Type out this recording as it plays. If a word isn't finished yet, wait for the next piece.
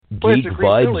Geek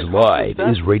Vibes Live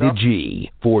is rated G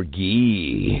for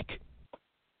geek.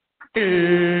 Hey,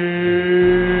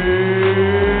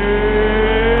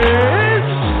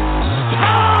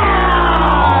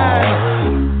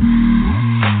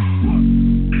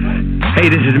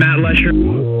 this is Matt Lesher.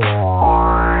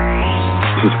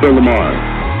 This is Phil Lamar.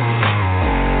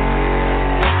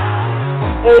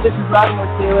 Hey, this is Rodney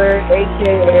Taylor,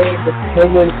 a.k.a. the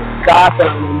Penguin of Gotham,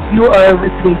 and you are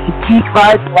listening to Geek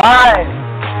Vibes Live.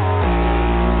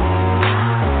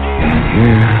 Here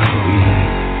we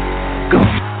go.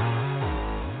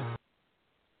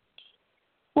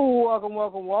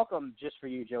 Welcome, just for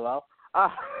you, Joel, to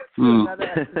another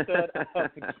episode of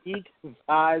Geek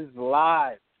Vibes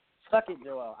Live. Suck it,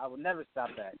 Joel. I will never stop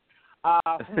that.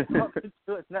 Welcome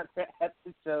to another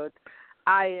episode.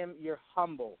 I am your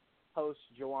humble host,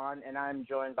 Joanne, and I'm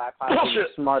joined by possibly the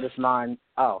smartest mind.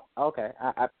 Oh, okay.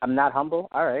 I'm not humble?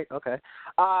 All right, okay.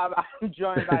 I'm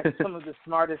joined by some of the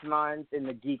smartest minds in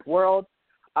the geek world.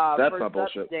 That's not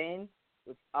bullshit. Dane.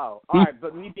 Oh, all right,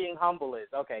 but me being humble is.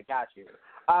 Okay, got you.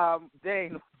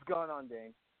 Dane, what's going on,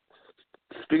 Dane?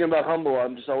 Speaking about humble,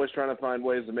 I'm just always trying to find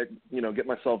ways to get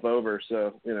myself over.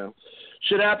 So,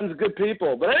 shit happens to good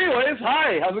people. But anyways,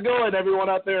 hi, how's it going, everyone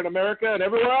out there in America and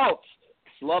everywhere else?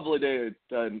 It's a lovely day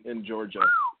in Georgia.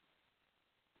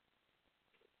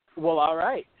 Well, all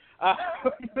right.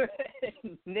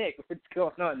 Nick, what's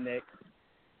going on, Nick?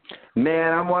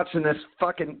 Man, I'm watching this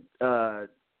fucking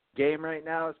game right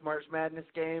now, this March Madness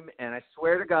game, and I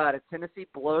swear to God, if Tennessee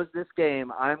blows this game,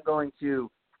 I'm going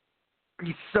to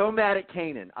be so mad at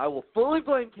Kanan. I will fully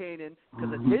blame Kanan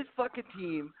because it's his fucking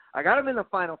team. I got him in the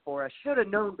Final Four. I should have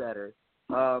known better.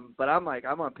 But I'm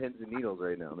on pins and needles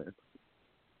right now, man.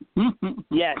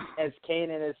 Yes, as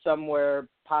Kanan is somewhere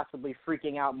possibly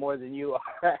freaking out more than you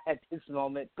are at this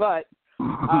moment. But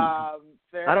I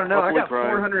don't know. I got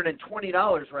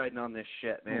 $420 riding on this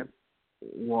shit, man.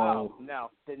 Whoa. Oh,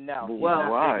 no. Well,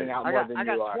 why? I got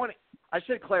 20. I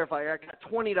should clarify. I got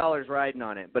 $20 riding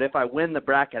on it, but if I win the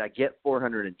bracket, I get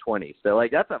 $420. So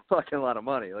that's a fucking lot of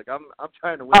money. I'm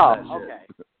trying to win that shit. Okay.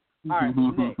 All right,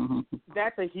 Nick.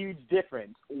 That's a huge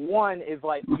difference. One is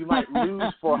you might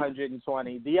lose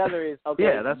 $420. The other is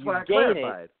Yeah, that's why I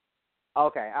clarified.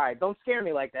 Okay, all right. Don't scare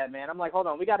me like that, man. I'm like, hold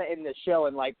on, we got to end this show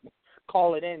and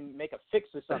call it in, make a fix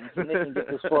or something so Nick can get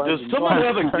this $420. Does someone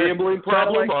have a gambling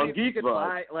problem on Geek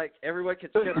Vibes? Everyone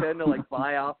could chip in to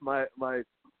buy off my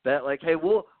bet. Hey,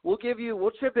 we'll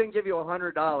chip in and give you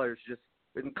 $100 just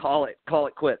and call it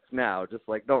quits now. Just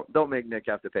don't make Nick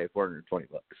have to pay $420.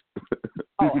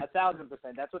 Oh,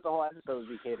 1,000%. That's what the whole episode would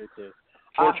be catered to.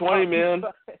 $420, man.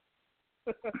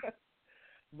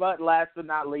 But last but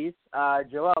not least,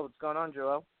 Joel, what's going on,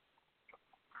 Joel?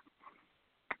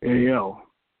 Hey, yo.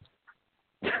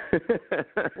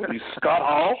 You Scott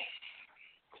Hall?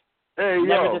 Hey,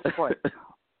 never yo. disappoint.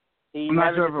 I'm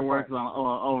not sure if it works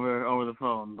over the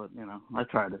phone, but I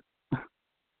tried it.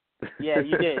 Yeah,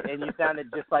 you did, and you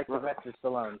sounded just like Sylvester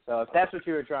Stallone. So if that's what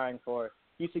you were trying for,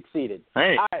 you succeeded.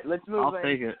 Hey, all right, let's move in. I'll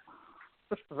take it.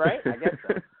 Right? I guess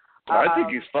so. I think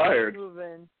he's fired. Let's move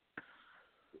in.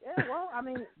 Yeah, well,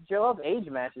 Joel's age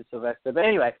matches Sylvester. But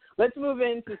anyway, let's move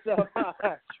into some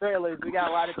trailers. We got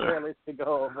a lot of trailers to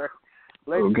go over.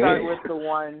 Let's start with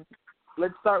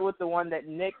the one that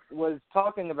Nick was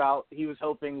talking about. He was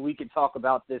hoping we could talk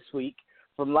about this week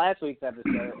from last week's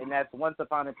episode, and that's Once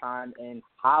Upon a Time in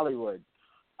Hollywood.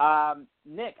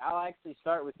 Nick, I'll actually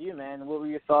start with you, man. What were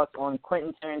your thoughts on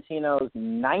Quentin Tarantino's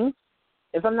ninth,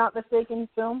 if I'm not mistaken,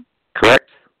 film? Correct.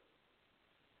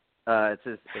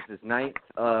 It's his ninth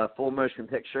full motion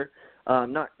picture.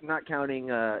 Not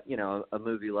counting a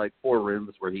movie like Four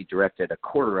Rooms where he directed a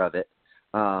quarter of it.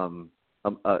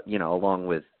 Along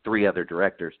with three other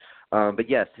directors. But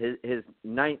yes, his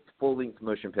ninth full-length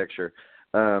motion picture.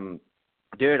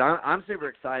 Dude, I'm super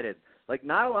excited.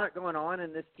 Not a lot going on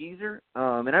in this teaser,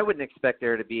 and I wouldn't expect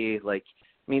there to be,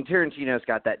 Tarantino's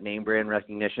got that name brand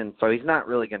recognition, so he's not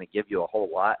really going to give you a whole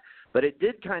lot. But it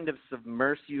did kind of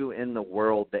submerge you in the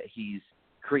world that he's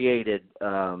created,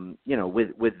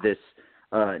 with this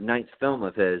ninth film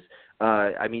of his.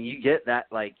 You get that,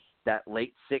 that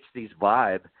late 60s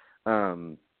vibe.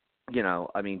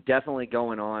 Definitely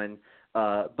going on,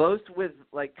 both with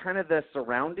kind of the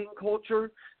surrounding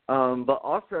culture, but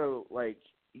also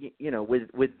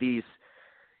with these,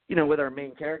 with our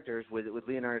main characters, with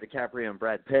Leonardo DiCaprio and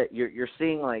Brad Pitt, you're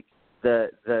seeing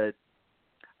the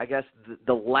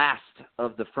last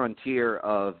of the frontier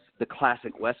of the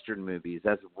classic Western movies.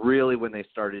 That's really when they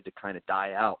started to kind of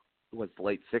die out. Was the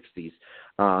late 60s,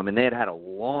 and they had a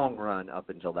long run up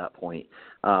until that point.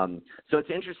 So it's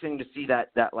interesting to see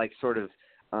that sort of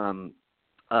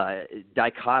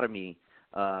dichotomy,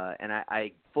 and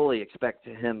I fully expect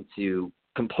him to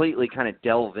completely kind of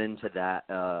delve into that,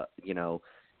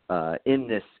 in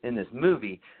this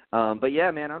movie. But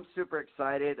yeah, man, I'm super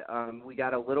excited. We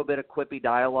got a little bit of quippy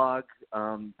dialogue.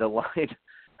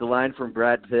 The line from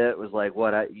Brad Pitt was like,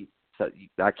 "What? I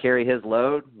carry his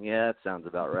load." Yeah, that sounds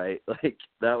about right. Like,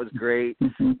 that was great.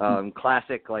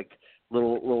 Classic, like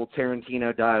little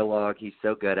Tarantino dialogue. He's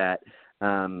so good at.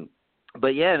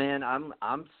 But yeah, man,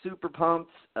 I'm super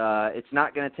pumped. It's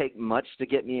not going to take much to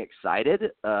get me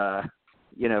excited,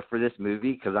 for this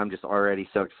movie, because I'm just already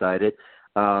so excited.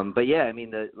 But yeah, I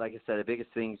mean, like I said, the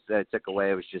biggest things that I took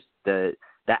away was just that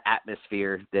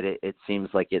atmosphere that it seems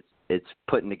like it's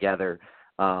putting together.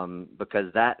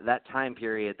 Because that time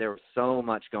period, there was so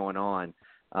much going on,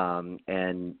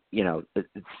 and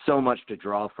it's so much to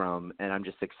draw from, and I'm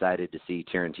just excited to see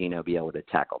Tarantino be able to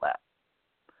tackle that.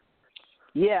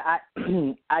 Yeah,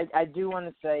 I do want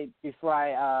to say before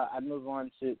I move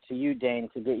on to you, Dane,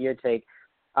 to get your take.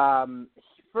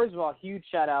 First of all, huge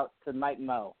shout out to Mike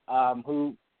Moe,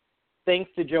 who, thanks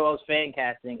to Joel's fan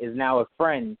casting, is now a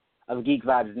friend of Geek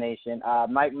Vibes Nation.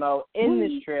 Mike Moe in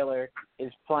this trailer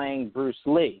is playing Bruce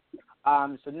Lee.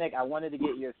 So Nick, I wanted to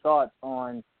get your thoughts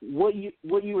on what you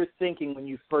were thinking when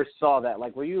you first saw that.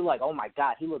 Like, were you like, oh my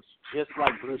God, he looks just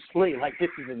like Bruce Lee? Like, this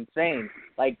is insane.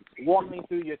 Like, walk me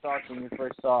through your thoughts when you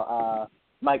first saw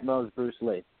Mike Moe's Bruce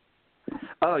Lee.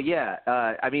 Oh yeah,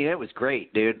 I mean, it was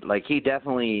great, dude. Like, he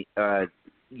definitely,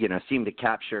 seemed to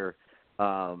capture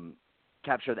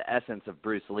the essence of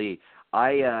Bruce Lee.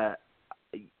 I've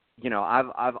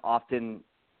often,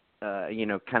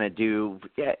 kind of do,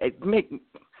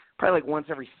 probably like once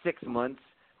every 6 months,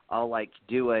 I'll like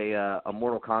do a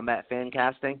Mortal Kombat fan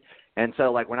casting. And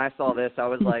so like when I saw this, I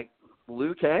was like,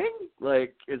 Liu Kang?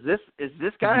 Like, is this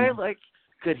guy, like,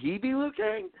 could he be Liu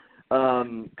Kang?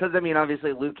 Because I mean,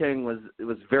 obviously Liu Kang was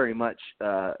very much,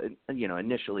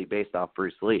 initially based off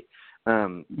Bruce Lee.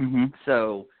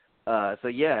 So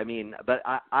yeah, I mean, but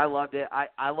I loved it.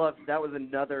 I loved, that was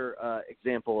another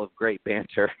example of great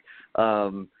banter,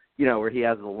 where he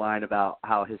has the line about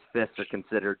how his fists are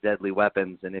considered deadly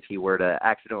weapons, and if he were to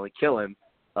accidentally kill him,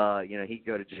 he'd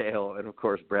go to jail. And of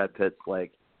course, Brad Pitt's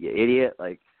like, you idiot,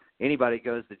 like, anybody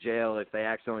goes to jail if they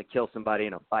accidentally kill somebody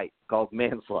in a fight, called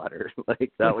manslaughter.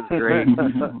 Like, that was great.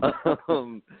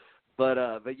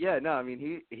 But yeah, no, I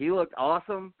mean, he looked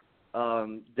awesome.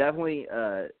 Definitely,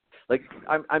 like,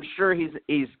 I'm sure he's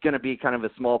going to be kind of a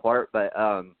small part, but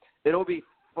it'll be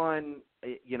fun,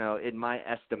 in my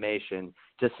estimation,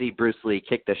 to see Bruce Lee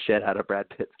kick the shit out of Brad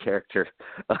Pitt's character.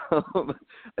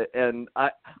 And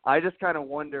I just kind of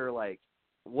wonder, like,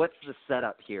 what's the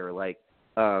setup here? Like,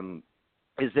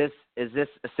 is this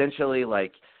essentially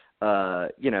like,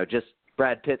 just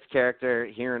Brad Pitt's character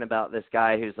hearing about this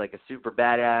guy who's like a super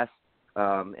badass,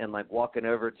 and like walking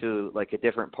over to like a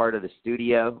different part of the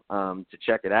studio to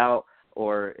check it out?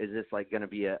 Or is this like going to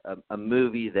be a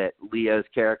movie that Leo's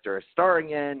character is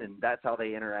starring in, and that's how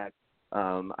they interact?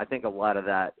 I think a lot of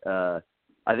that. I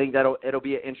think it'll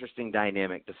be an interesting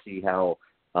dynamic to see how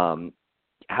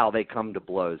they come to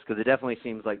blows, because it definitely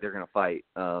seems like they're going to fight,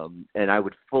 and I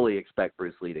would fully expect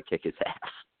Bruce Lee to kick his ass.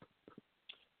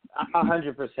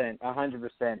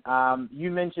 100%.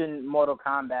 You mentioned Mortal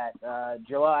Kombat.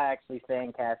 Joel actually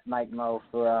fan cast Mike Moe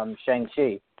for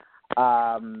Shang-Chi.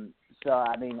 So,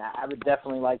 I mean, I would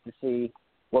definitely like to see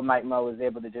what Mike Moe was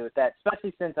able to do with that,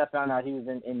 especially since I found out he was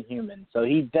in Inhuman. So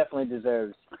he definitely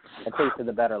deserves a taste of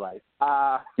the better life.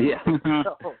 Yeah.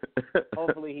 So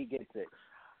hopefully he gets it.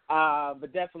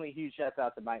 But definitely huge shout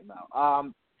out to Mike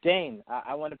Moe. Dane,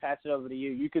 I want to pass it over to you.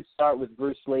 You could start with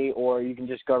Bruce Lee, or you can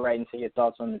just go right into your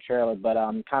thoughts on the trailer. But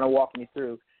kind of walk me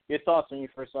through your thoughts when you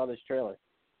first saw this trailer.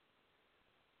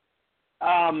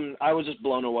 I was just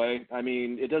blown away. I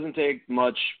mean, it doesn't take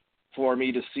much for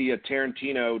me to see a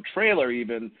Tarantino trailer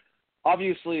even.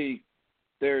 Obviously,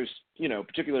 there's,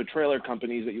 particular trailer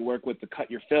companies that you work with to cut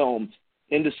your film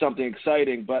into something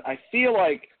exciting. But I feel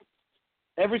like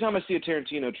every time I see a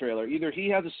Tarantino trailer, either he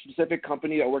has a specific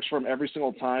company that works for him every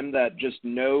single time that just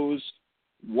knows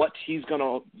what he's going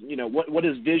to, what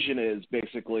his vision is,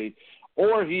 basically,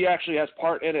 or he actually has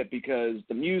part in it, because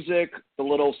the music, the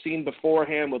little scene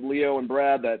beforehand with Leo and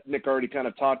Brad that Nick already kind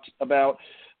of talked about,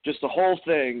 just the whole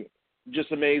thing,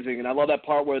 just amazing. And I love that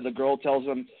part where the girl tells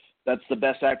him that's the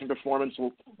best acting performance,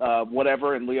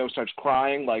 whatever, and Leo starts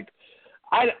crying. Like,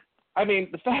 I mean,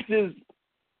 the fact is,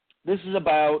 this is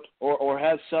about, or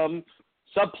has some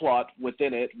subplot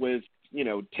within it with,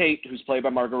 Tate, who's played by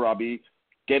Margot Robbie,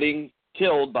 getting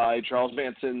killed by Charles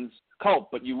Manson's cult,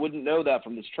 but you wouldn't know that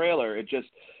from this trailer. It just,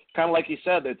 kind of like you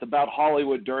said, it's about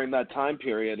Hollywood during that time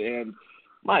period, and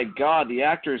my God, the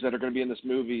actors that are going to be in this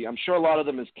movie, I'm sure a lot of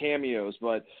them is cameos,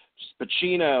 but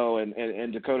Pacino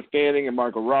and Dakota Fanning and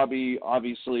Margot Robbie,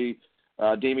 obviously,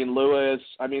 Damian Lewis.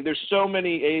 I mean, there's so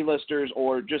many A-listers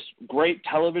or just great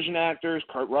television actors,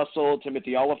 Kurt Russell,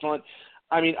 Timothy Olyphant.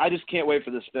 I mean, I just can't wait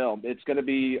for this film. It's going to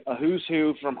be a who's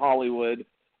who from Hollywood.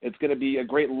 It's going to be a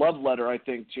great love letter, I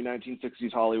think, to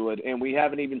 1960s Hollywood, and we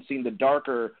haven't even seen the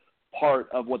darker part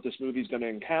of what this movie is going to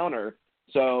encounter.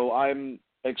 So I'm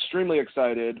extremely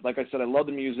excited. Like I said, I love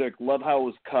the music, love how it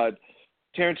was cut.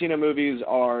 Tarantino movies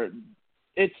are,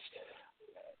 it's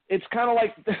kind of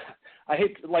like, I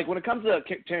hate, like when it comes to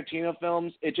Tarantino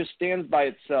films, it just stands by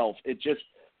itself. It just,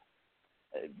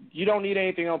 you don't need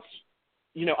anything else.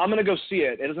 You know, I'm going to go see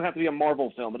it. It doesn't have to be a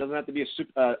Marvel film. It doesn't have to be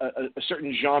a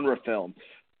certain genre film.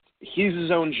 He's his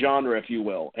own genre, if you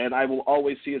will, and I will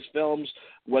always see his films,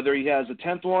 whether he has a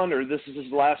 10th one or this is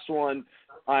his last one.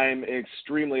 I'm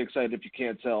extremely excited, if you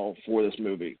can't tell, for this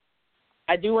movie.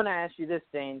 I do want to ask you this,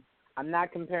 Dane. I'm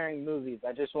not comparing movies.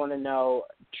 I just want to know,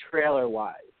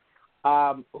 trailer-wise,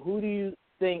 who do you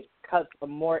think cuts a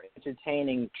more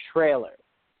entertaining trailer,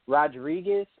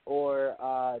 Rodriguez or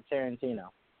Tarantino?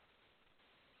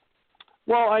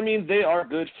 Well, I mean, they are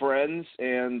good friends,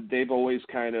 and they've always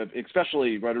kind of,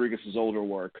 especially Rodriguez's older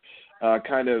work,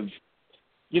 kind of,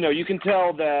 you know, you can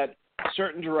tell that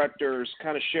certain directors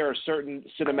kind of share a certain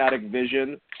cinematic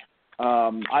vision.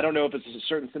 I don't know if it's a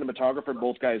certain cinematographer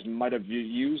both guys might have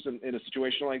used in a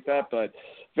situation like that, but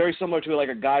very similar to like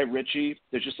a Guy Ritchie.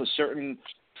 There's just a certain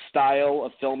style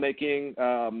of filmmaking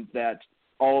that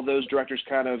all of those directors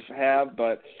kind of have,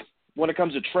 but when it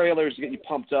comes to trailers to get you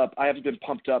pumped up, I haven't been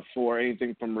pumped up for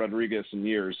anything from Rodriguez in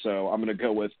years, so I'm going to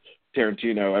go with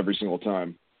Tarantino every single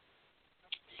time.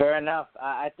 Fair enough.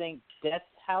 I think Death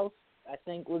House,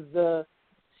 was the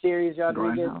series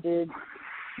Rodriguez did.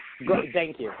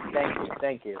 Thank you.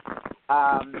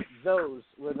 Those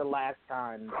were the last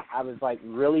time I was, like,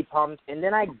 really pumped. And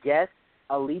then I guess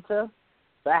Alita,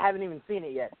 but I haven't even seen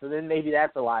it yet, so then maybe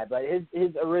that's a lie. But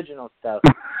his original stuff,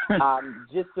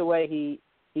 just the way he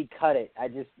cut it,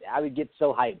 I would get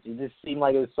so hyped. It just seemed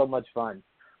like it was so much fun.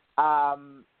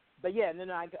 But, yeah,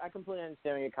 no, I completely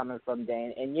understand where you're coming from,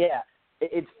 Dane. And, yeah,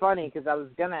 it's funny because I was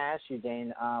going to ask you,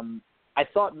 Dane, I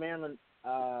thought Marilyn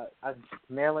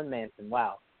Manson,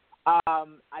 wow.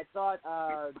 I thought,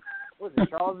 what was it,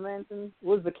 Charles Manson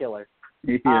was the killer.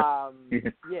 Yeah.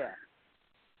 Yeah.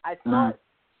 I thought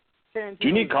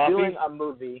Tarantino was doing a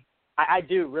movie. I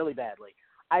do, really badly.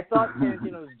 I thought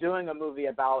Tarantino was doing a movie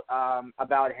about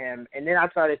him, and then I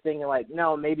started thinking, like,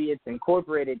 no, maybe it's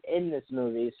incorporated in this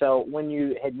movie. So when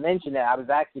you had mentioned that, I was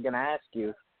actually going to ask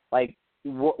you, like,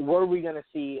 were we going to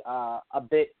see a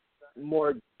bit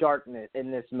more darkness in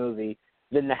this movie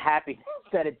than the happiness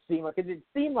that it seemed like? Because it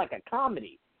seemed like a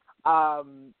comedy,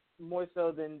 more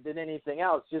so than anything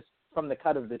else, just from the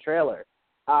cut of the trailer.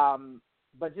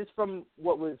 But just from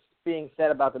what was being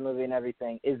said about the movie and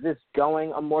everything, is this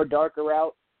going a more darker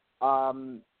route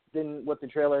than what the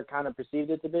trailer kind of perceived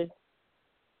it to be?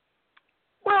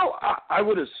 Well, I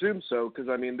would assume so, because,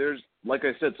 I mean, there's, like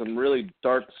I said, some really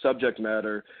dark subject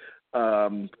matter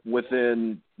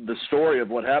within the story of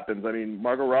what happens. I mean,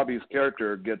 Margot Robbie's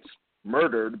character gets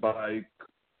murdered by,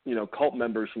 you know, cult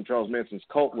members from Charles Manson's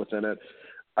cult within it.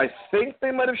 I think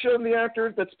they might have shown the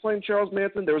actor that's playing Charles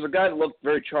Manson. There was a guy that looked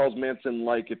very Charles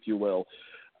Manson-like, if you will,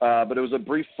 but it was a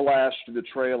brief flash to the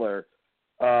trailer.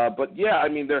 But yeah, I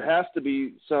mean, there has to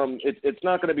be some. It's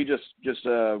not going to be just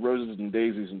roses and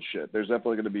daisies and shit. There's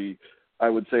definitely going to be, I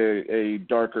would say, a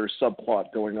darker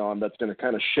subplot going on that's going to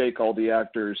kind of shake all the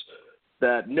actors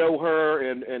that know her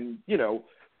and you know,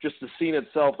 just the scene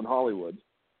itself in Hollywood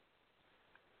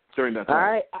during that time. All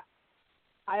right.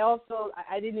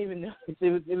 I didn't even know.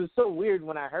 It was so weird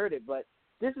when I heard it, but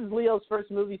this is Leo's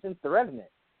first movie since The Revenant.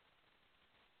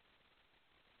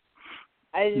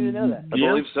 I didn't even know that. I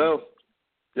believe so.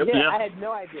 Yep. Yeah, I had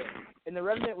no idea. And The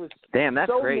Revenant was that's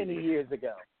so crazy. many years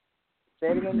ago.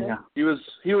 Say it again, Yeah. He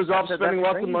was off spending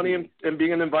lots of money and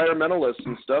being an environmentalist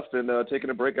and stuff, and taking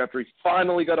a break after he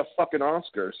finally got a fucking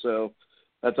Oscar. So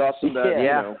that's awesome. That you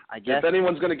know, I guess if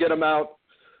anyone's going to get him out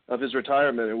of his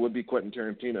retirement, it would be Quentin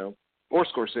Tarantino or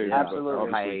Scorsese.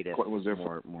 Absolutely. Hiatus. Quentin was there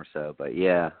more so, but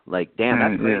yeah, like damn,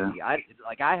 that's crazy. Yeah.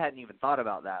 I hadn't even thought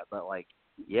about that, but like,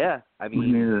 yeah, I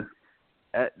mean,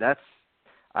 that's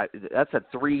a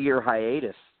 3-year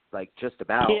hiatus, like just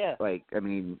about. Yeah. Like, I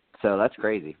mean, so that's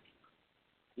crazy.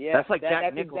 Yeah, that's like Jack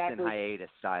that's Nicholson exactly, hiatus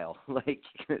style. Like,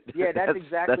 yeah, that's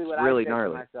exactly that's what really I said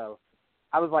gnarly. to myself.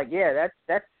 I was like, yeah,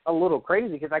 that's a little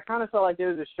crazy because I kind of felt like there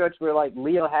was a stretch where like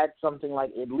Leo had something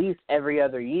like at least every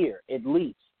other year, at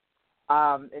least.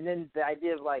 And then the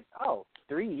idea of like, oh,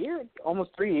 3 years,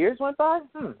 almost 3 years went by?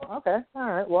 Okay, all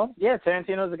right. Well, yeah,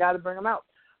 Tarantino's the guy to bring him out.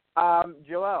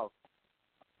 Joel,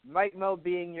 Mike Moe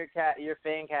being your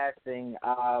fan casting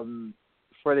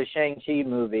for the Shang-Chi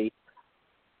movie,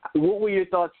 what were your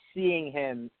thoughts seeing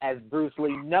him as Bruce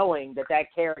Lee, knowing that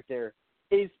character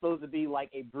is supposed to be like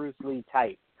a Bruce Lee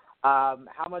type?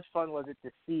 How much fun was it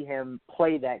to see him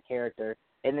play that character,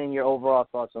 and then your overall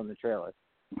thoughts on the trailer?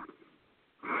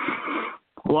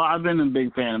 Well, I've been a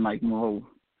big fan of Mike Moe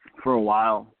for a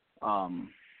while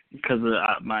because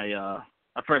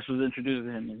I first was introduced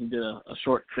to him, and he did a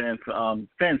short fan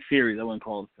series. I wouldn't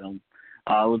call it a film.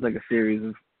 It was like a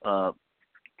series of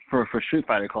for Street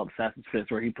Fighter called Assassin's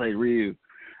Fist, where he played Ryu,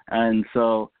 and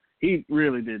so he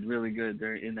really did really good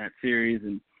there in that series,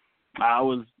 and I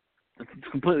was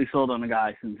completely sold on the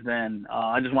guy since then.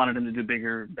 I just wanted him to do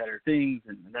bigger, better things,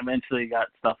 and eventually got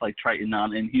stuff like Triton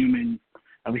on Inhumans.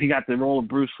 I mean, he got the role of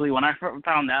Bruce Lee. When I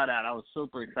found that out, I was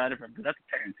super excited for him because that's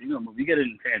a Tarantino movie. You get it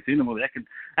in a Tarantino movie,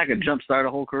 that could jumpstart a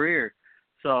whole career.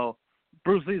 So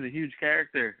Bruce Lee's a huge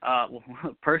character,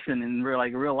 person in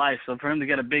real life. So for him to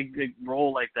get a big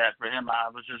role like that for him, I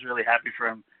was just really happy for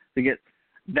him to get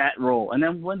that role. And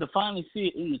then when to finally see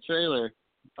it in the trailer,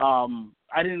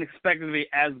 I didn't expect it to be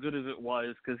as good as it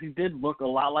was because he did look a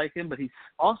lot like him, but he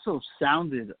also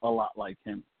sounded a lot like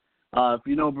him. If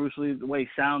you know Bruce Lee, the way he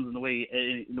sounds and the way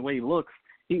he looks,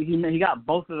 he got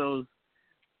both of those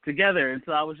together, and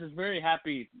so I was just very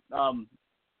happy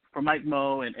for Mike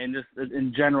Moe and just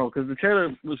in general because the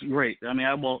trailer was great. I mean,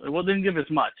 it didn't give us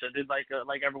much. I did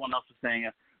like everyone else was saying.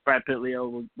 Brad Pitt,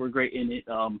 Leo were great in it.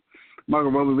 Margot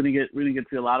Robbie, we didn't get to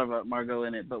see a lot of Margot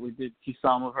in it, but we did see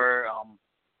some of her.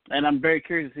 And I'm very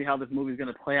curious to see how this movie is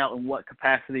going to play out and what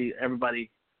capacity everybody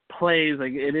plays.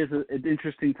 Like, it is an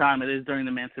interesting time. It is during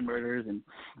the Manson murders, and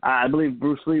I believe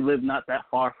Bruce Lee lived not that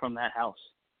far from that house,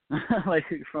 like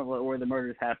from where the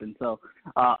murders happened. So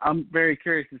I'm very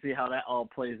curious to see how that all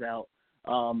plays out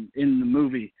in the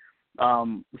movie.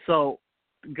 So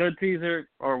good teaser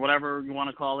or whatever you want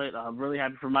to call it. I'm really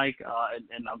happy for Mike,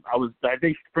 and I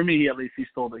think for me at least he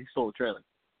stole the trailer.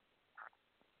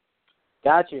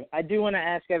 Got you. I do want to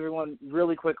ask everyone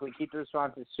really quickly, keep the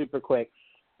responses super quick.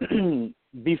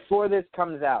 Before this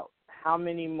comes out, how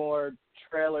many more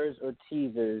trailers or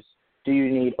teasers do you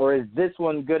need? Or is this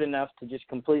one good enough to just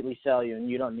completely sell you and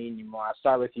you don't need any more? I'll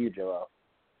start with you, Joel.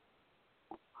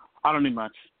 I don't need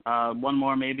much. One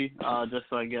more maybe, just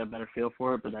so I get a better feel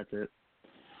for it, but that's it.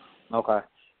 Okay.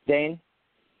 Dane?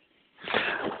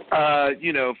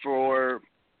 For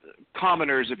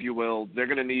commoners, if you will, they're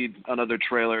going to need another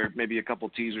trailer, maybe a couple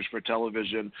teasers for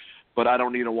television, but I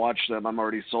don't need to watch them. I'm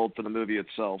already sold for the movie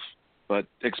itself, but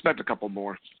expect a couple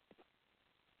more.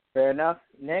 Fair enough.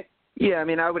 Nick? Yeah, I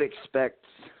mean, I would expect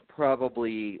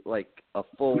probably like a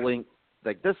full length.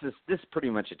 Like this is pretty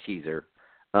much a teaser.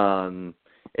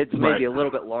 It's maybe a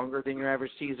little bit longer than your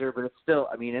average teaser, but it's still,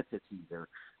 I mean, it's a teaser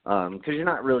because you're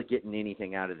not really getting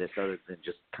anything out of this other than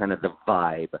just kind of the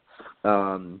vibe.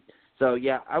 So,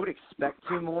 yeah, I would expect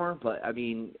 2 more, but, I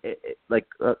mean,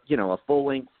 a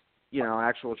full-length,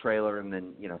 actual trailer and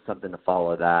then, something to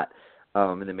follow that,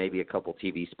 and then maybe a couple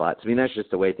TV spots. I mean, that's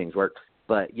just the way things work.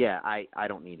 But, yeah, I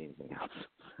don't need anything else.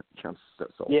 I'm so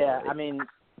sold. Yeah, already. I mean,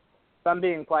 if I'm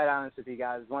being quite honest with you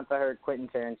guys, once I heard Quentin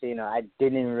Tarantino, I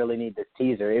didn't even really need this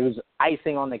teaser. It was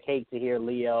icing on the cake to hear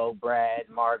Leo, Brad,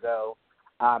 Margot,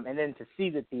 and then to see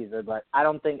the teaser. But I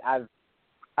don't think I've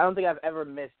ever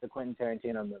missed the Quentin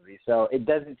Tarantino movie, so it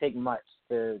doesn't take much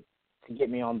to get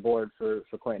me on board for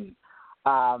Quentin.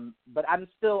 But I'm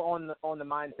still on the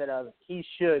mindset of he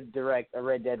should direct a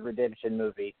Red Dead Redemption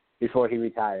movie before he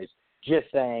retires. Just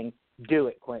saying, do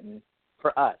it, Quentin,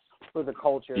 for us, for the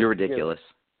culture. You're ridiculous.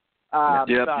 Yep,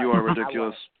 sorry, you are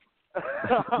ridiculous.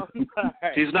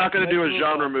 He's not going to do a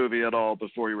genre movie at all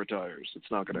before he retires. It's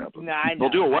not going to happen. No, I know,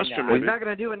 He'll do a Western movie. He's not going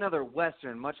to do another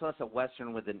Western, much less a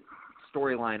Western with a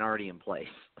storyline already in place.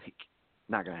 Like,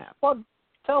 not going to happen. Well,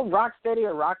 tell Rocksteady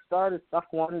or Rockstar to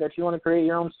suck one that you want to create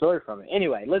your own story from it.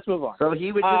 Anyway, let's move on. So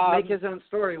he would just make his own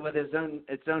story with its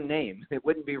own name. It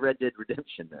wouldn't be Red Dead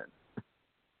Redemption then.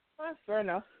 Fair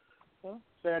enough. Well,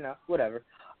 fair enough. Whatever.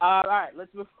 All right,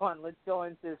 let's move on. Let's go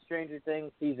into Stranger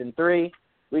Things Season 3.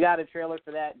 We got a trailer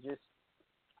for that just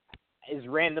as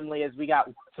randomly as we got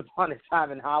Once Upon a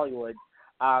Time in Hollywood.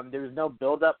 There was no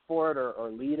build-up for it or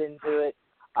lead into it.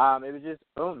 It was just,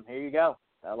 boom, here you go.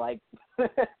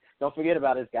 Don't forget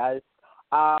about us, guys.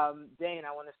 Dane,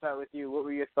 I want to start with you. What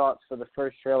were your thoughts for the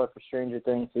first trailer for Stranger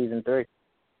Things Season 3?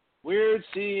 Weird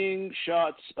seeing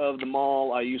shots of the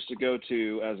mall I used to go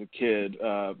to as a kid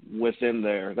within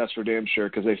there. That's for damn sure,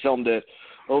 because they filmed it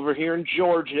over here in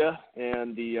Georgia,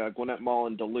 and the Gwinnett Mall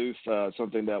in Duluth,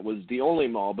 something that was the only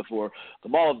mall before the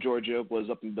Mall of Georgia was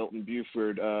up and built in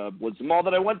Buford, was the mall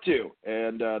that I went to,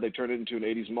 and they turned it into an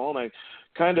 80s mall, and I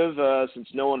kind of, since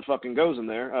no one fucking goes in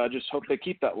there, just hope they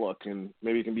keep that look, and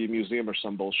maybe it can be a museum or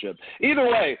some bullshit. Either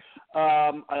way,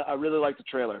 I really like the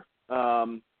trailer.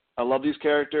 I love these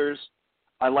characters.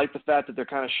 I like the fact that they're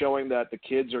kind of showing that the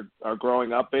kids are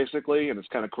growing up, basically, and it's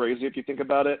kind of crazy if you think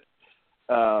about it.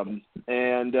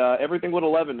 And everything with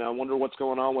 11, I wonder what's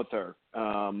going on with her.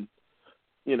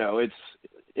 You know,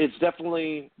 it's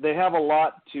definitely, they have a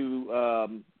lot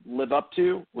to live up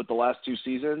to with the last two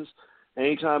seasons.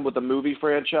 Anytime with a movie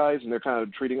franchise, and they're kind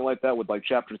of treating it like that with like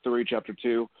Chapter 3, Chapter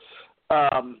 2,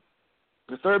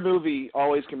 the third movie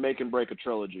always can make and break a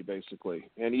trilogy, basically.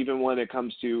 And even when it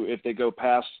comes to, if they go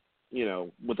past, you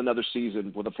know, with another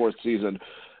season, with a fourth season,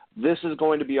 this is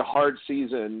going to be a hard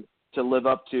season to live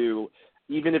up to.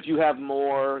 Even if you have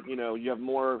more, you know, you have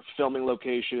more filming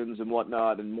locations and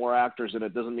whatnot and more actors in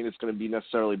it, doesn't mean it's going to be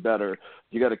necessarily better.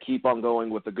 You got to keep on going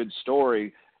with a good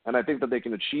story, and I think that they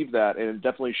can achieve that, and it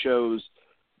definitely shows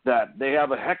that they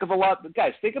have a heck of a lot.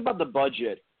 Guys, think about the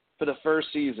budget for the first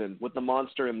season with the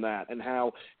monster in that, and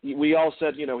how we all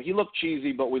said, you know, he looked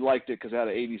cheesy, but we liked it because it had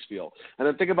an 80s feel. And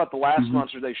then think about the last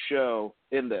monster they show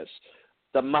in this.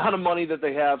 The amount of money that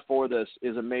they have for this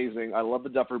is amazing. I love the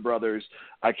Duffer Brothers.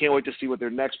 I can't wait to see what their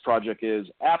next project is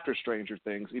after Stranger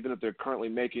Things, even if they're currently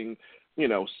making, you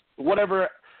know, whatever.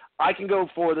 I can go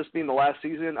for this being the last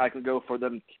season. I can go for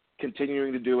them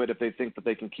continuing to do it if they think that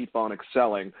they can keep on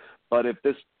excelling. But if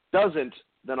this doesn't,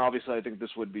 then obviously I think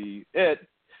this would be it.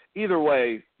 Either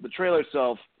way, the trailer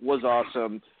itself was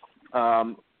awesome.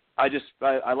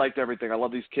 I liked everything. I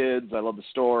love these kids. I love the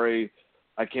story.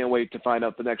 I can't wait to find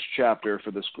out the next chapter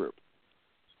for this group.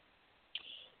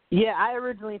 Yeah, I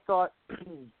originally thought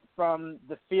from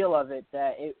the feel of it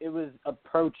that it was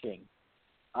approaching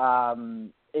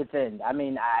its end. I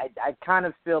mean, I kind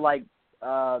of feel like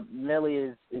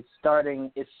Millie is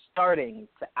starting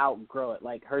to outgrow it.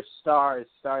 Like her star is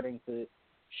starting to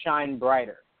shine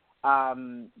brighter.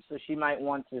 So she might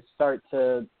want to start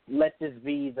to let this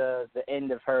be the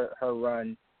end of her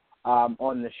run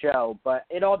on the show. But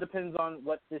it all depends on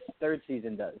what this third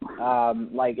season does.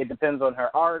 Like, it depends on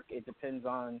her arc. It depends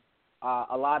on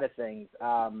a lot of things.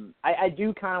 I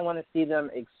do kind of want to see them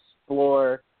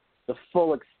explore the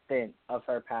full extent of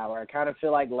her power. I kind of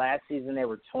feel like last season they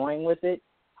were toying with it,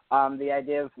 the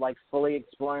idea of, like, fully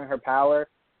exploring her power.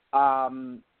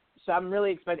 So I'm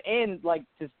really excited, and like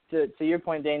to your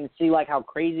point, Dane, to see like how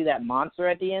crazy that monster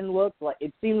at the end looks. Like,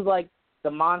 it seems like the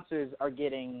monsters are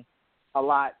getting a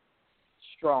lot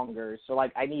stronger. So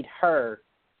like I need her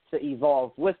to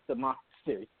evolve with the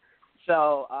monsters.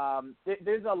 So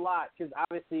there's a lot, because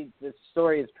obviously the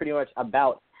story is pretty much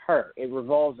about her. It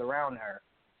revolves around her.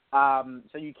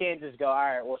 So you can't just go, all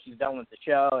right, well, she's done with the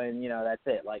show and, you know, that's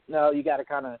it. Like, no, you got to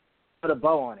kind of put a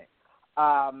bow on it.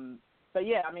 But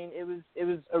yeah, I mean, it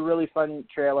was a really fun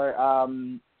trailer.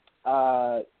 I'm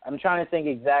trying to think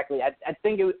exactly.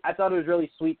 I thought it was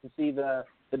really sweet to see the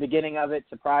beginning of it,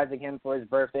 surprising him for his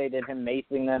birthday, then him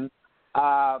macing them,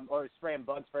 or spraying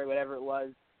bug spray, whatever it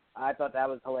was. I thought that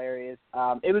was hilarious.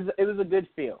 It was a good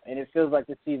feel, and it feels like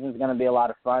this season's going to be a lot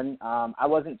of fun. I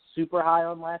wasn't super high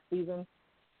on last season,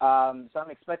 so I'm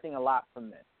expecting a lot from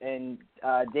this. And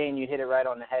Dan, you hit it right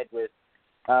on the head with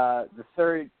the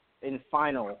third and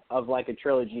final of like a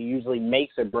trilogy usually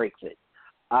makes or breaks it.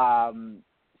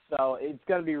 So it's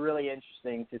going to be really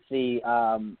interesting to see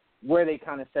where they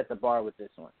kind of set the bar with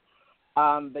this one.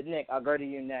 But Nick, I'll go to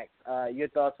you next. Your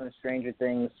thoughts on Stranger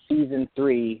Things Season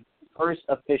 3, first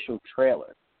official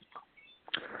trailer.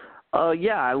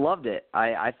 Yeah, I loved it.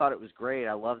 I thought it was great.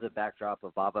 I love the backdrop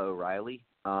of Baba O'Reilly,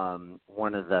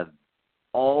 one of the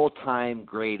all-time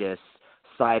greatest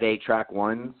side A track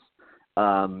ones.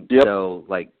 Yep. So,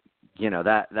 like, you know,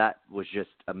 that was just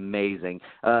amazing.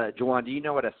 Juwan, do you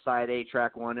know what a side A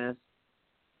track one is?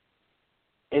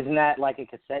 Isn't that like a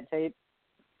cassette tape?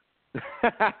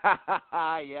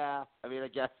 Yeah. I mean, I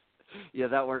guess, yeah,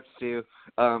 that works too.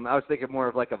 I was thinking more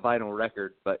of like a vinyl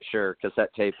record, but sure,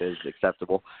 cassette tape is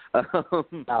acceptable.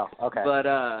 Oh, okay. But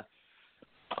I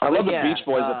love the Beach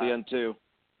Boys at the end too.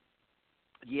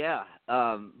 Yeah,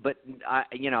 but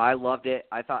I loved it.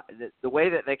 I thought that the way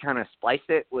that they kind of spliced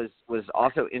it was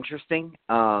also interesting.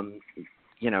 Not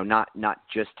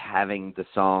just having the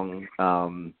song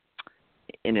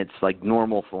in its like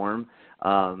normal form.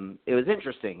 It was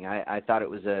interesting. I thought it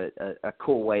was a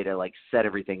cool way to like set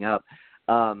everything up.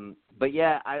 But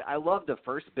yeah, I love the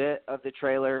first bit of the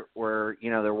trailer where, you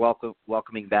know, they're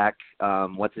welcoming back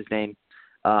what's his name.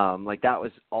 Like, that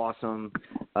was awesome.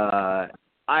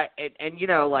 you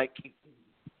know, like,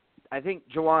 I think,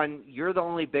 Jawan, you're the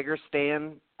only bigger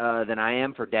stan than I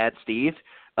am for Dad Steve.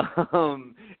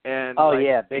 And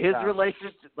big his time.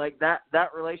 relationship, like that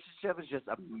relationship is just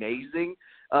amazing.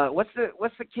 What's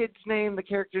the kid's name? The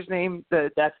character's name?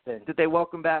 Dustin. Did they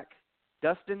welcome back?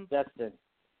 Dustin.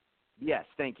 Yes,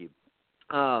 thank you.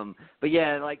 But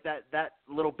yeah, like that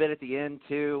little bit at the end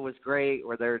too was great,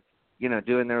 where they're, you know,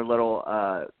 doing their little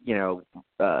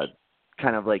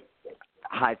kind of like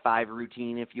high five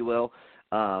routine, if you will.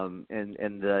 And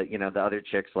the, you know, the other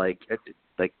chick's like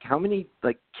how many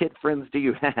like kid friends do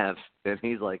you have? And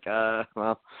he's like,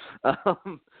 well,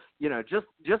 you know,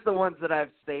 just the ones that I've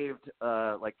saved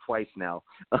like twice now.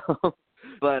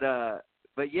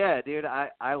 But yeah, dude,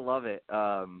 I love it.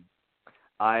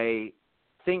 I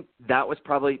think that was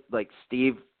probably, like,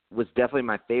 Steve was definitely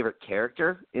my favorite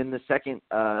character in the second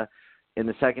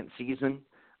season,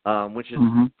 which is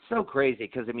so crazy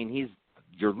because, I mean, he's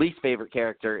your least favorite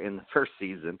character in the first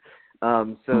season.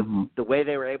 So the way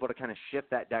they were able to kind of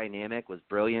shift that dynamic was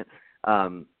brilliant.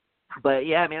 But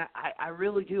yeah, I mean, I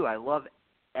really do. I love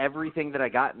everything that I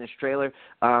got in this trailer.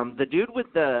 The dude with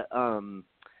the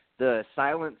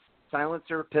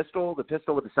silencer pistol, the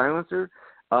pistol with the silencer,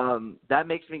 that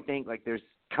makes me think like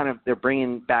they're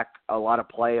bringing back a lot of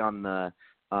play on the,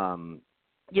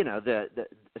 you know, the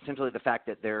essentially the fact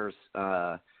that there's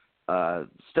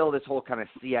still this whole kind of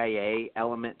CIA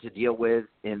element to deal with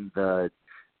in the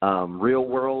real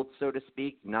world, so to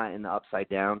speak, not in the Upside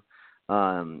Down.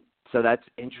 So that's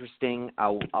interesting.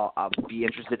 I'll be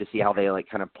interested to see how they like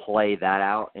kind of play that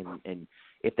out, and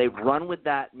if they run with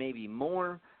that maybe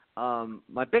more.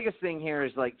 My biggest thing here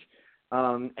is like,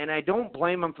 and I don't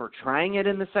blame them for trying it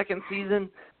in the second season,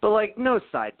 but like no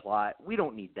side plot. We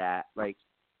don't need that. Like,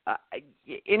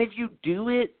 and if you do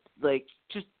it, like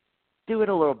just do it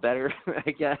a little better,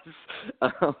 I guess.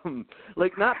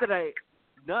 Like not that I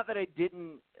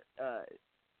didn't.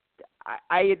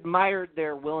 I admired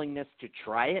their willingness to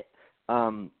try it.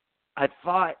 I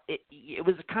thought it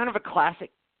was kind of a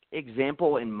classic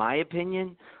example, in my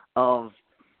opinion, of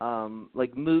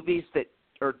like movies that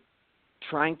are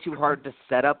trying too hard to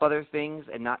set up other things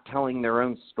and not telling their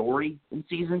own story in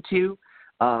season 2.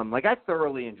 Like I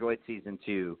thoroughly enjoyed season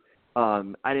 2.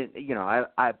 I didn't, you know,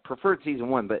 I preferred season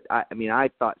 1, but I mean, I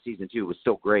thought season 2 was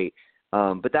still great.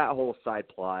 But that whole side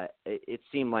plot, it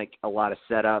seemed like a lot of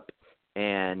setup,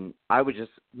 and I would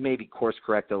just maybe course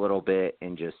correct a little bit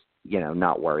and just, you know,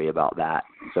 not worry about that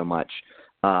so much.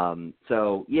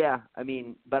 So yeah, I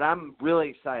mean, but I'm really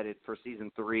excited for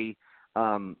season 3.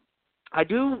 I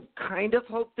do kind of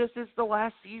hope this is the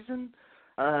last season.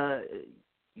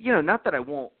 You know, not that I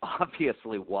won't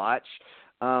obviously watch,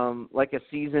 like a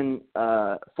season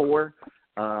 4,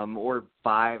 or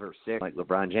 5 or 6, like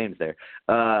LeBron James there.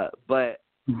 But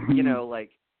you know, like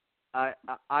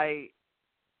I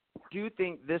do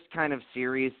think this kind of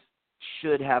series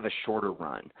should have a shorter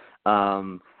run.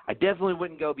 I definitely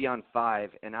wouldn't go beyond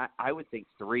 5, and I would think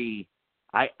 3.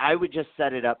 I would just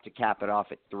set it up to cap it off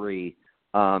at 3,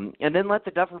 and then let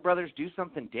the Duffer Brothers do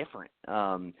something different.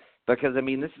 Because I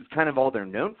mean, this is kind of all they're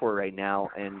known for right now,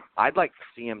 and I'd like to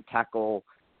see them tackle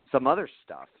some other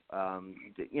stuff.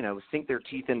 You know, sink their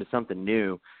teeth into something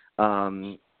new.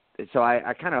 So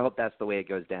I kind of hope that's the way it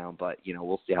goes down, but you know,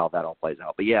 we'll see how that all plays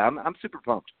out. But yeah, I'm super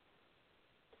pumped.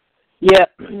 Yeah,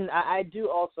 I do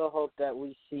also hope that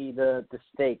we see the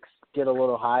stakes get a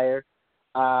little higher.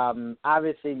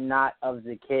 Obviously not of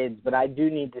the kids, but I do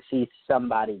need to see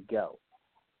somebody go.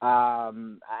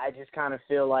 I just kind of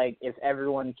feel like if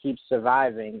everyone keeps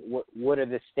surviving, what are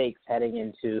the stakes heading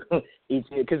into each?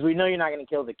 Because we know you're not going to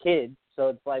kill the kids, so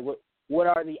it's like, what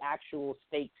are the actual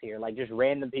stakes here? Like just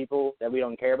random people that we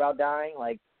don't care about dying?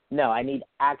 Like, no, I need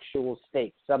actual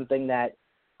stakes, something that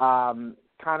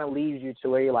kind of leaves you to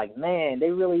where you're like, man,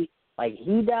 they really, like,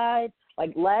 he died?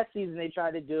 Like last season they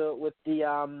tried to do it with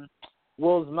the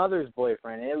Will's mother's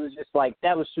boyfriend, and it was just like,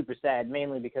 that was super sad,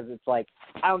 mainly because it's like,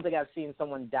 I don't think I've seen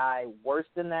someone die worse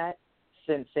than that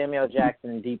since Samuel Jackson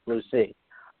in Deep Blue Sea.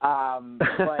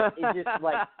 But it just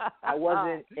like, I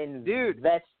wasn't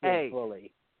invested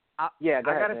fully. Yeah,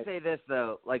 go ahead, I gotta say this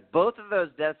though, like both of those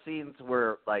death scenes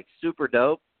were like super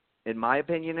dope, in my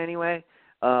opinion anyway.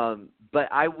 But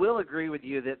I will agree with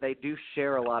you that they do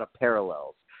share a lot of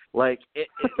parallels. Like it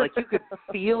like you could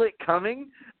feel it coming,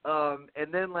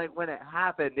 and then like when it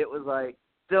happened, it was like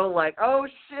still like, oh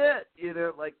shit, you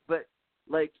know, like, but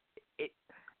like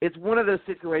it's one of those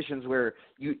situations where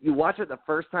you watch it the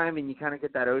first time and you kind of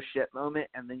get that oh shit moment,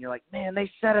 and then you're like, man,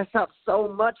 they set us up so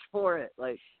much for it,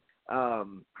 like.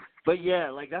 But yeah,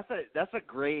 like that's a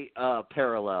great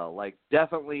parallel. Like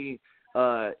definitely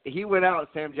he went out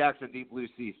Sam Jackson Deep Blue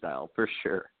Sea style for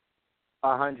sure.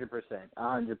 100%.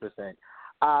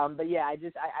 But yeah,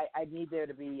 I need there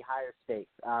to be higher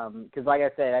stakes. Because like I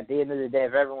said, at the end of the day,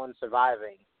 if everyone's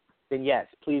surviving, then yes,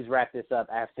 please wrap this up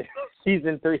after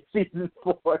season 3, season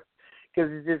 4.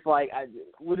 Because it's just like,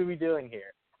 what are we doing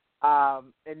here?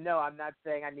 And no, I'm not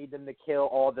saying I need them to kill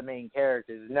all the main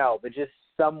characters. No, but just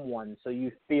someone so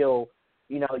you feel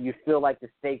like the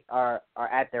stakes are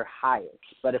at their highest.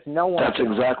 But if no one... That's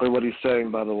exactly what he's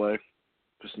saying, by the way.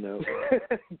 Just note.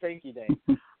 Thank you, Dane.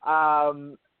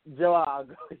 Joe, I'll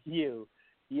go with you.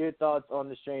 Your thoughts on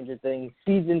the Stranger Things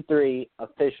Season 3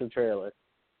 official trailer.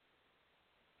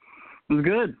 It was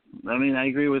good. I mean, I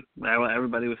agree with what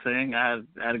everybody was saying. I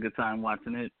had a good time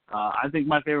watching it. I think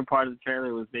my favorite part of the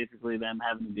trailer was basically them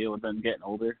having to deal with them getting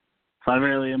older. So I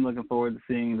really am looking forward to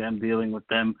seeing them dealing with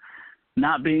them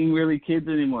not being really kids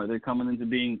anymore. They're coming into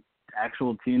being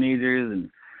actual teenagers, and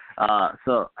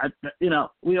so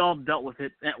we all dealt with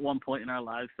it at one point in our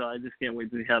lives. So I just can't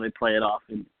wait to see how they play it off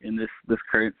in this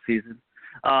current season.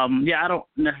 I don't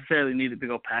necessarily need it to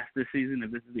go past this season.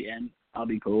 If this is the end, I'll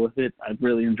be cool with it. I've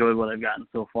really enjoyed what I've gotten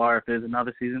so far. If there's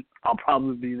another season, I'll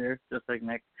probably be there, just like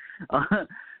Nick.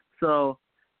 So,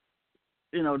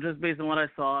 just based on what I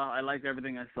saw, I liked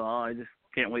everything I saw. I just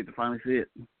can't wait to finally see it.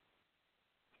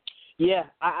 Yeah,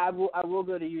 I will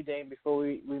go to you, Dane, before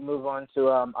we move on to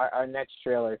our next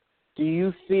trailer. Do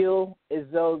you feel as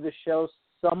though the show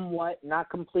somewhat, not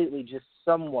completely, just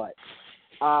somewhat,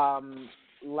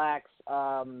 lacks,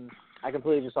 I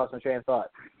completely just lost my train of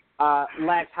thought,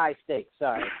 lacks high stakes,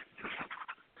 sorry.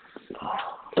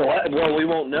 Well, we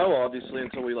won't know, obviously,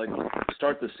 until we,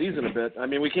 start the season a bit. I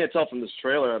mean, we can't tell from this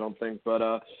trailer, I don't think, but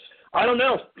I don't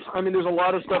know. I mean, there's a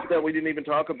lot of stuff that we didn't even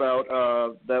talk about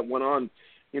that went on.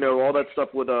 All that stuff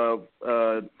with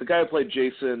the guy who played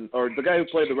Jason, or the guy who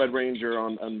played the Red Ranger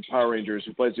on Power Rangers,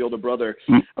 who plays the older brother.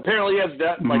 Apparently he has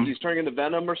that, he's turning into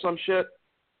Venom or some shit.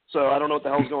 So I don't know what the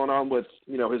hell's going on with,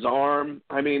 his arm.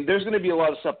 I mean, there's going to be a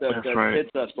lot of stuff that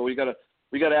hits us, but we got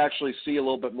to actually see a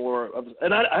little bit more of.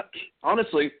 And I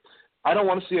honestly, I don't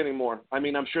want to see any more. I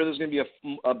mean, I'm sure there's going to be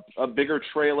a bigger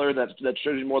trailer that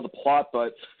shows you more of the plot,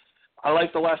 but I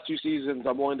like the last 2 seasons.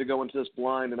 I'm willing to go into this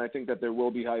blind, and I think that there will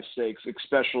be high stakes,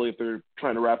 especially if they're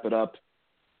trying to wrap it up.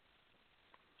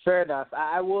 Fair enough.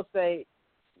 I will say,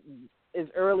 as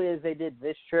early as they did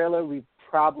this trailer, we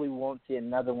probably won't see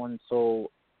another one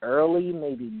so early,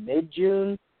 maybe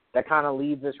mid-June. That kind of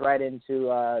leads us right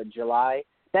into July.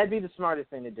 That'd be the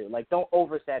smartest thing to do. Don't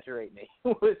oversaturate me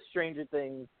with Stranger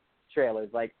Things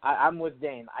trailers. I'm with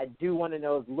Dane. I do want to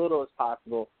know as little as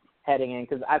possible heading in,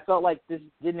 because I felt like this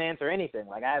didn't answer anything.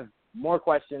 I have more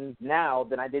questions now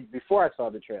than I did before I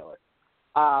saw the trailer.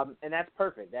 And that's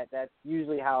perfect. That's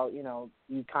usually how,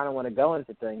 you kind of want to go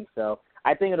into things. So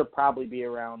I think it'll probably be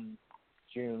around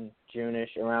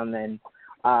June-ish, around then,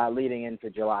 leading into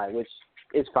July, which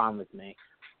is fine with me.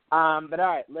 But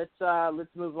all right, let's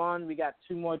move on. We got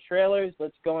 2 more trailers.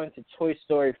 Let's go into Toy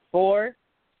Story 4.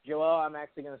 Joel, I'm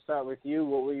actually going to start with you.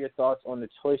 What were your thoughts on the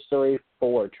Toy Story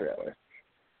 4 trailer?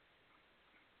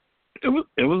 It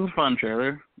was a fun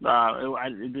trailer.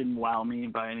 It didn't wow me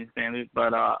by any standard,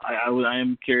 but I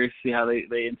am curious to see how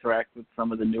they interact with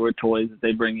some of the newer toys that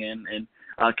they bring in. And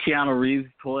Keanu Reeves'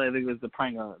 toy, I think it was the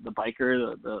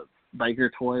biker, the biker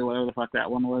toy, whatever the fuck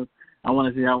that one was. I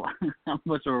want to see how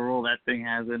much of a role that thing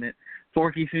has in it.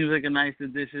 Forky seems like a nice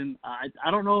addition.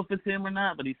 I don't know if it's him or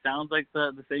not, but he sounds like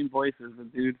the same voice as the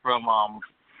dude from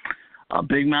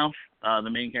Big Mouth, the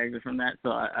main character from that.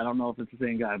 So I don't know if it's the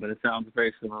same guy, but it sounds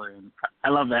very similar. And I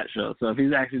love that show. So if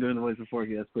he's actually doing the voice of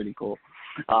Forky, that's pretty cool.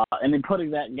 And then putting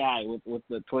that guy with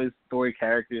the Toy Story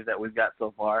characters that we've got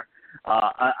so far,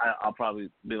 I'll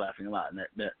probably be laughing a lot in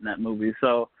that movie.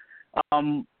 So,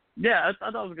 yeah,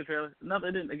 I thought it was a good trailer.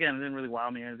 It didn't really wow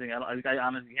me or anything. I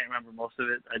honestly can't remember most of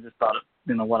it. I just thought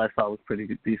what I saw was pretty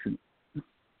decent.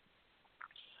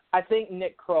 I think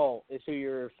Nick Kroll is who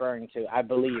you're referring to, I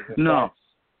believe. No,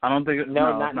 I don't think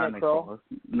No, not Nick Kroll.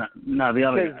 No, the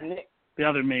other guy. The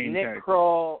other main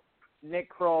character. Nick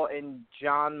Kroll and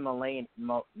John Mahoney,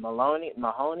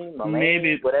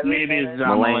 Maybe whatever. It's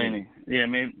John Mulaney. Yeah,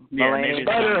 maybe.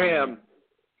 Spider-Ham.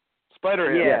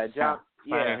 Yeah, John.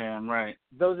 Spider-Ham, right.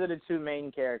 Those are the 2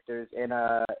 main characters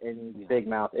in Big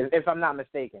Mouth, if I'm not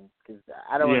mistaken, because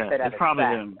I don't want to say that it's probably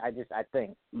fact. him. I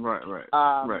think. Right.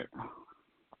 Right.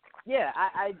 Yeah,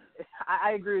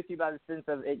 I agree with you about the sense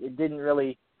of it didn't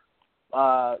really,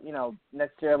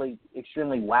 necessarily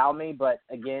extremely wow me, but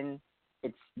again,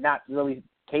 it's not really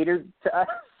catered to us,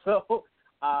 so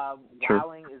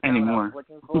wowing is not what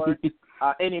I was looking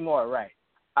for anymore. Right.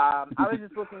 I was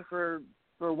just looking for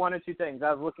for one or two things.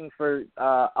 I was looking for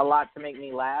a lot to make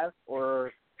me laugh,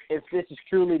 or if this is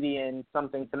truly the end,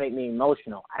 something to make me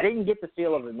emotional. I didn't get the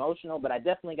feel of emotional, but I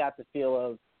definitely got the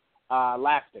feel of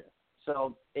laughter.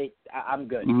 So I'm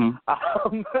good.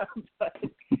 Mm-hmm. But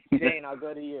Dane, I'll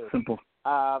go to you. Simple.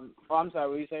 I'm sorry.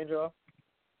 What were you saying, Joel?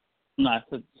 No, I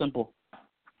said simple.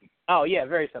 Oh yeah,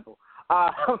 very simple.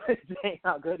 Dane,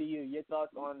 I'll go to you. Your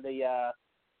thoughts on the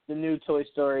new Toy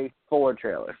Story 4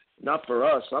 trailer? Not for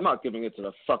us. I'm not giving it to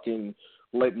the fucking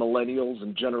late millennials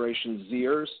and Generation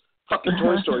Zers. Fucking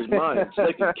Toy Story's mine, so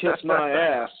they can kiss my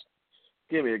ass.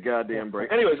 Give me a goddamn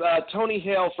break. Anyways, Tony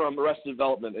Hale from Arrested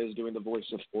Development is doing the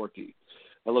voice of Forky.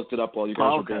 I looked it up while you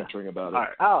guys were bantering about it.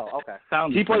 Right. Oh, okay.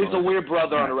 He plays the weird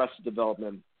brother on Arrested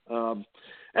Development.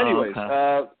 Anyways,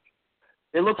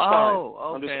 it looks fine.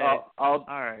 Oh, okay. All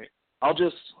right. I'll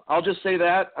just say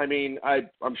that. I mean,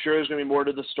 I'm sure there's going to be more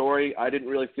to the story. I didn't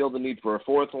really feel the need for a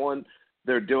fourth one.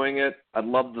 They're doing it. I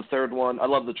love the third one. I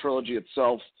love the trilogy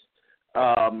itself.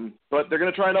 But they're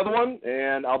going to try another one,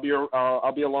 and I'll be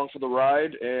along for the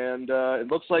ride. And it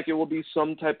looks like it will be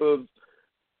some type of,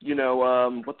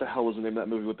 what the hell was the name of that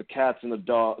movie with the cats and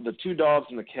the two dogs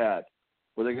and the cat,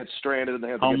 where they get stranded and they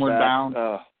have to Homeward get back. Bound.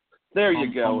 There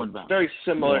you go. Very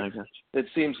similar, it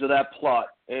seems, to that plot.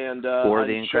 And or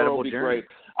The I'm Incredible sure it'll be Journey.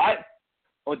 Great.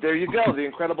 There you go. The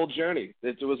Incredible Journey.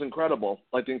 It was incredible,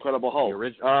 like the Incredible Hulk. The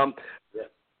original.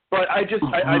 But I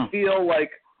feel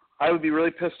like I would be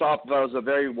really pissed off if I was a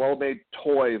very well-made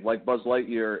toy like Buzz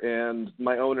Lightyear and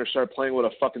my owner started playing with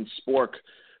a fucking spork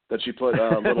that she put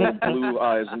little blue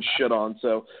eyes and shit on.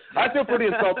 So I feel pretty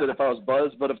insulted if I was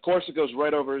Buzz, but of course it goes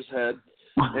right over his head.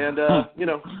 And,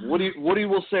 Woody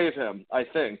will save him, I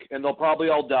think, and they'll probably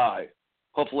all die.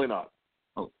 Hopefully not.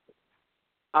 It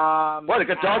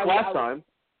got dark last time.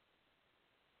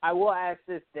 I will ask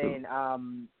this, Dane.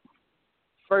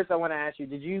 First, I want to ask you,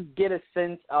 did you get a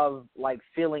sense of,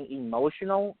 feeling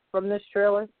emotional from this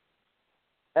trailer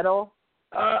at all?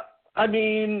 I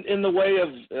mean, in the way of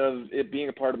it being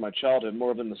a part of my childhood,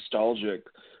 more of a nostalgic.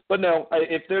 But no,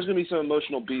 if there's going to be some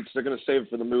emotional beats, they're going to save it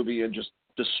for the movie and just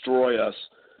destroy us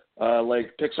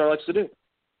like Pixar likes to do.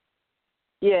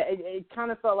 Yeah, it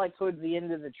kind of felt like towards the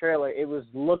end of the trailer, it was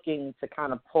looking to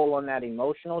kind of pull on that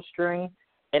emotional string,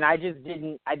 and I just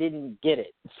didn't get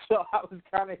it. So I was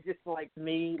kind of just like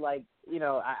me, I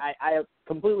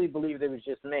completely believed it was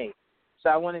just me. So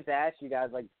I wanted to ask you guys,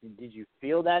 did you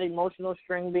feel that emotional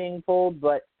string being pulled?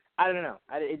 But I don't know.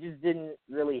 It just didn't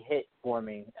really hit for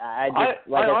me. I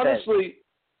honestly,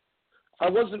 I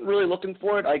wasn't really looking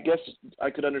for it. I guess I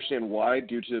could understand why,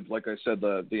 due to, like I said,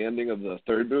 the ending of the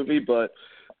third movie. But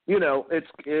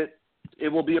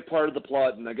it will be a part of the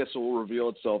plot, and I guess it will reveal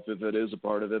itself if it is a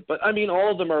part of it. But I mean, all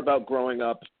of them are about growing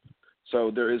up, so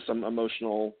there is some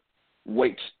emotional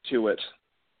weight to it,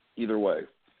 either way.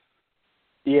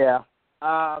 Yeah,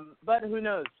 but who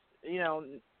knows?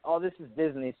 All this is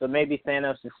Disney, so maybe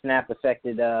Thanos' snap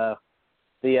affected the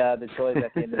toys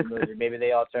at the end of the movie. Maybe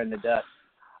they all turned to dust.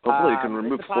 Hopefully, you can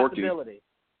remove Forky.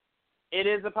 It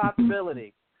is a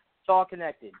possibility. It's all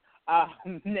connected.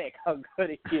 Nick, I'll go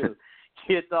to you.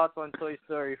 Your thoughts on Toy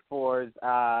Story 4's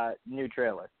new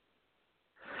trailer?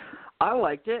 I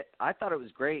liked it. I thought it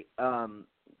was great.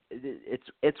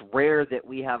 It's rare that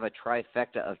we have a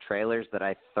trifecta of trailers that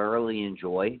I thoroughly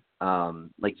enjoy.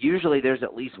 Usually there's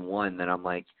at least one that I'm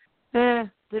like,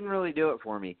 didn't really do it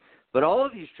for me. But all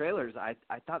of these trailers, I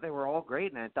thought they were all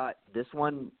great, and I thought this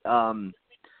one,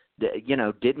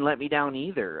 didn't let me down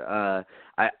either.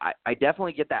 I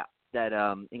definitely get that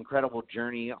Incredible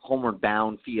Journey, Homeward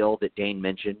Bound feel that Dane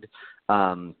mentioned.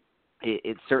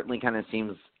 It certainly kind of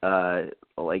seems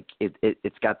like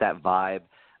it's got that vibe,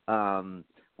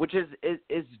 which is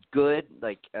good.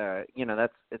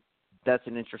 That's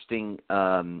an interesting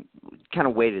kind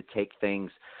of way to take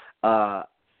things.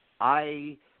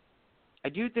 I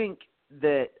do think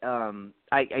that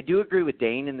I do agree with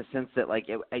Dane in the sense that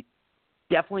I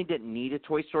definitely didn't need a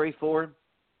Toy Story 4,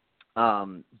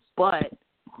 but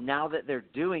now that they're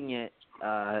doing it,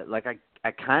 I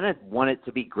kind of want it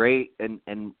to be great and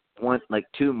want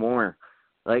two more,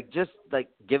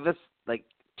 give us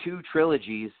two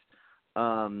trilogies,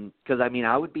 because I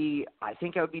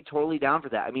think I would be totally down for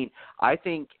that. I mean, I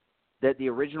think that the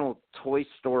original Toy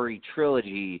Story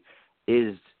trilogy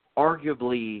is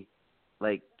arguably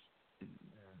at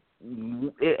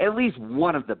least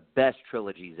one of the best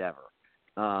trilogies ever.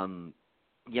 I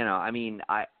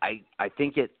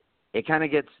think it kind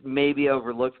of gets maybe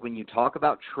overlooked when you talk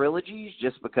about trilogies,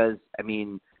 just because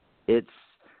it's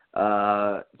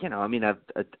a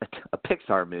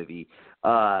Pixar movie,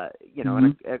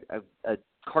 and a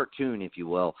cartoon, if you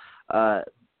will.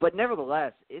 But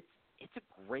nevertheless, it's a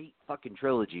great fucking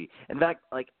trilogy. In fact,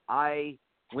 like, I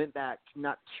went back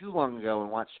not too long ago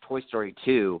and watched Toy Story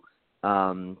 2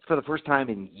 for the first time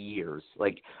in years.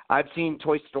 Like, I've seen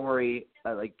Toy Story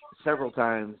like several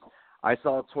times. I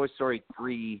saw Toy Story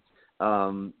 3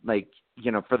 like,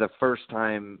 you know, for the first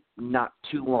time not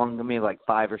too long ago, maybe like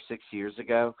 5 or 6 years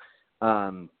ago.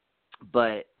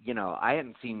 But, you know, I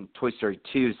hadn't seen Toy Story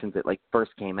 2 since it, like,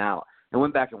 first came out. I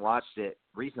went back and watched it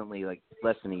recently, like,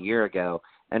 less than a year ago,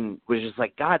 and was just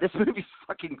like, God, this movie's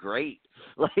fucking great.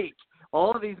 Like,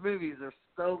 all of these movies are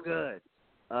so good.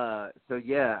 So,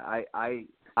 yeah,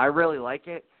 I really like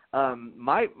it.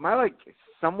 My, like,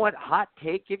 somewhat hot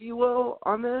take, if you will,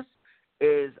 on this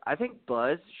is I think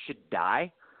Buzz should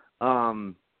die.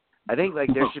 I think,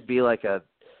 like, there should be, like, a,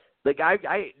 like,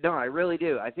 I really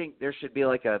do. I think there should be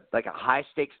like a high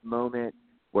stakes moment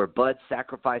where Bud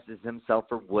sacrifices himself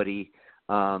for Woody,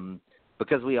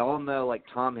 because we all know, like,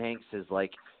 Tom Hanks is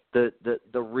like the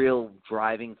real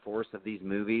driving force of these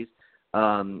movies,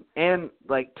 and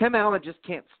like Tim Allen just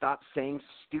can't stop saying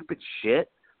stupid shit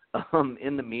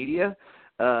in the media,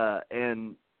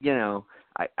 and you know,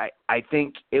 I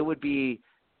think it would be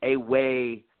a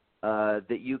way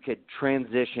that you could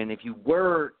transition if you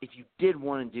did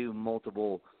want to do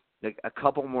multiple, like a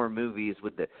couple more movies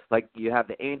with the, like, you have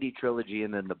the Andy trilogy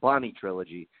and then the Bonnie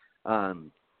trilogy. I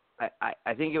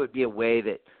think it would be a way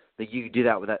that you could do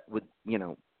that with you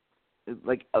know,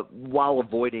 like while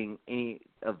avoiding any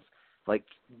of, like,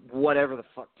 whatever the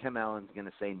fuck Tim Allen's going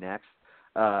to say next.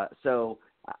 So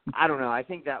I don't know. I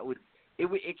think that would.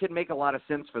 It could make a lot of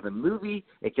sense for the movie.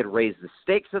 It could raise the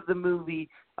stakes of the movie,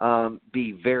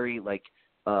 be very, like,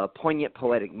 poignant,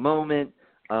 poetic moment,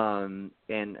 and,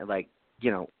 like, you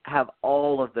know, have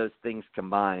all of those things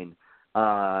combined.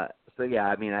 So, yeah,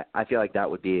 I mean, I feel like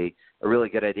that would be a really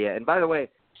good idea. And, by the way,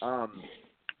 I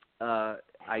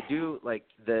do, like,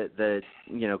 the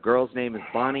you know, girl's name is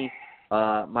Bonnie.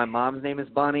 My mom's name is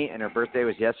Bonnie, and her birthday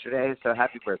was yesterday. So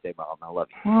happy birthday, Mom. I love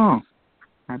you. Oh,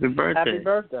 happy birthday. Happy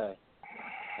birthday.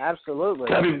 Absolutely.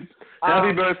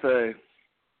 Happy birthday.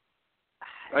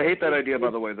 I hate that idea,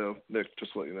 by the way, though, Nick,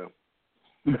 just to let you know.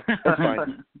 That's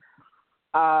fine.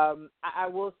 I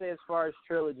will say, as far as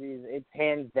trilogies, it's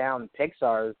hands down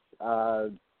Pixar's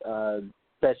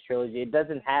best trilogy. It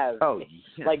doesn't have,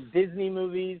 like, Disney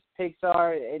movies,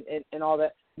 Pixar, and all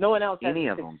that. No one else has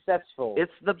a successful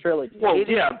trilogy. Well,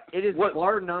 it is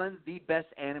bar none the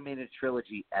best animated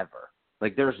trilogy ever.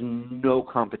 Like, there's no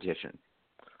competition.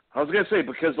 I was going to say,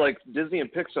 because, like, Disney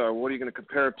and Pixar, what are you going to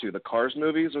compare it to? The Cars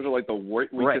movies? Those are, like, the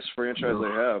weakest franchise they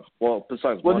have. Well,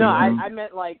 besides no, I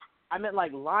meant like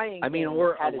Lion King. I mean,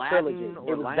 or had Aladdin,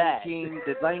 or Lion bad. King.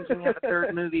 Did Lion King have a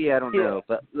third movie? I don't know.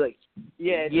 But, like, like,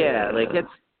 it's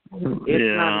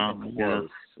not even close.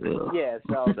 Yeah,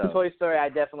 so Toy Story, I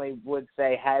definitely would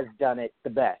say, has done it the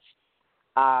best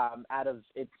out of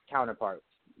its counterparts.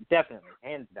 Definitely,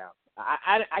 hands down.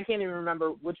 I can't even remember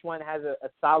which one has a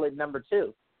solid number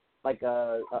 2. Like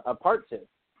a part 2.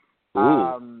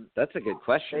 That's a good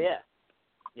question. So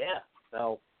yeah.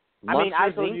 So Monsters, I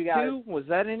told Inc. you guys. 2? Was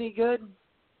that any good?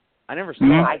 I never saw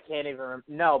it. I can't even remember.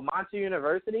 No, Monster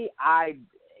University. I'd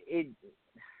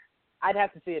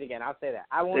have to see it again. I'll say that.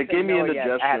 I won't. It gave me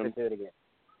indigestion. I have to do it again.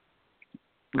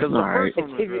 Because the first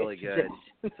one was really good.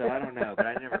 So I don't know, but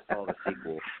I never saw the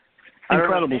sequel.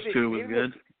 Incredibles 2 was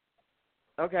good.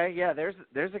 Okay, yeah.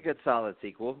 There's a good solid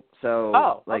sequel.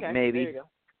 So maybe.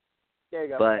 There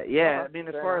you go. But yeah, I mean,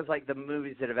 as far as, like, the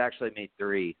movies that have actually made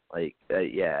 3, like,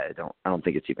 I don't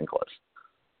think it's even close.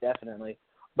 Definitely.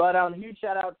 But huge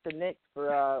shout out to Nick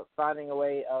for finding a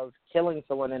way of killing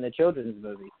someone in a children's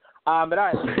movie. But all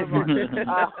right, let's move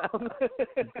on.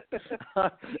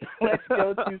 Let's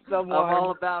go to someone. I'm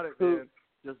all about it, man.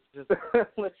 Just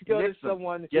let's go to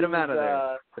someone. Get him out of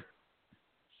there.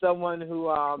 Someone who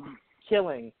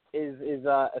killing is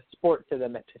a sport to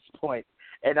them at this point.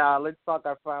 And let's talk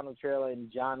our final trailer in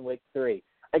John Wick 3.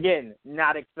 Again,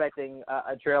 not expecting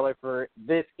a trailer for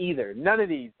this either. None of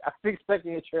these I'm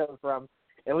expecting a trailer from,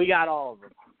 and we got all of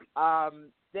them.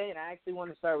 Dane, I actually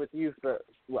want to start with you for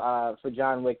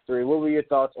John Wick 3. What were your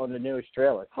thoughts on the newest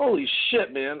trailer? Holy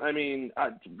shit, man. I mean,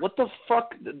 what the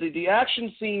fuck? The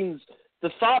action scenes, the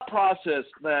thought process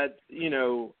that, you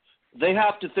know, they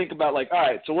have to think about, like, all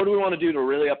right, so what do we want to do to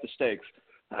really up the stakes?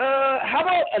 How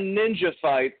about a ninja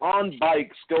fight on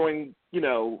bikes going, you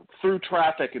know, through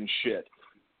traffic and shit?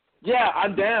 Yeah,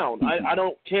 I'm down. I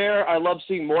don't care. I love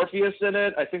seeing Morpheus in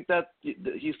it. I think that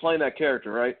he's playing that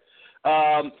character, right?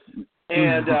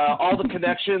 And all the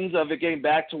connections of it getting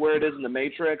back to where it is in the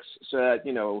Matrix so that,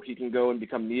 you know, he can go and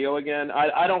become Neo again.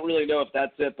 I don't really know if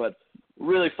that's it, but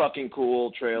really fucking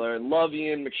cool trailer. Love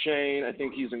Ian McShane. I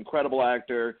think he's an incredible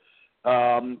actor.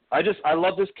 I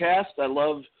love this cast. I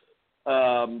love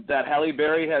that Halle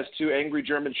Berry has 2 angry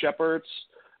German shepherds.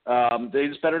 They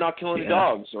just better not kill any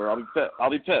dogs, or I'll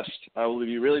be pissed. I will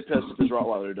be really pissed if this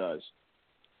Rottweiler dies.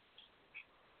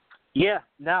 Yeah,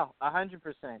 no, 100%.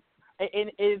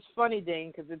 And it's funny,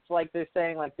 Dane, because it's like they're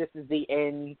saying like this is the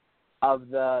end of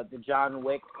the John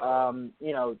Wick,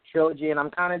 trilogy, and I'm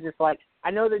kind of just like,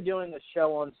 I know they're doing a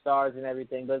show on Stars and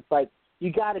everything, but it's like,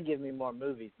 you got to give me more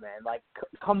movies, man. Like,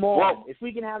 come on. Well, if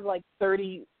we can have like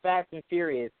 30 Fast and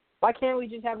Furious, why can't we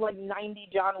just have like 90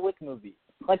 John Wick movies?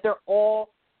 Like, they're all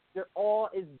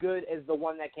as good as the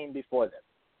one that came before them,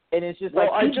 and it's just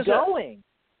keep going.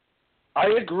 I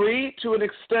agree to an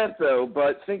extent, though,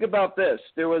 but think about this.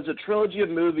 There was a trilogy of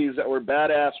movies that were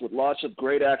badass with lots of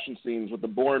great action scenes with the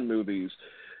Bourne movies.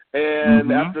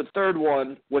 And after the third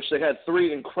one, which they had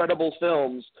 3 incredible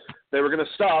films, they were going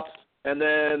to stop, and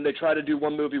then they tried to do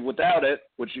one movie without it,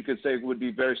 which you could say would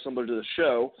be very similar to the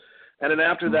show. And then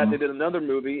after that, they did another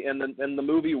movie, and the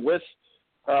movie with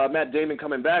Matt Damon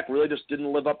coming back really just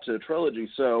didn't live up to the trilogy.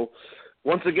 So,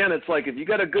 once again, it's like if you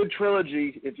got a good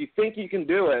trilogy, if you think you can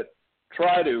do it,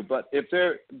 try to, but if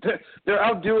they're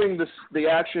outdoing the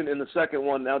action in the second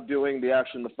one, outdoing the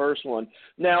action in the first one.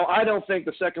 Now, I don't think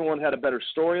the second one had a better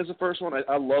story as the first one.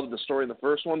 I love the story in the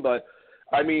first one, but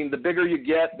I mean, the bigger you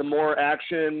get, the more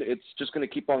action. It's just going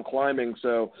to keep on climbing.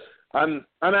 So, I'm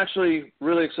actually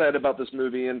really excited about this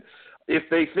movie, and if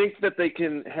they think that they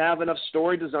can have enough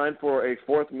story designed for a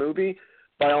 4th movie,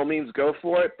 by all means, go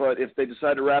for it. But if they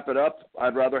decide to wrap it up,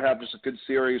 I'd rather have just a good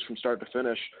series from start to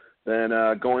finish than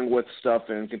going with stuff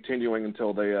and continuing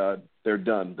until they're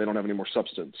done. They don't have any more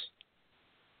substance.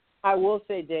 I will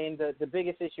say, Dane, the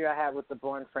biggest issue I have with the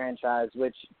Bourne franchise,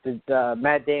 which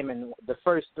Matt Damon, the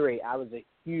first 3, I was a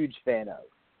huge fan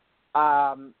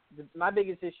of. My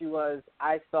biggest issue was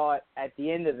I thought at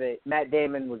the end of it, Matt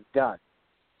Damon was done.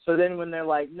 So then when they're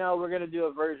like, no, we're going to do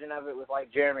a version of it with,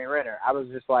 like, Jeremy Renner, I was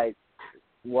just like,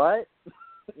 what?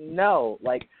 No.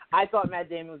 Like, I thought Matt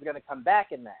Damon was going to come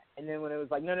back in that. And then when it was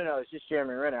like, no, it's just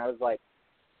Jeremy Renner, I was like,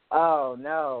 oh,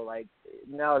 no. Like,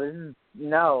 no, this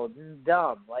is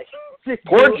dumb. Like,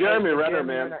 poor Jeremy Renner,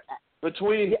 man.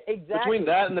 Exactly. Between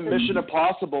that and the Mission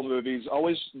Impossible movies,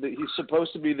 he's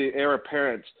supposed to be the heir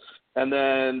apparent. And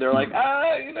then they're like,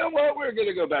 you know what? We're going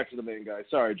to go back to the main guy.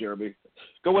 Sorry, Jeremy.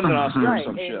 Go win an Oscar or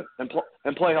some shit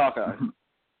and play Hawkeye.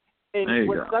 And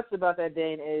what sucks about that,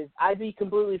 Dane, is I'd be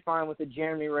completely fine with a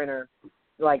Jeremy Renner,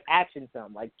 like, action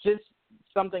film, like, just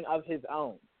something of his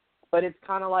own. But it's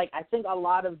kind of like, I think a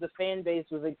lot of the fan base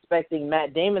was expecting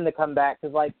Matt Damon to come back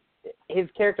because, like, his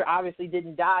character obviously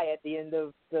didn't die at the end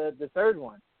of the third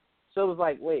one. So it was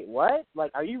like, wait, what?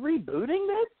 Like, are you rebooting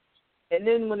this? And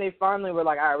then when they finally were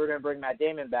like, all right, we're going to bring Matt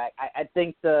Damon back, I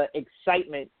think the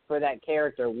excitement for that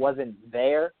character wasn't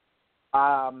there.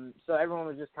 So everyone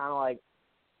was just kind of like,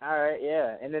 all right,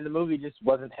 yeah. And then the movie just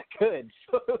wasn't that good.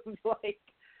 So it was like,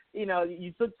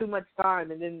 you took too much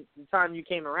time, and then the time you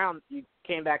came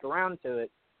back around to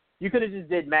it, you could have just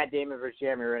did Matt Damon versus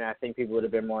Jeremy Renner. I think people would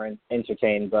have been more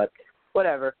entertained, but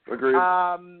whatever. Agreed.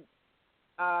 I'm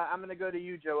going to go to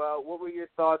you, Joel. What were your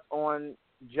thoughts on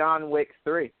John Wick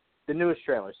 3, the newest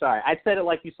trailer? Sorry, I said it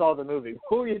like you saw the movie.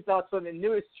 What were your thoughts on the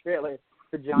newest trailer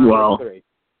for John Wick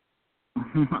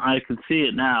 3? I could see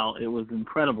it now. It was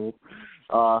incredible.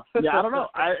 I don't know.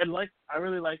 I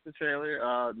really like the trailer.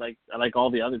 I like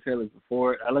all the other trailers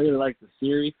before it. I really like the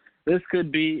series. This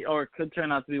could be, or could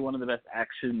turn out to be, one of the best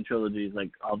action trilogies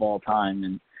of all time.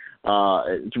 And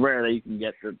it's rare that you can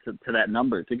get to that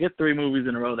number. To get 3 movies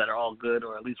in a row that are all good,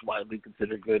 or at least widely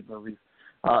considered good movies,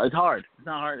 it's hard. It's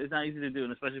not hard. It's not easy to do,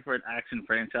 and especially for an action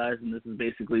franchise. And this is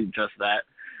basically just that.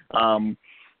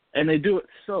 And they do it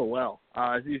so well.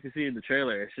 As you can see in the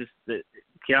trailer, it's just that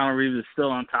Keanu Reeves is still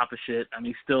on top of shit. I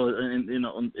mean, still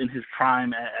in his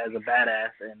prime as a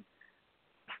badass, and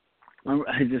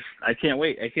I can't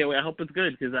wait. I hope it's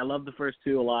good because I love the first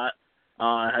 2 a lot.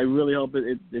 I really hope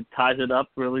it ties it up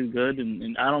really good,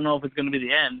 and I don't know if it's going to be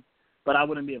the end, but I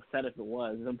wouldn't be upset if it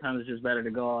was. Sometimes it's just better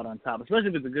to go out on top, especially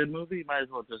if it's a good movie. You might as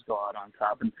well just go out on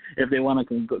top. And if they want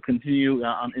to continue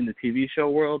in the TV show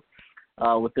world,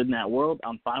 within that world,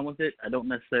 I'm fine with it. I don't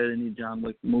necessarily need John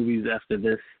Wick movies after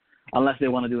this, unless they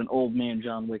want to do an old man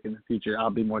John Wick in the future.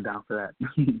 I'll be more down for that.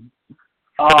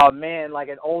 Oh, man, like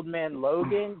an old man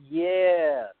Logan?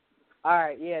 Yeah. All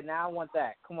right, yeah, now I want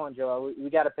that. Come on, Joel.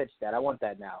 We got to pitch that. I want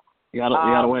that now. You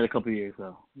gotta wait a couple of years,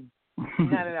 though.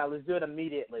 No. Let's do it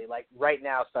immediately. Like, right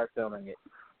now, start filming it.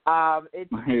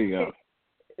 Here you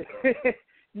go.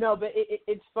 No, but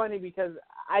it's funny because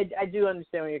I do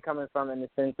understand where you're coming from in the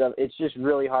sense of it's just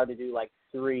really hard to do like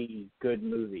 3 good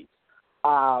movies.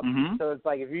 So it's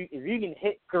like if you can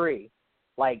hit 3,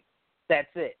 like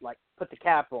that's it. Like put the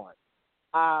cap on.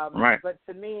 Right. But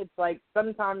to me, it's like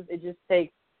sometimes it just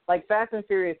takes like Fast and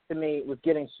Furious to me was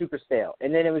getting super stale,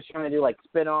 and then it was trying to do like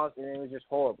spin-offs, and it was just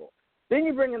horrible. Then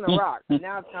you bring in The Rock, and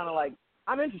now it's kind of like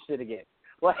I'm interested again.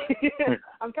 Like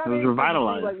I'm kind of interested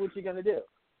to see like what you're gonna do.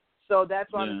 So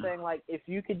that's why I'm saying like if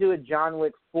you could do a John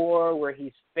Wick 4 where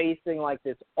he's facing like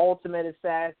this ultimate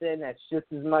assassin that's just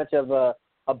as much of a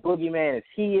boogeyman as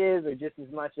he is, or just as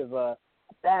much of a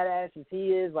badass as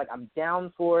he is, like I'm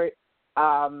down for it.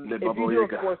 If you do a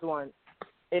 4th one,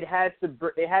 it has to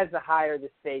higher the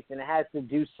stakes, and it has to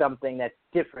do something that's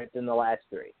different than the last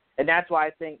 3. And that's why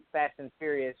I think Fast and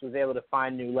Furious was able to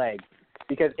find new legs,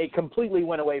 because it completely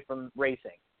went away from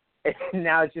racing. And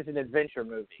now it's just an adventure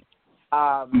movie.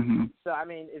 So, I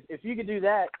mean, if you could do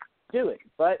that, do it.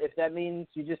 But if that means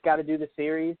you just got to do the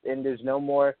series and there's no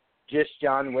more just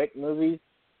John Wick movies,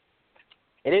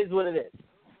 it is what it is.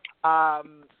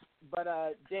 But,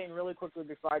 Dane, really quickly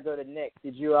before I go to Nick,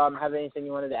 did you have anything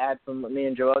you wanted to add from what me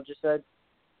and Joel just said?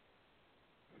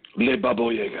 Le Babo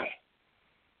Yaga.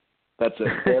 That's it.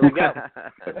 There we go.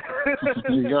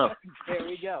 There you go. There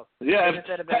we go. Yeah,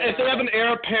 instead of an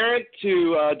heir apparent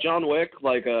to John Wick,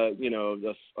 like a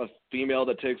female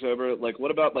that takes over, like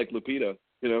what about like Lupita?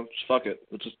 Just fuck it.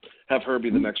 Let's just have her be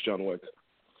the next John Wick.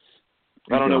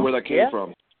 I don't know where that came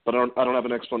from, but I don't have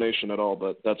an explanation at all.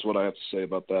 But that's what I have to say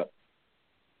about that.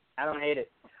 I don't hate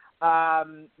it.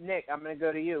 Nick, I'm going to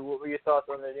go to you. What were your thoughts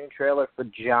on the new trailer for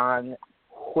John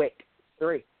Wick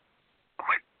 3?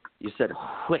 You said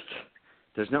Wick.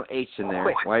 There's no H in there.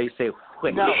 Wick. Why do you say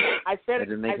Wick? No, I said that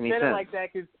didn't make any it sense. like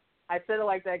that because I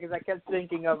kept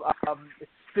thinking of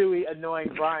Stewie annoying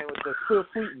Brian with the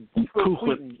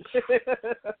Wheaton.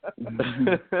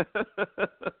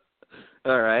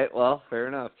 All right. Well, fair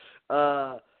enough.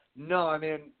 No, I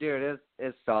mean, dude,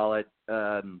 it's solid.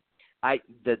 There's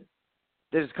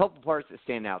a couple parts that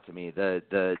stand out to me.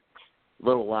 The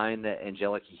little line that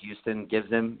Angelica Houston gives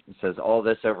him, it says all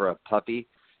this over a puppy,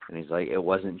 and he's like, it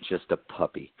wasn't just a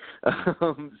puppy.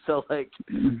 So like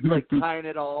tying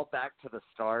it all back to the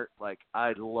start, like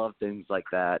I love things like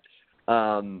that.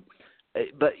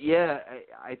 But yeah,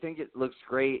 I think it looks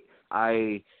great.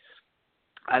 I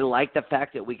like the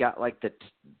fact that we got like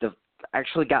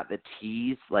actually got the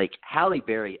tease. Like Halle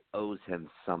Berry owes him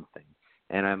something,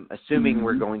 and I'm assuming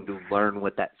we're going to learn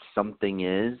what that something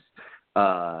is.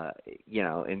 And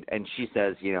she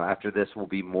says, after this will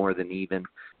be more than even.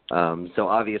 So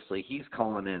obviously he's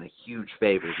calling in a huge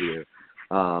favor here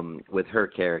with her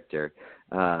character.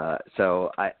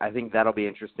 So I think that'll be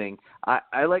interesting. I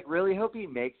really hope he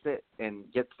makes it and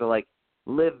gets to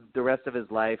live the rest of his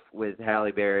life with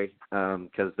Halle Berry,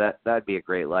 because that'd be a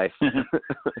great life.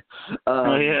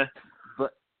 Oh yeah.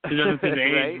 But he doesn't see the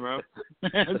right? age, bro.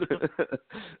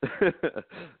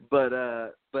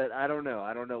 But I don't know.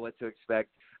 I don't know what to expect.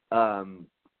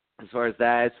 As far as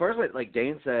that, as far as what like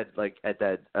Dane said, like at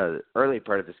that early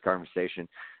part of this conversation,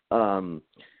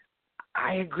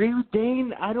 I agree with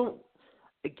Dane. I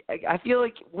feel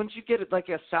like once you get like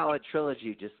a solid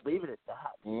trilogy, just leave it at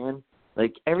that, man.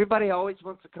 Like everybody always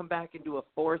wants to come back and do a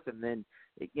 4th, and then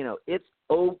it's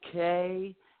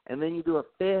okay, and then you do a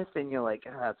 5th, and you're like,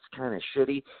 it's kind of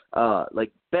shitty.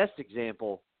 Like best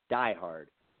example, Die Hard.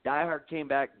 Die Hard came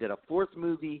back, did a 4th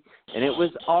movie, and it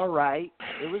was all right.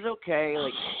 It was okay.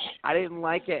 Like I didn't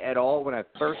like it at all when I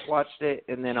first watched it,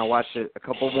 and then I watched it a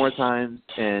couple more times,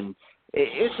 and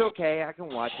it's okay. I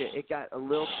can watch it. It got a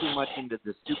little too much into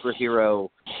the superhero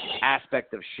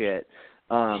aspect of shit.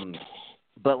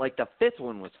 But like the 5th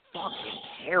one was fucking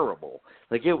terrible.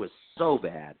 Like it was so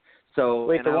bad. So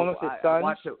wait, the one with his son? I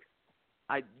watched it.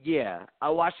 I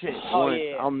watched it once.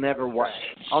 Yeah. I'll never watch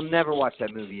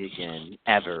that movie again,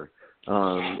 ever.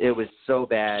 It was so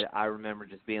bad. I remember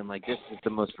just being like, this is the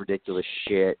most ridiculous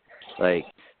shit. Like,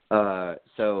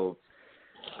 so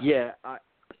yeah,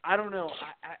 I don't know.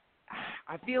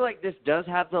 I feel like this does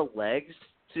have the legs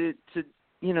to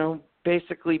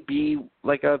basically be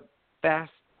like a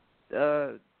Fast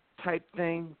type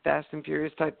thing, Fast and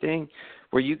Furious type thing,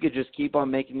 where you could just keep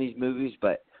on making these movies,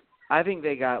 but I think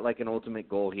they got like an ultimate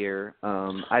goal here.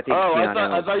 I think.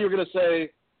 I thought you were gonna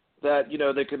say that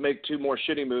they could make 2 more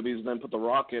shitty movies and then put The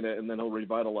Rock in it and then he'll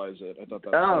revitalize it. I thought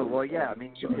that. Oh well, yeah. I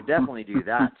mean, you could definitely do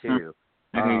that too.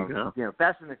 There you go.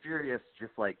 Fast and the Furious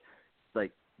just like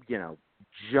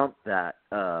jumped that.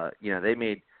 They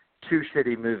made 2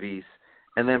 shitty movies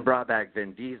and then brought back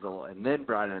Vin Diesel and then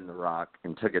brought in The Rock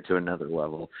and took it to another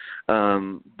level.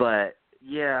 But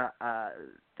yeah,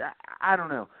 I don't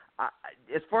know.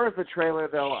 As far as the trailer,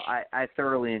 though, I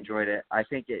thoroughly enjoyed it. I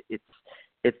think it's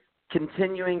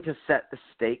continuing to set the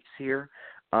stakes here.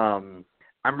 I'm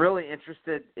really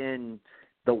interested in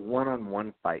the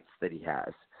one-on-one fights that he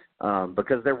has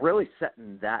because they're really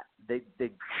setting that. They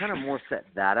kind of more set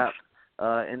that up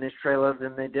in this trailer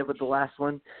than they did with the last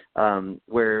one,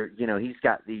 where he's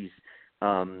got these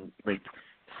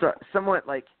somewhat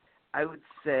like I would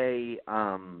say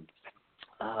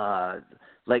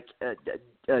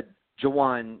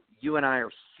Jawan, you and I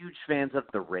are huge fans of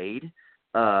the Raid.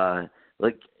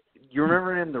 You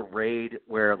remember in the Raid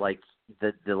where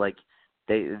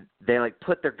they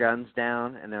put their guns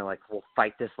down and they're like, we'll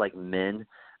fight this like men.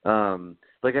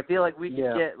 I feel like we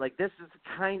can get this is the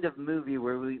kind of movie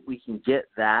where we can get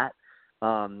that.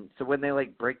 So when they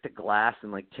break the glass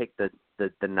and take the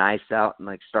knives out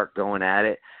and start going at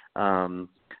it,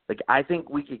 I think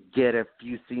we could get a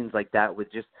few scenes like that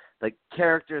with just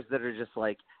characters that are just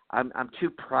I'm too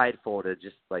prideful to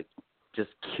just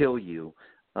kill you.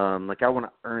 I want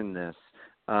to earn this.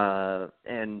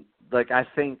 And I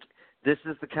think this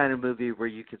is the kind of movie where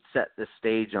you could set the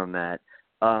stage on that.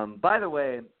 By the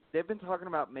way, they've been talking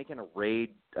about making a Raid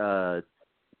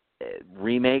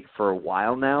remake for a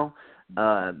while now.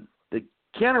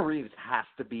 Keanu Reeves has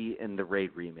to be in the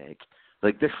Raid remake.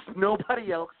 There's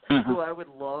nobody else who I would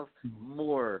love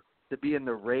more to be in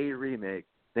the Raid remake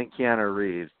than Keanu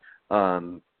Reeves.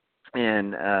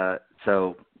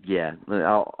 So yeah,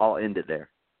 I'll end it there.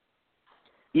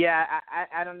 Yeah,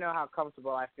 I don't know how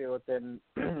comfortable I feel with them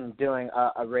doing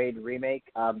a Raid remake.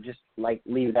 Just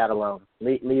leave that alone.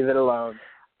 Leave it alone.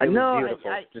 No,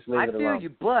 just leave it alone. I feel you,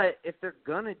 but if they're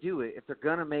gonna do it, if they're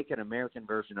gonna make an American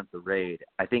version of the Raid,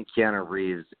 I think Keanu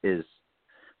Reeves is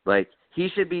he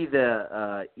should be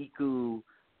the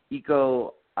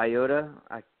Iko Iota.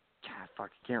 I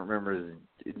can't remember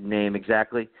his name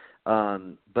exactly.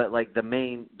 But the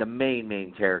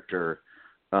main character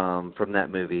from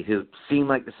that movie, who seemed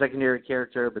like the secondary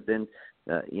character, but then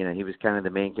he was kind of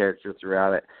the main character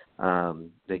throughout it.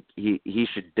 He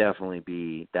should definitely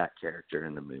be that character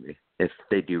in the movie if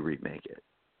they do remake it.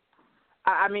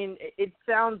 I mean, it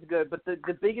sounds good, but the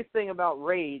biggest thing about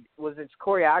Raid was its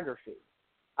choreography.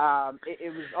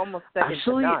 It was almost second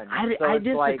to none. I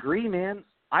disagree, man.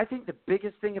 I think the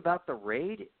biggest thing about the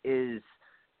Raid is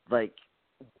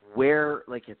where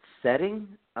its setting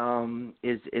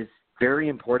is very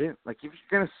important. If you're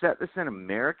gonna set this in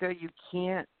America, you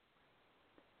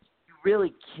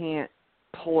really can't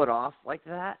pull it off like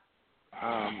that.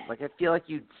 I feel like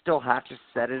you'd still have to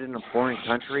set it in a foreign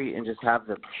country and just have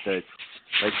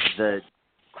the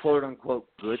quote unquote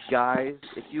good guys,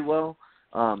 if you will,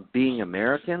 being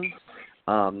Americans,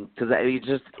 because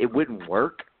it wouldn't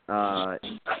work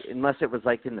unless it was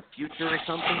in the future or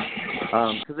something.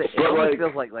 Because it almost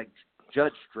feels like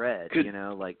Judge Dredd, could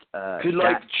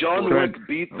John Wick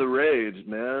beat the Raid,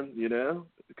 man?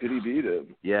 Could he beat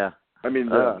him? Yeah. I mean,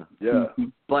 yeah.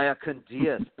 By a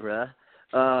Condias, bruh.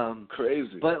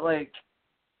 Crazy.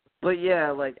 But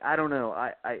yeah, I don't know.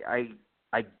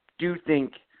 I do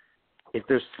think if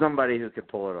there's somebody who could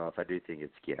pull it off, I do think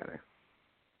it's Keanu.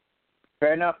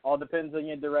 Fair enough. All depends on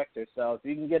your director. So if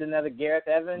you can get another Gareth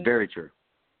Evans, very true.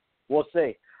 We'll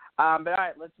see. But all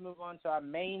right, let's move on to our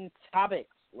main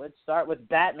topics. Let's start with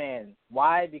Batman.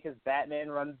 Why? Because Batman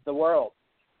runs the world.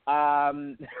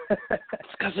 It's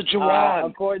because of Jawan.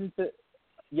 According to,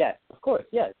 yes, of course,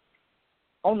 yes.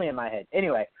 Only in my head.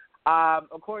 Anyway,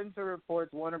 according to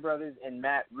reports, Warner Brothers and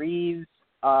Matt Reeves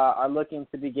are looking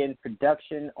to begin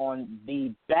production on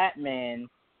the Batman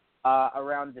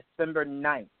around December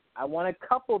 9th. I want to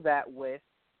couple that with,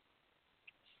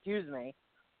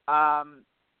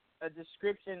 a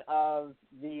description of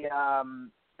the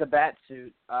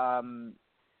Batsuit.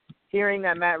 Hearing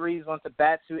that Matt Reeves wants a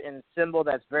Batsuit and symbol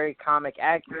that's very comic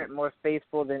accurate, more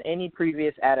faithful than any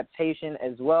previous adaptation,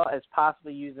 as well as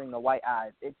possibly using the white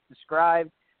eyes. It's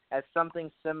described as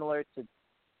something similar to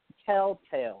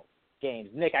Telltale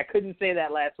games. Nick, I couldn't say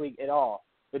that last week at all,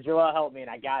 but Joel helped me and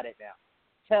I got it now.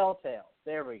 Telltale.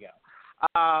 There we go.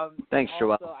 Thanks,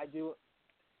 Joel. Also, I do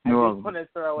want to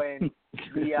throw in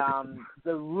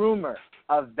the rumor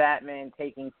of Batman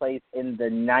taking place in the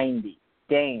 90s.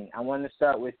 Dane, I want to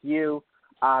start with you.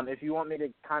 If you want me to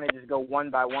kind of just go one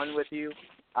by one with you,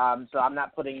 so I'm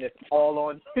not putting this all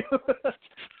on you,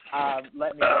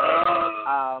 let me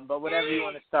know. But whatever you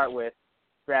want to start with,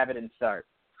 grab it and start.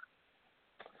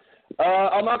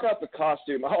 I'll knock out the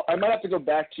costume. I might have to go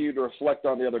back to you to reflect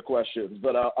on the other questions,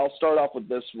 but I'll start off with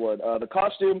this one. The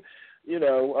costume,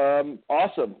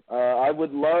 awesome. I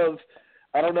would love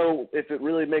I don't know if it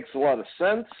really makes a lot of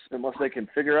sense unless they can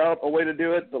figure out a way to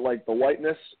do it, but like the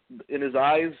whiteness in his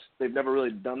eyes, they've never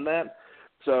really done that.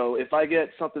 So if I get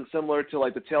something similar to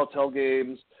like the Telltale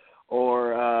games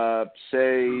or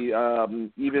say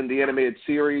even the animated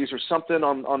series or something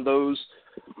on those,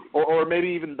 or maybe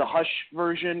even the Hush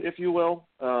version, if you will,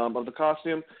 of the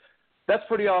costume, that's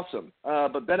pretty awesome.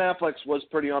 But Ben Affleck's was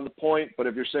pretty on the point, but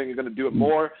if you're saying you're going to do it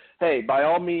more, hey, by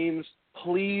all means,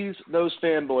 please those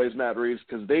fanboys, Matt Reeves,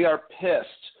 because they are pissed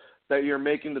that you're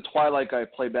making the Twilight guy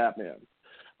play Batman.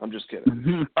 I'm just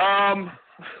kidding.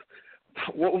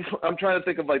 Well, I'm trying to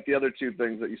think of like the other two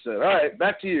things that you said. All right,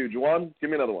 back to you, Juwan. Give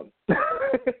me another one.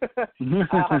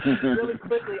 Really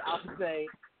quickly, I'll say.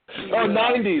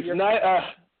 90s.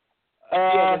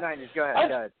 Yeah, the 90s. Go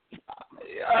ahead.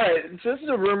 All right, so this is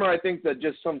a rumor I think that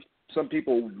just some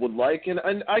people would like, and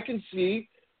I can see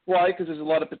why, because there's a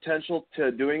lot of potential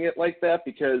to doing it like that,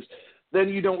 because then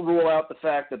you don't rule out the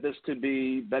fact that this could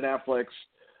be Ben Affleck's,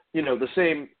 the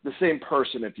same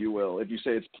person, if you will, if you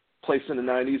say it's placed in the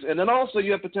 90s. And then also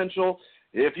you have potential,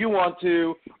 if you want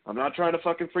to, I'm not trying to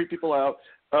fucking freak people out,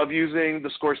 of using the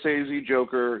Scorsese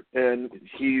Joker and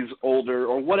he's older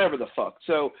or whatever the fuck.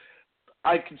 So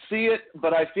I can see it,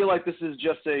 but I feel like this is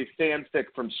just a fanfic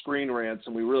from Screen Rants,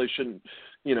 and we really shouldn't,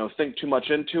 think too much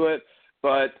into it.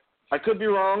 But I could be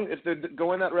wrong. If they're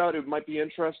going that route, it might be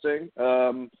interesting.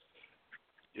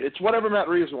 It's whatever Matt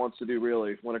Reeves wants to do,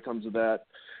 really, when it comes to that.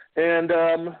 And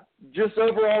just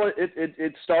overall,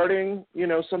 it's starting,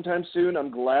 sometime soon. I'm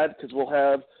glad because we'll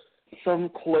have some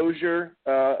closure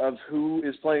of who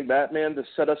is playing Batman to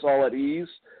set us all at ease.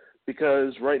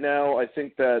 Because right now, I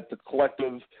think that the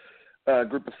collective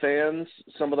group of fans,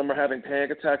 some of them are having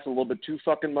panic attacks a little bit too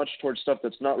fucking much towards stuff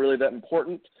that's not really that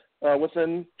important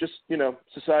within just,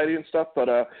 society and stuff. But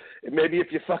maybe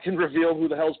if you fucking reveal who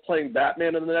the hell's playing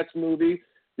Batman in the next movie,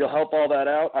 you'll help all that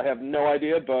out. I have no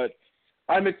idea, but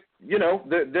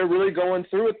they're really going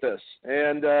through with this,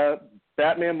 and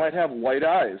Batman might have white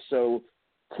eyes, so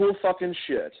cool fucking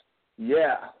shit.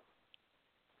 Yeah.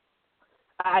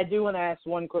 I do want to ask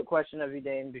one quick question of you,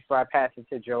 Dane, before I pass it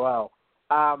to Joel.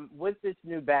 With this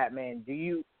new Batman,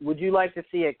 would you like to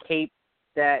see a cape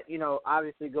that,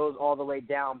 obviously goes all the way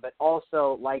down, but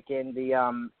also, like in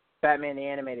the Batman the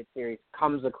Animated Series,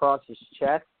 comes across his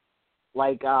chest?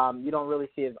 Like, you don't really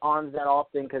see his arms that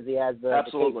often because he has the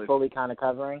cape fully kind of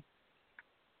covering.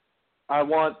 I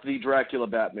want the Dracula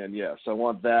Batman, yes. I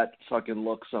want that fucking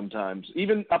look sometimes.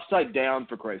 Even upside down,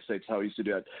 for Christ's sakes, how he used to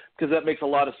do it. Because that makes a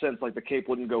lot of sense. Like, the cape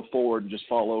wouldn't go forward and just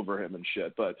fall over him and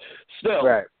shit. But still,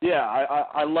 right. Yeah,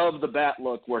 I love the Bat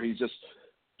look where he's just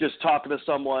talking to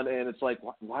someone, and it's like,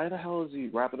 why the hell is he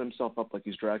wrapping himself up like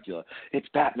he's Dracula? It's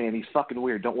Batman. He's fucking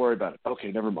weird. Don't worry about it.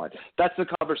 Okay, never mind. That's the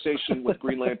conversation with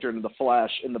Green Lantern and the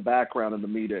Flash in the background in the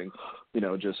meeting,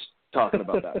 just talking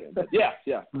about Batman. But yeah,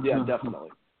 definitely.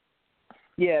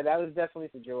 Yeah, that was definitely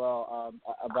for Joel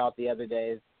about the other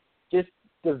days. Just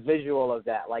the visual of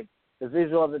that, like the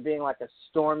visual of it being like a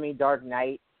stormy, dark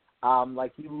night.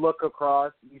 Like you look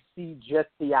across, you see just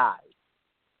the eyes,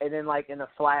 and then like in a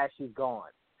flash, he's gone.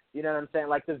 You know what I'm saying?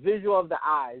 Like the visual of the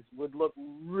eyes would look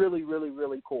really, really,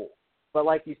 really cool. But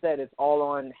like you said, it's all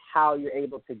on how you're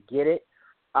able to get it.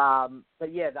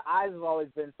 But yeah, the eyes have always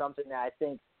been something that I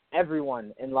think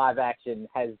everyone in live action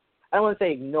has, I don't want to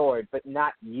say ignored, but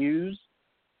not used.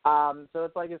 So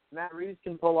it's like if Matt Reeves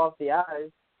can pull off the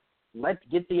eyes, let's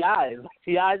get the eyes. Like,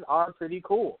 the eyes are pretty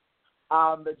cool.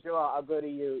 But Joel, I'll go to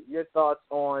you. Your thoughts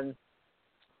on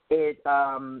it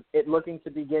looking to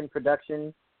begin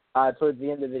production towards the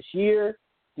end of this year,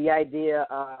 the idea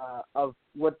of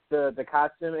what the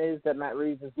costume is that Matt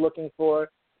Reeves is looking for,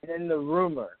 and then the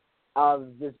rumor of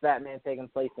this Batman taking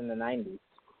place in the 90s.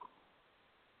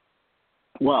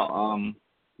 Well,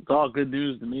 it's all good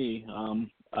news to me.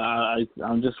 I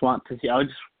just want to see.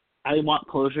 I want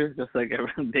closure, just like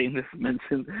everyone Dane just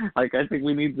mentioned. Like I think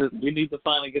we need to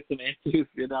finally get some answers.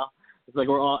 It's like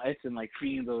we're all etching like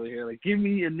fiends over here. Like, give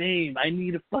me a name. I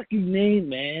need a fucking name,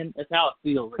 man. That's how it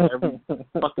feels like every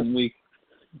fucking week.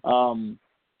 And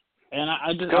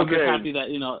I'm just happy that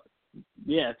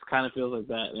it kind of feels like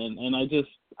that. And I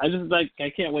just like I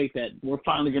can't wait that we're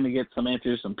finally gonna get some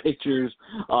answers, some pictures,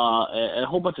 a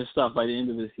whole bunch of stuff by the end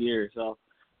of this year. So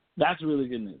that's really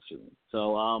good news for me.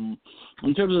 So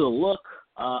in terms of the look,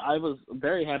 I was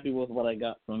very happy with what I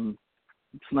got from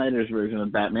Snyder's version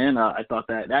of Batman. I thought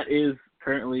that is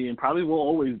currently and probably will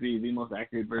always be the most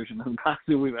accurate version of the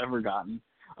costume we've ever gotten.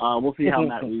 We'll see how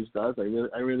Matt Reeves does.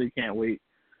 I really can't wait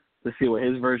to see what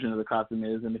his version of the costume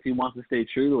is. And if he wants to stay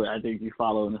true to it, I think you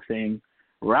follow in the same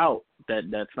route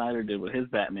that Snyder did with his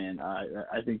Batman.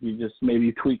 I think you just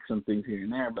maybe tweak some things here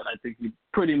and there, but I think you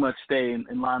pretty much stay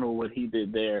in line with what he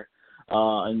did there,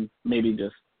 and maybe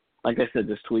just, like I said,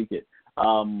 just tweak it.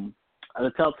 The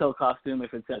Telltale costume,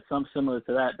 if it's at some similar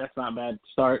to that, that's not a bad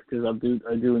start because I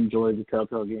do enjoy the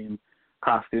Telltale game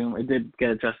costume. It did get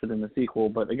adjusted in the sequel,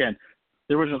 but again,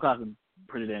 the original costume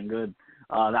pretty damn good.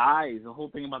 The eyes, the whole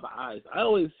thing about the eyes.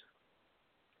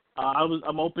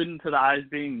 I'm open to the eyes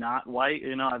being not white.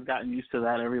 You know, I've gotten used to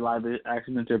that. Every live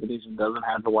action interpretation doesn't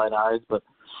have the white eyes, but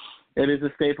it is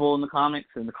a staple in the comics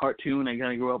and the cartoon. I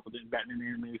kind of grew up with the Batman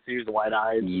animated series, the white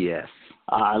eyes. Yes.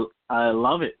 I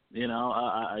love it. You know,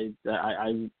 I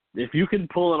if you can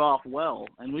pull it off well,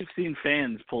 and we've seen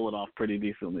fans pull it off pretty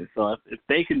decently. So if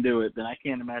they can do it, then I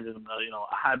can't imagine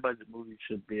a high budget movie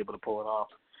should be able to pull it off.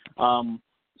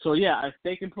 So yeah, if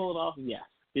they can pull it off, yes.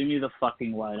 Give me the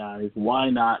fucking white eyes. Why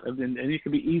not? And it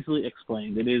can be easily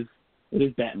explained. It is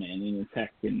Batman,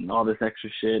 tech and all this extra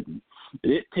shit. And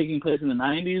it taking place in the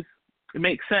 90s, it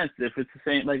makes sense if it's the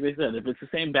same. Like they said, if it's the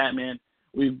same Batman,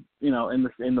 in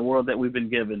the world that we've been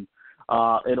given,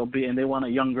 it'll be. And they want a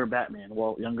younger Batman.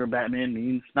 Well, younger Batman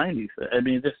means 90s. I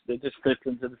mean, it just fits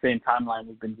into the same timeline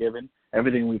we've been given.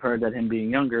 Everything we've heard that him being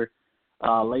younger,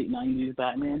 late 90s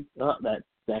Batman,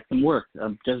 that can work.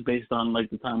 Just based on like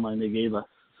the timeline they gave us.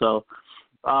 So,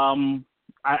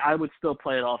 I would still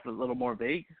play it off a little more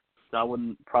vague. So I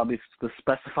wouldn't probably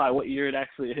specify what year it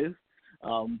actually is.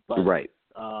 But right.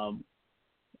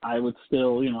 I would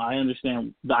still, I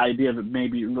understand the idea of it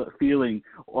maybe feeling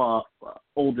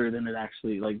older than it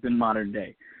actually, like, than modern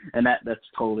day, and that's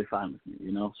totally fine with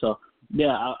me, So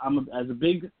yeah, I'm as a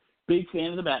big fan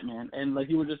of the Batman, and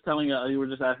like you were just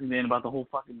asking Dan about the whole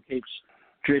fucking capes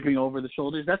draping over the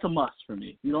shoulders. That's a must for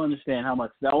me. You don't understand how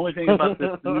much. The only thing about this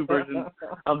new version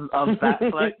of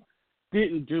Batfleck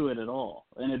didn't do it at all,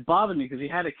 and it bothered me because he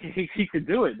had a cape. He could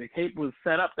do it. The cape was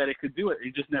set up that it could do it.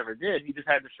 He just never did. He just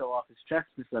had to show off his chest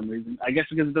for some reason. I guess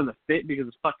because it doesn't fit because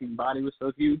his fucking body was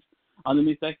so huge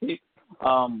underneath that cape.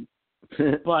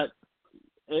 But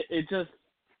it just.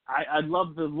 I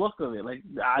love the look of it. Like,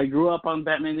 I grew up on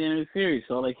Batman the Animated Series,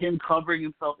 so like him covering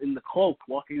himself in the cloak,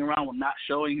 walking around with not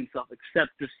showing himself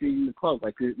except just seeing the cloak,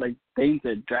 like Dane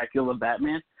said, Dracula,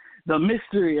 Batman. The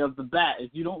mystery of the Bat is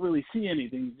you don't really see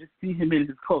anything; you just see him in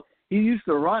his cloak. He used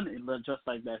to run just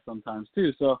like that sometimes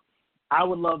too. So I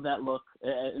would love that look.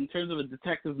 In terms of a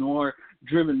detective noir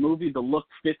driven movie, the look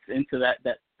fits into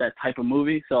that type of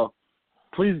movie. So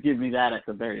please give me that at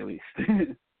the very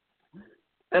least.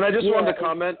 And I just wanted to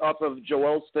comment off of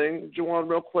Joel's thing, Joel,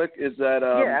 real quick, is that...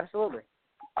 yeah, absolutely.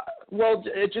 Well,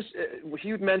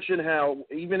 he mentioned how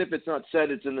even if it's not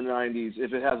said it's in the 90s,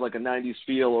 if it has like a 90s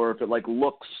feel or if it like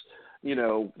looks,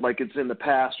 like it's in the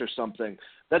past or something,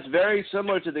 that's very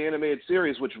similar to the animated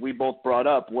series, which we both brought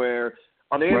up, where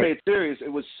on the animated series, it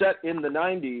was set in the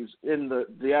 90s in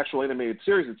the actual animated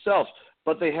series itself,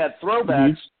 but they had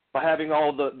throwbacks by having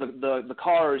all the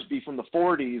cars be from the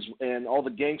 40s and all the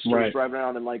gangsters driving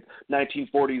around in like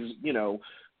 1940s,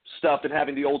 stuff, and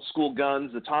having the old school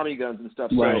guns, the Tommy guns and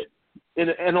stuff. Right. So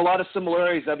in a lot of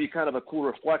similarities, that'd be kind of a cool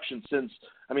reflection since,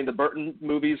 I mean, the Burton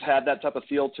movies had that type of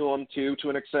feel to them too, to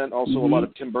an extent. Also a lot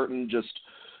of Tim Burton, just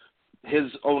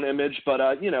his own image. But,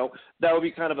 that would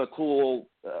be kind of a cool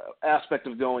aspect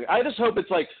of going. I just hope it's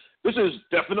like, this is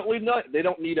definitely not. They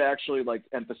don't need to actually like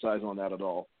emphasize on that at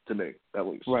all. To me, at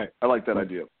least. Right. I like that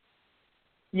idea.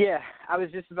 Yeah, I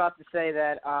was just about to say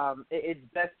that it's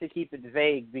best to keep it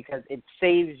vague because it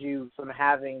saves you from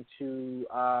having to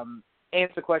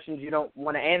answer questions you don't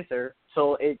want to answer.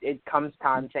 So it comes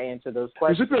time to answer those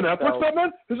questions. Is it Ben Affleck's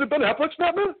Batman? Is it Ben Affleck's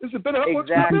Batman? Is it Ben Affleck's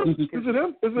Batman? Is it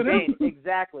him? Is it him?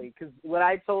 Exactly. Because what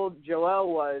I told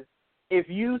Joel was, if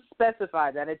you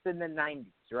specify that it's in the 90s,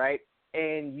 right?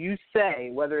 And you say,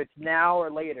 whether it's now or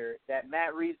later, that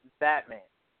Matt Reeves' Batman,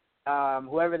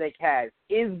 whoever they cast,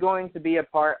 is going to be a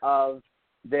part of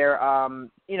their,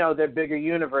 their bigger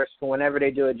universe for whenever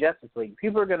they do a Justice League.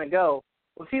 People are going to go,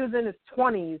 well, if he was in his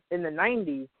 20s in the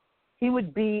 90s, he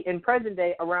would be in present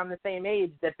day around the same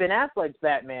age that Ben Affleck's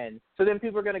Batman. So then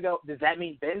people are going to go, does that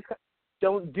mean Ben's?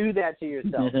 Don't do that to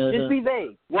yourself. Just be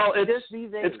vague. Well, just be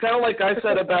vague. It's kind of like I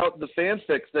said about the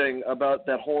fanfic thing, about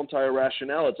that whole entire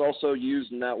rationale. It's also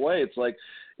used in that way. It's like,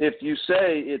 if you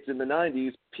say it's in the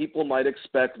 90s, people might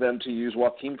expect them to use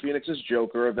Joaquin Phoenix's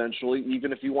Joker eventually,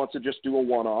 even if he wants to just do a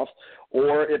one-off,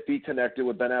 or it be connected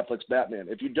with Ben Affleck's Batman.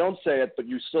 If you don't say it, but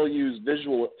you still use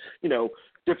visual,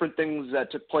 different things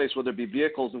that took place, whether it be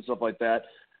vehicles and stuff like that,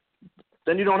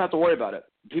 then you don't have to worry about it.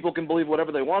 People can believe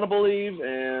whatever they want to believe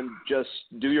and just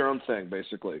do your own thing,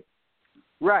 basically.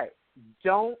 Right.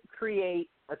 Don't create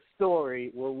a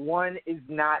story where one is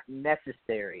not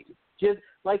necessary. Just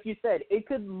like you said, it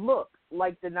could look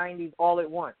like the 90s all at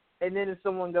once. And then if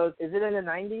someone goes, is it in the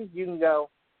 90s? You can go,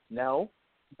 no.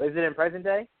 Is it in present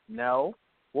day? No.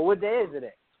 Well, what day is it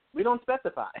in? We don't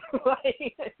specify.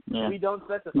 We don't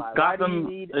specify.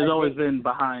 Gotham has always been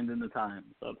behind in the times,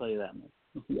 so I'll tell you that much.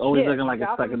 Always looking like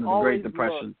it's stuck in the Great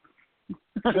Depression.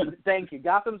 Thank you.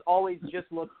 Gotham's always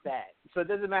just looks bad. So it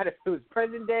doesn't matter if it was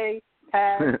present day,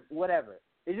 past, whatever.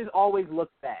 It just always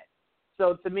looks bad.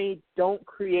 So to me, don't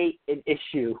create an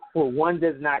issue where one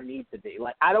does not need to be.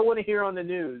 Like, I don't want to hear on the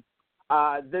news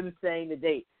them saying the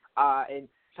date. And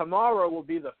tomorrow will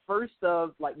be the first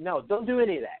of, like, no, don't do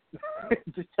any of that.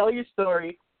 Just tell your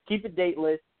story, keep it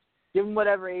dateless, give them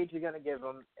whatever age you're going to give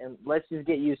them, and let's just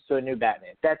get used to a new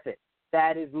Batman. That's it.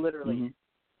 That is literally it.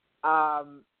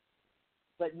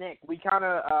 But, Nick, we kind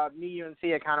of, me, you, and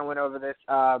Sia kind of went over this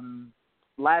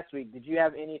last week. Did you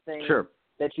have anything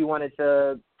that you wanted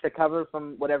to cover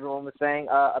from what everyone was saying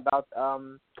about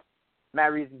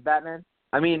Matt Reeves' Batman?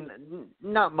 I mean,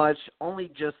 not much, only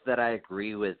just that I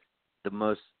agree with the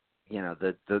most,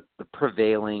 the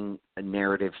prevailing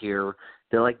narrative here.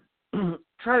 They're like,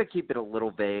 try to keep it a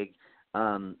little vague.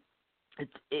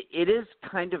 It is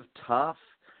kind of tough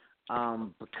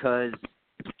because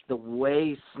the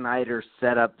way Snyder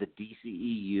set up the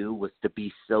DCEU was to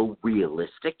be so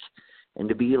realistic and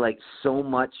to be like so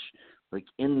much like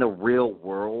in the real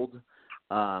world.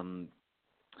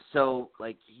 So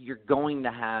like you're going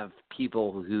to have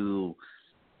people who,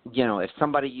 if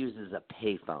somebody uses a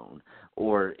payphone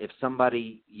or if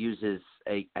somebody uses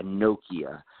a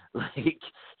Nokia like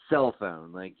cell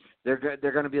phone, like they're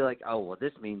going to be like, oh, well,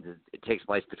 this means it takes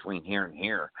place between here and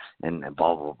here and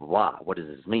blah, blah, blah, blah. What does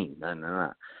this mean? Nah, nah,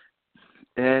 nah.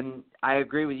 And I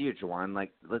agree with you, Jawan.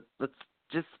 Like, let's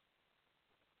just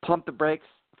pump the brakes.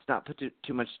 Let's not put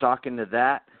too much stock into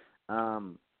that.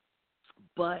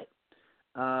 But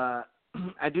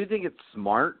I do think it's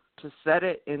smart to set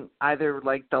it in either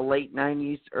like the late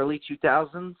 90s, early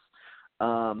 2000s,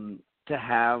 to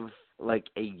have like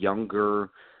a younger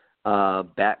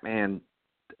Batman.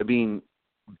 I mean,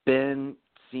 Ben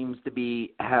seems to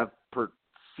have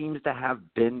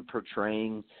been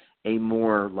portraying a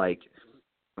more like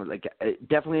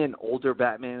definitely an older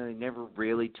Batman. They never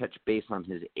really touched base on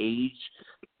his age.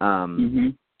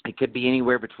 It could be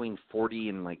anywhere between 40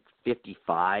 and like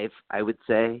 55, I would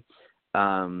say.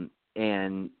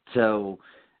 And so,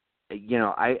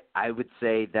 I would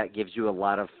say that gives you a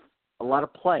lot of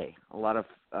play, a lot of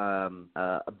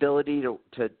ability to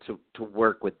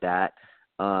work with that.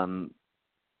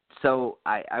 So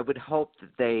I would hope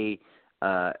that they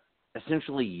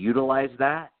essentially utilize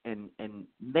that and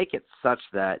make it such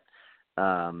that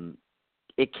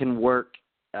it can work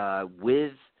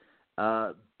with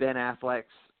Ben Affleck's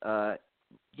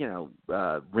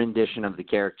rendition of the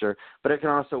character, but it can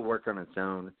also work on its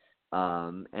own.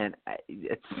 And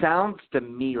it sounds to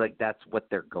me like that's what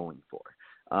they're going for.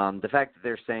 The fact that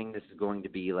they're saying this is going to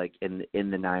be like in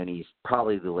the 90s,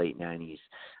 probably the late 90s,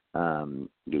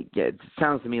 it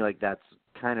sounds to me like that's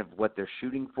kind of what they're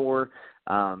shooting for.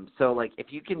 So like if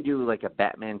you can do like a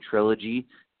Batman trilogy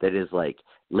that is like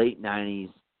late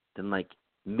 90s, then like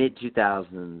mid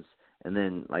 2000s, and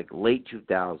then like late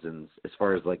 2000s as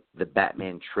far as like the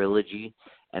Batman trilogy,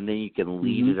 and then you can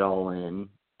lead it all in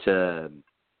to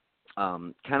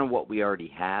kind of what we already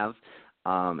have,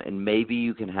 and maybe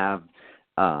you can have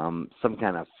some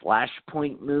kind of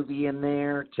Flashpoint movie in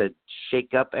there to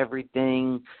shake up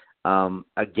everything.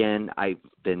 Again, I've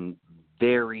been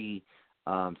very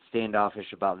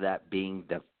standoffish about that being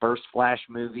the first Flash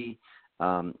movie,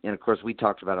 and of course we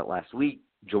talked about it last week,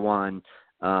 Jawan,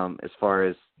 as far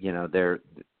as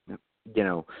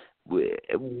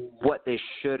what they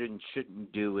should and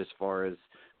shouldn't do as far as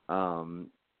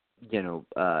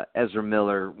Ezra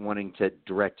Miller wanting to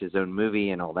direct his own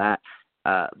movie and all that.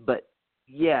 But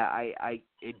yeah, I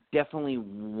definitely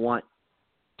want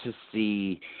to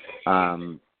see.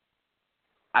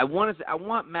 I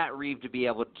want Matt Reeves to be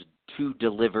able to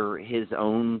deliver his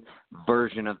own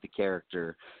version of the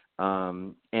character,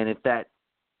 and if that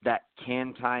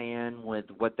can tie in with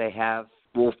what they have,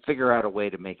 we'll figure out a way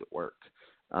to make it work.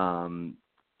 And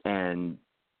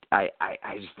I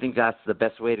just think that's the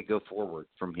best way to go forward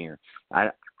from here.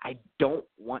 I don't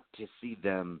want to see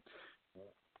them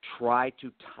try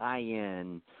to tie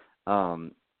in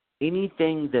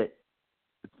anything that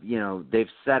they've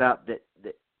set up that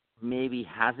maybe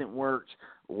hasn't worked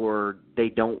or they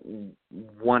don't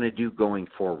want to do going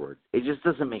forward. It just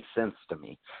doesn't make sense to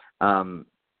me. And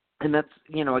that's,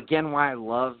 again, why I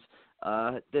love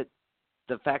that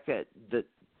the fact that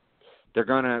they're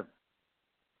going to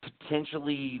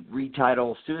potentially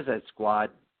retitle Suicide Squad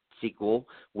sequel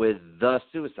with The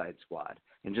Suicide Squad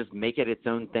and just make it its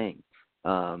own thing.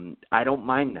 I don't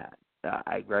mind that.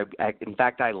 In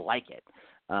fact, I like it.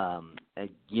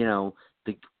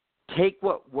 Take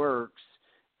what works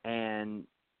and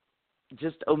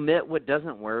just omit what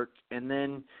doesn't work, and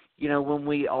then when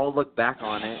we all look back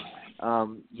on it,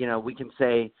 we can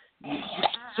say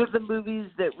these are the movies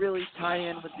that really tie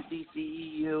in with the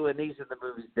DCEU, and these are the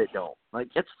movies that don't. Like,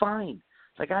 it's fine.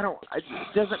 Like,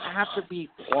 it doesn't have to be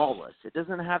flawless. It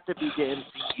doesn't have to be the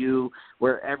MCU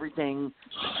where everything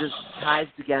just ties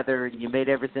together and you made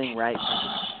everything right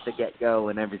from the get-go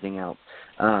and everything else.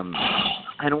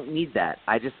 I don't need that.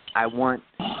 I want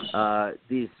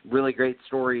these really great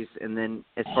stories, and then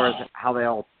as far as how they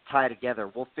all tie together,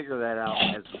 we'll figure that out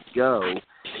as we go.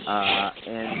 I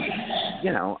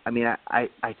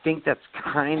think that's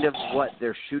kind of what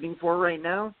they're shooting for right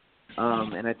now,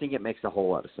 and I think it makes a whole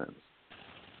lot of sense.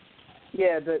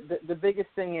 Yeah, the biggest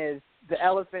thing is the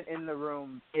elephant in the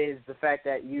room is the fact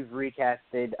that you've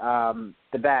recasted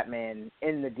the Batman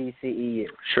in the DCEU.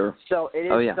 Sure. So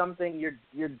it is something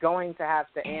you're going to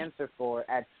have to answer for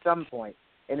at some point.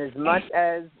 And as much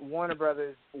as Warner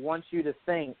Brothers wants you to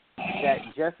think that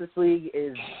Justice League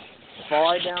is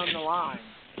far down the line,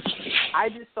 I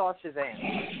just saw Shazam,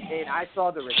 and I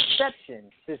saw the reception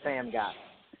Shazam got.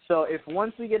 So if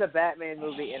once we get a Batman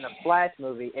movie and a Flash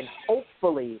movie and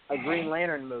hopefully a Green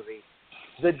Lantern movie,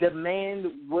 the demand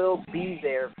will be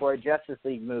there for a Justice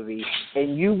League movie,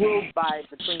 and you will,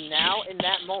 between now and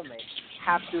that moment,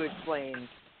 have to explain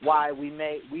why we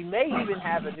may even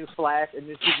have a new Flash, a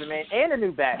new Superman, and a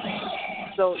new Batman.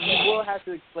 So you will have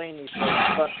to explain these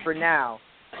things, but for now,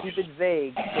 keep it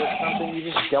vague so it's something you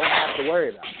just don't have to worry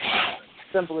about.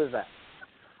 Simple as that.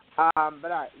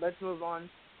 But all right, let's move on.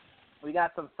 We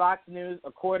got some Fox news.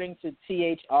 According to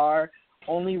THR,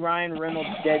 only Ryan Reynolds'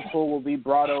 Deadpool will be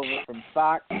brought over from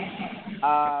Fox.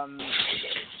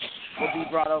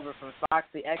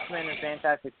 The X-Men and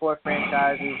Fantastic Four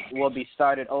franchises will be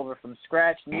started over from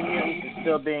scratch. New Mutants is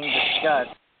still being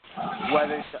discussed,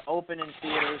 whether to open in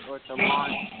theaters or to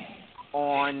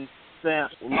launch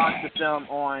the film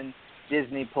on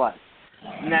Disney Plus.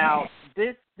 Now,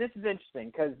 this is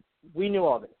interesting because we knew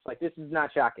all this. Like, this is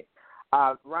not shocking.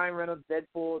 Ryan Reynolds'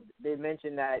 Deadpool, they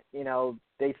mentioned that,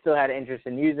 they still had interest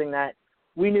in using that.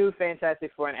 We knew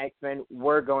Fantastic Four and X-Men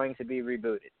were going to be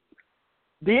rebooted.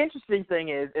 The interesting thing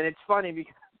is, and it's funny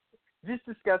because just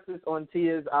discussed this on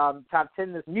Tia's Top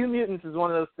 10 list, New Mutants is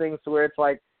one of those things where it's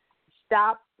like,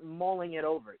 stop mulling it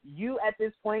over. You, at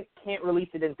this point, can't release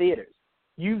it in theaters.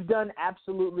 You've done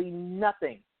absolutely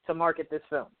nothing to market this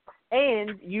film.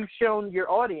 And you've shown your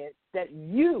audience that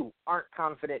you aren't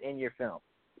confident in your film.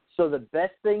 So the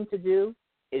best thing to do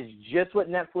is just what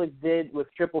Netflix did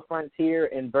with Triple Frontier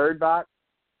and Bird Box,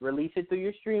 release it through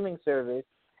your streaming service,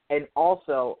 and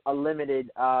also a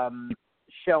limited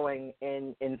showing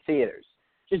in theaters.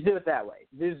 Just do it that way.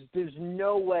 There's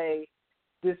no way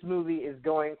this movie is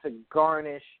going to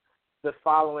garnish the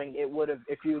following it would have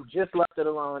if you just left it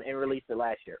alone and released it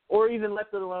last year, or even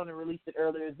left it alone and released it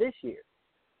earlier this year.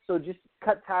 So just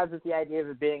cut ties with the idea of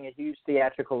it being a huge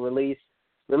theatrical release.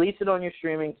 Release it on your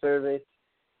streaming service,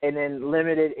 and then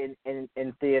limit it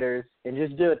in theaters, and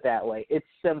just do it that way. It's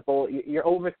simple. You're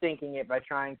overthinking it by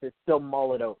trying to still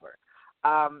mull it over.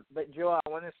 But, Joel, I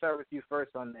want to start with you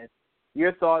first on this.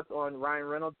 Your thoughts on Ryan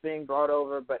Reynolds being brought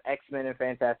over, but X-Men and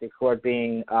Fantastic Four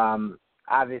being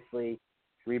obviously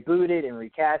rebooted and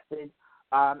recasted,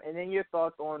 and then your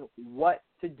thoughts on what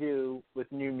to do with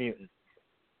New Mutants.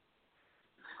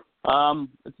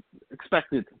 It's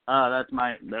expected. That's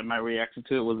my reaction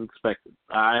to it was expected.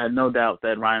 I had no doubt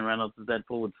that Ryan Reynolds'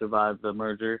 Deadpool would survive the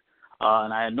merger,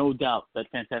 and I had no doubt that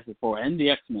Fantastic Four and the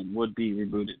X-Men would be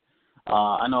rebooted.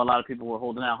 I know a lot of people were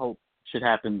holding out hope shit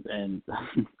happens, and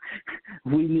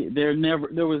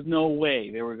there was no way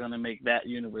they were going to make that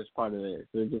universe part of it.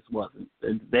 There just wasn't.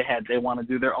 They want to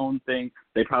do their own thing.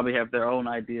 They probably have their own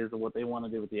ideas of what they want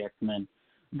to do with the X-Men.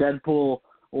 Deadpool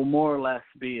will more or less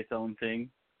be its own thing.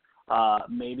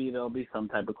 Maybe there'll be some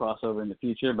type of crossover in the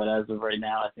future, but as of right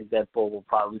now, I think Deadpool will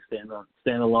probably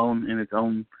stand alone in its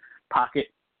own pocket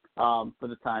for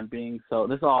the time being. So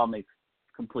this all makes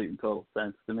complete and total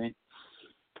sense to me.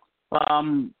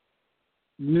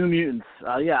 New Mutants,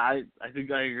 I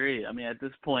think I agree. I mean, at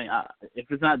this point, if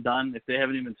it's not done, if they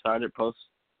haven't even started post,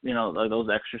 those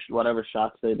extra whatever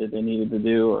shots they needed to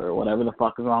do or whatever the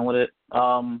fuck is wrong with it,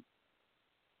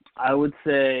 I would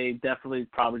say definitely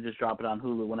probably just drop it on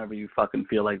Hulu whenever you fucking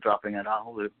feel like dropping it on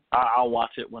Hulu. I'll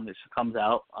watch it when it comes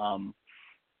out.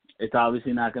 It's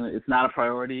obviously it's not a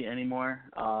priority anymore.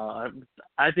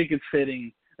 I think it's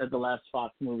fitting that the last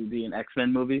Fox movie be an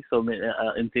X-Men movie, so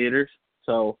in theaters.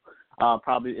 So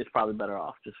it's probably better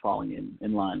off just falling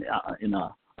in line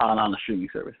on a streaming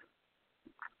service.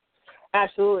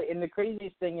 Absolutely, and the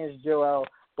craziest thing is, Joel,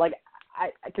 like,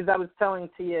 because I was telling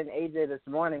Tia and AJ this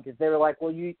morning, because they were like,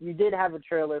 well, you did have a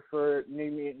trailer for New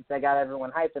Mutants that got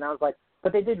everyone hyped, and I was like,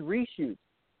 but they did reshoots,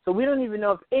 so we don't even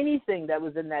know if anything that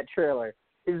was in that trailer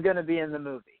is going to be in the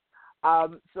movie.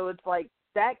 So it's like,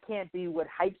 that can't be what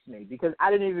hypes me, because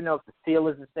I don't even know if the feel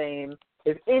is the same,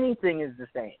 if anything is the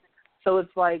same. So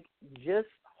it's like, just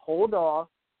hold off,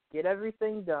 get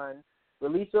everything done,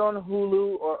 release it on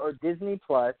Hulu or Disney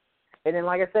Plus, and then,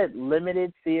 like I said,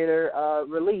 limited theater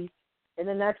release, and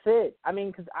then that's it. I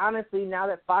mean, because honestly, now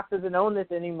that Fox doesn't own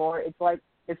this anymore, it's like,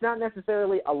 it's not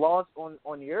necessarily a loss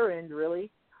on your end,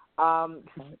 really.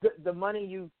 The money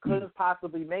you could have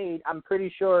possibly made, I'm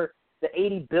pretty sure the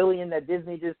 $80 billion that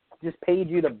Disney just paid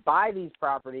you to buy these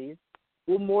properties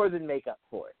will more than make up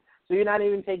for it. So you're not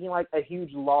even taking, like, a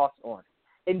huge loss on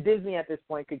it. And Disney at this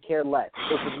point could care less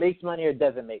if it makes money or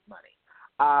doesn't make money.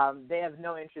 They have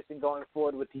no interest in going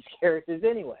forward with these characters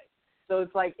anyway. So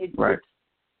it's like, it's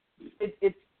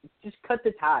just cut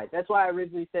the ties. That's why I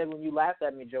originally said, when you laughed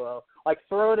at me, Joel, like,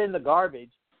 throw it in the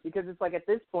garbage, because it's like, at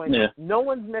this point, no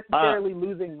one's necessarily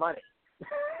losing money.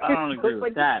 I don't agree with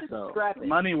like, that, though.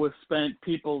 Money was spent,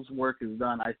 people's work is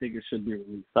done. I think it should be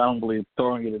released. I don't believe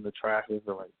throwing it in the trash is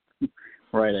the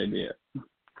right idea.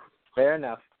 Fair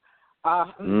enough.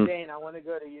 Jane, I want to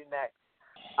go to you next.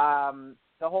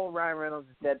 The whole Ryan Reynolds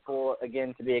Deadpool,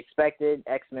 again, to be expected.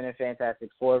 X-Men and Fantastic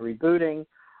Four rebooting.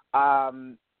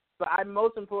 But I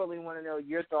most importantly want to know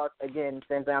your thoughts, again,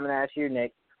 same thing I'm going to ask you,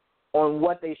 Nick, on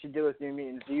what they should do with New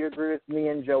Mutants. Do you agree with me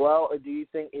and Joel, or do you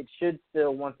think it should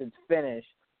still, once it's finished,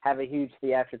 have a huge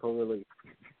theatrical release?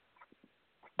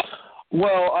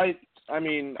 Well, I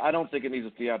mean, I don't think it needs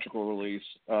a theatrical release.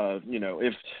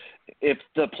 If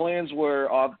the plans were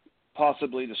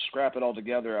possibly to scrap it all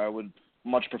together, I would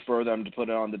much prefer them to put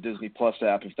it on the Disney Plus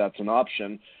app if that's an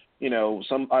option.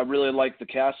 I really like the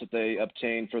cast that they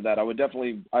obtained for that. I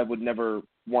would never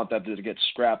want that to get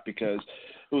scrapped, because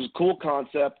it was a cool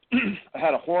concept. It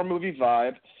had a horror movie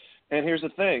vibe. And here's the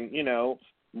thing,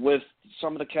 with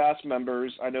some of the cast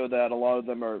members, I know that a lot of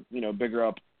them are, bigger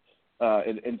up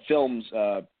in films.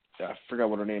 I forgot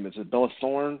what her name is. Is it Bella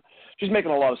Thorne? She's making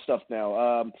a lot of stuff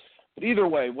now. But either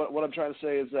way, what I'm trying to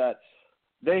say is that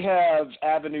they have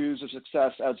avenues of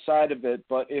success outside of it,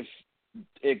 but if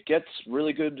it gets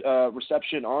really good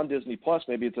reception on Disney Plus,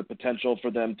 maybe it's a potential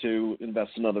for them to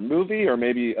invest in another movie or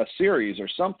maybe a series or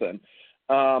something.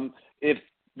 If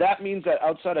that means that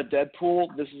outside of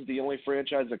Deadpool, this is the only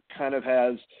franchise that kind of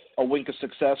has a wink of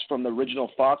success from the original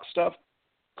Fox stuff,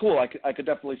 cool, I could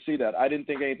definitely see that. I didn't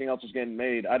think anything else was getting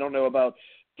made. I don't know about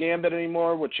Gambit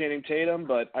anymore with Channing Tatum,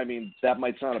 but, I mean, that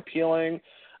might sound appealing.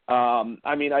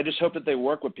 I just hope that they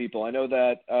work with people. I know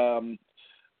that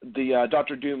the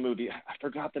Dr. Doom movie, I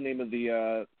forgot the name of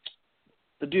the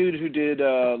dude who did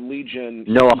Legion.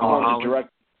 Noah Hawley.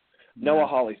 Noah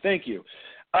Hawley, thank you.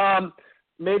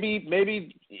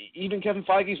 Maybe even Kevin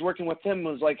Feige's working with him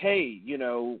was like, hey,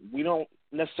 we don't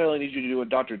necessarily need you to do a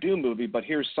Dr. Doom movie, but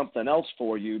here's something else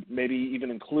for you, maybe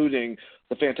even including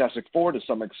the Fantastic Four to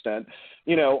some extent.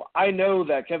 I know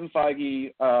that Kevin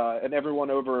Feige and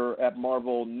everyone over at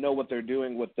Marvel know what they're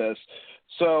doing with this.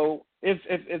 So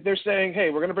if they're saying,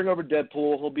 hey, we're going to bring over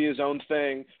Deadpool, he'll be his own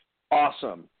thing,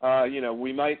 awesome. We're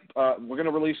going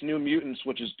to release New Mutants,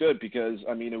 which is good because,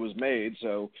 it was made,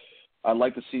 so I'd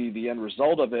like to see the end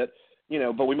result of it,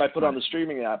 but we might put it on the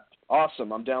streaming app.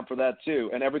 Awesome, I'm down for that too.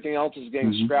 And everything else is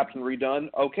getting scrapped and redone.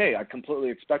 Okay, I completely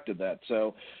expected that.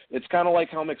 So it's kind of like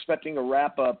how I'm expecting a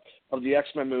wrap-up of the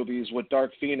X-Men movies with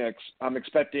Dark Phoenix. I'm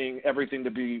expecting everything to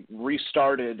be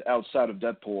restarted outside of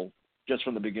Deadpool just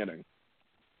from the beginning.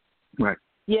 Right.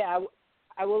 Yeah,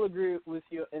 I will agree with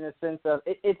you in a sense of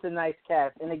it's a nice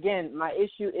cast. And again, my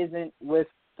issue isn't with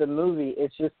the movie.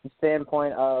 It's just the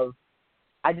standpoint of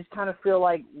I just kind of feel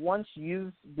like once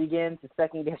you begin to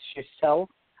second-guess yourself,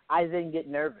 I then get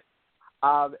nervous,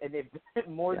 and they've done it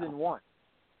more than once.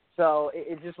 So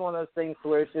it's just one of those things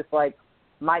where it's just like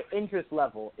my interest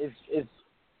level is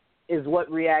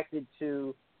what reacted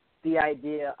to the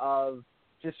idea of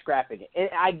just scrapping it. And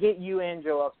I get you and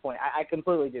Joel's point. I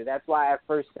completely do. That's why I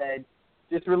first said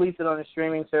just release it on a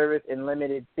streaming service in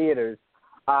limited theaters.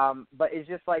 But it's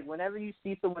just like whenever you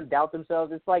see someone doubt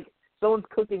themselves, it's like someone's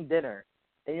cooking dinner.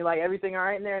 And you're like, everything all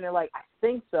right in there? And they're like, I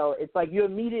think so. It's like you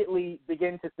immediately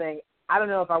begin to think, I don't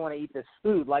know if I want to eat this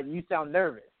food. Like, you sound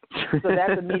nervous. So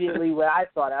that's immediately what I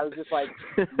thought. I was just like,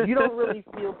 you don't really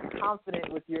feel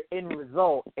confident with your end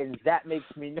result, and that makes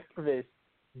me nervous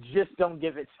just don't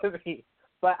give it to me.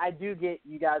 But I do get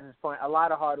you guys' point. A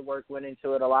lot of hard work went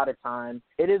into it, a lot of time.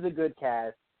 It is a good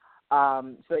cast.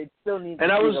 So it still needs to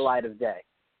see the light of day.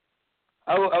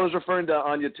 I was referring to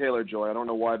Anya Taylor-Joy. I don't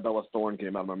know why Bella Thorne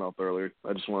came out of my mouth earlier.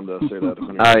 I just wanted to say that.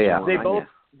 Oh, yeah.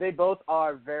 They both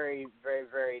are very, very,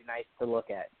 very nice to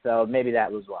look at. So maybe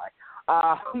that was why.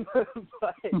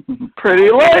 But,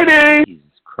 pretty lady!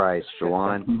 Jesus Christ,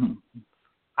 Jawan.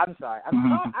 I'm sorry.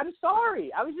 I'm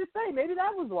sorry. I was just saying maybe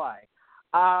that was why.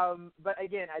 But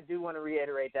again, I do want to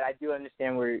reiterate that I do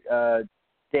understand where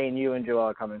Dane, you and Joel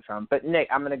are coming from. But Nick,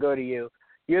 I'm going to go to you.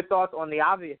 Your thoughts on the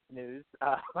obvious news.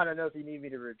 I don't know if you need me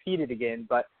to repeat it again,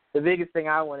 but the biggest thing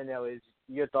I want to know is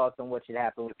your thoughts on what should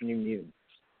happen with New Mutants.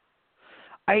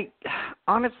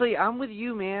 Honestly, I'm with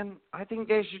you, man. I think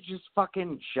they should just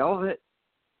fucking shelve it.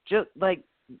 Just like,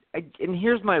 and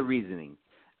here's my reasoning.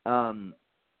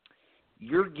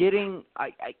 You're getting.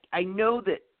 I know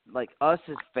that like us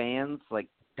as fans, like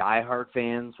diehard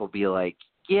fans, will be like,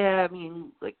 yeah, I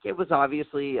mean, like it was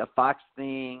obviously a Fox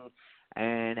thing,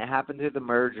 and it happened through the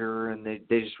merger, and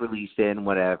they just released it and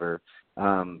whatever.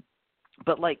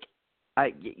 But like,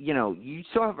 you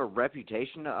still have a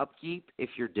reputation to upkeep if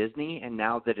you're Disney, and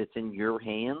now that it's in your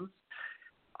hands,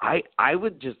 I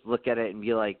would just look at it and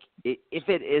be like, if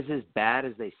it is as bad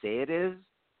as they say it is,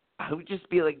 I would just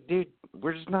be like, dude,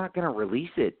 we're just not going to release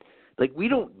it. Like, we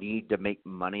don't need to make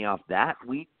money off that.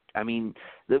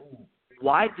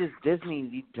 Why does Disney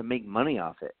need to make money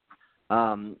off it?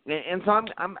 And so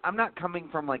I'm not coming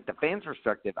from like the fans'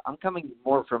 perspective. I'm coming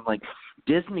more from like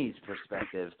Disney's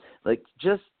perspective. Like,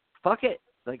 just fuck it.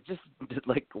 Like, just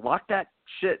like lock that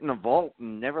shit in a vault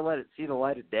and never let it see the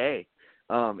light of day.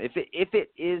 If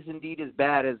it is indeed as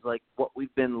bad as like what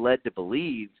we've been led to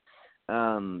believe,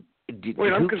 who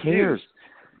cares?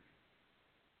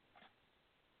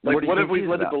 Like, what have we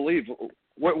led to believe?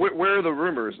 Where are the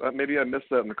rumors? Maybe I missed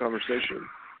that in the conversation.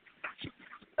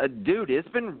 Dude, it's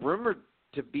been rumored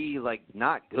to be like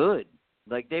not good.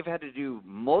 Like they've had to do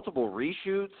multiple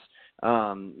reshoots.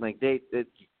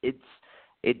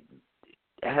 It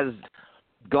has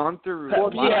gone through.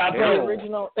 Well, yeah, but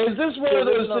is this one of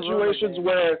those situations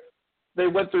where they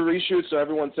went through reshoots, so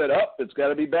everyone said, "Oh, it's got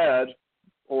to be bad,"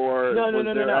 or no.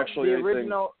 Actually the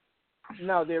original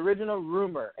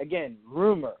rumor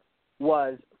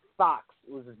was Fox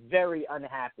was very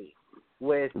unhappy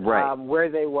with where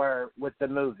they were with the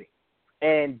movie,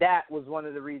 and that was one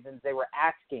of the reasons they were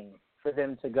asking for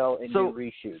them to go and do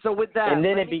reshoots. So with that, and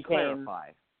then let it me became.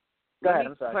 Clarify. Go ahead. Let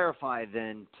I'm sorry. me clarify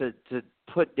then to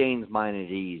put Dane's mind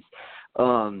at ease.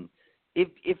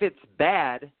 If it's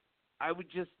bad, I would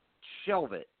just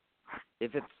shelve it.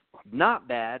 If it's not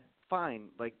bad, fine.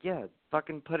 Like, yeah,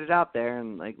 fucking put it out there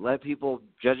and like let people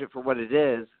judge it for what it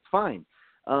is. It's fine.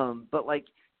 But like,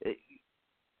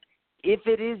 if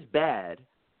it is bad,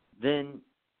 then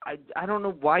I don't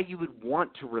know why you would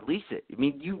want to release it. I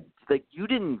mean, you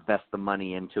didn't invest the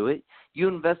money into it. You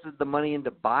invested the money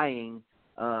into buying,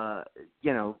 the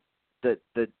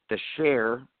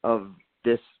share of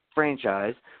this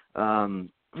franchise,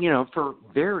 for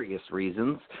various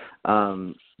reasons.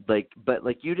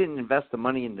 But you didn't invest the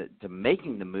money into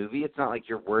making the movie. It's not like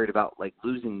you're worried about like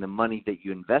losing the money that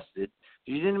you invested.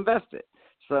 You didn't invest it.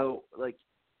 So like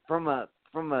from a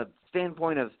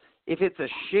standpoint of if it's a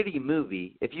shitty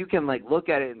movie, if you can like look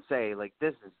at it and say like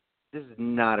this is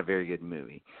not a very good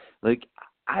movie, like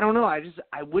I don't know, I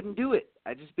wouldn't do it.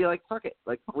 I'd just be like, fuck it,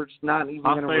 like we're just not even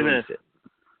going to release it.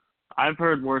 I've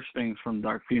heard worse things from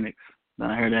Dark Phoenix than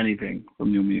I heard anything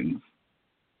from New Mutants.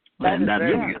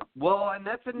 Well, and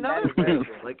that's another thing.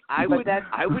 Like I would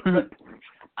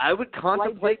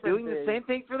contemplate doing the same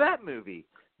thing for that movie.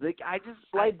 Like I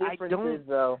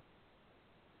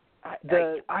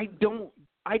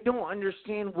don't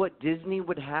understand what Disney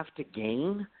would have to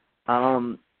gain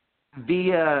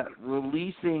via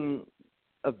releasing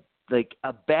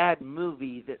a bad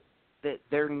movie that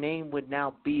their name would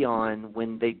now be on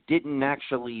when they didn't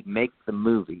actually make the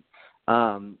movie.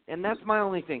 And that's my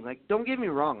only thing. Like, don't get me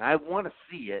wrong, I want to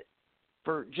see it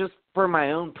for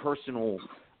my own personal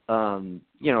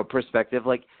perspective.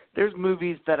 Like, there's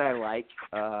movies that I like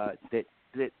that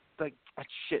like a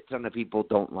shit ton of people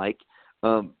don't like.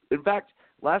 In fact,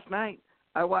 last night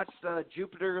I watched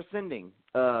Jupiter Ascending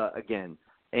again,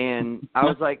 and I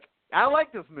was like, I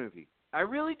like this movie. I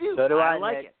really do. So do I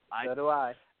like Nick. it. So do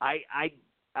I.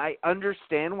 I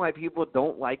understand why people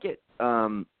don't like it.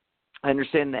 I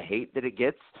understand the hate that it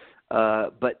gets.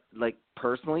 But like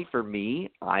personally, for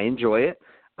me, I enjoy it.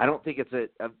 I don't think it's a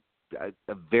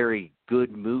very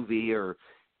good movie, or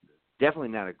definitely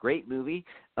not a great movie.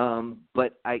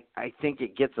 But I think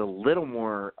it gets a little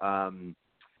more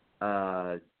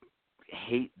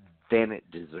hate than it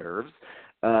deserves.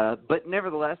 But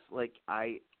nevertheless, like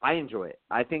I enjoy it.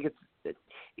 I think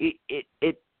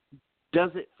it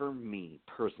does it for me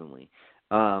personally.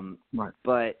 Right.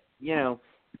 But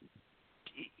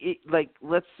like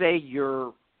let's say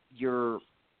you're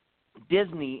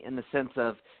Disney in the sense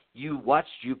of you watch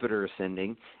Jupiter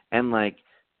Ascending and like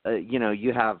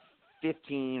you have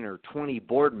 15 or 20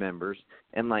 board members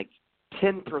and like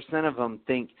 10% of them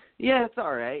think, yeah, it's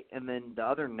all right, and then the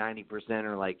other 90%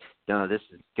 are like, no,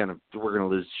 we're gonna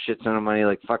lose shit ton of money.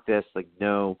 Like, fuck this. Like,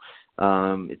 no,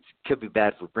 it could be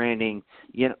bad for branding.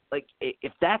 Like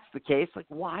if that's the case, like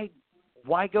why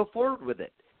go forward with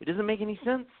it? It doesn't make any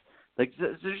sense. Like,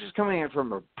 they're just coming in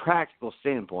from a practical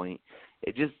standpoint.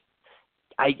 It just,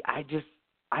 I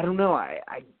don't know.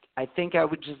 I think I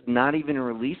would just not even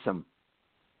release them.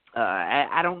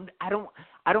 I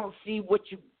don't see what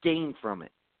you gain from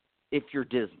it if you're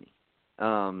Disney.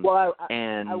 Well,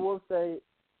 I will say,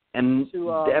 and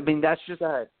I mean that's just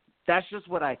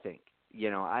what I think.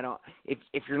 I don't.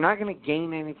 If you're not going to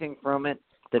gain anything from it,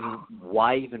 then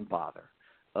why even bother?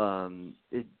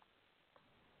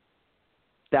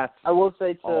 That's I will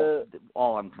say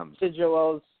all I'm coming to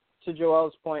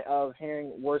Joel's point of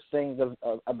hearing worse things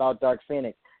about Dark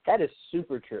Phoenix. That is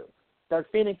super true.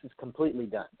 Dark Phoenix is completely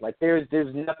done. Like there's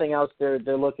nothing else they're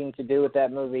looking to do with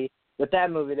that movie. With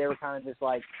that movie, they were kind of just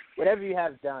like, whatever you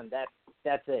have done,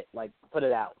 that's it. Like, put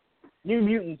it out. New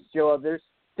Mutants, Joel, they're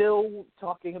still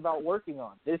talking about working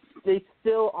on. They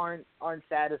still aren't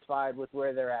satisfied with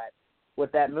where they're at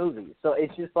with that movie. So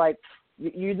it's just like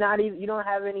you don't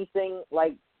have anything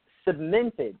like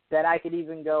cemented that I could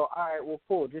even go, all right, well,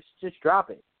 cool, just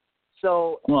drop it.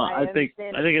 So I think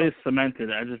it is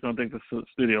cemented. I just don't think the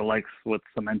studio likes what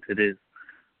cemented is.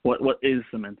 What is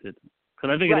cemented?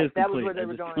 Because I think it is that complete. Was where they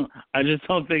were going. I just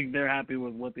don't think they're happy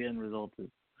with what the end result is.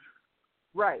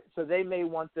 Right. So they may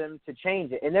want them to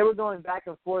change it, and they were going back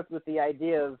and forth with the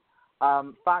idea of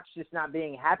Fox just not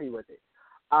being happy with it.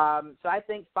 So I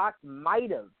think Fox might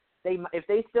have. If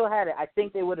they still had it, I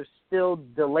think they would have still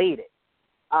delayed it.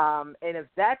 And if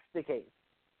that's the case,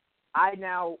 I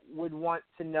now would want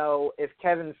to know if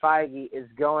Kevin Feige is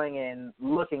going in,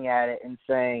 looking at it, and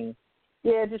saying,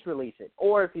 yeah, just release it.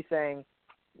 Or if he's saying,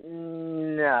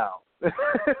 no.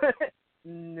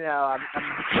 No, I'm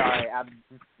sorry. I'm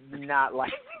not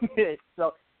liking it.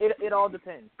 So it all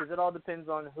depends, because it all depends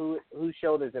on whose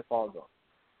shoulders it falls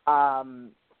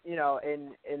on.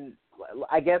 And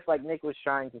I guess like Nick was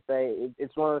trying to say,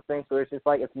 it's one of those things where it's just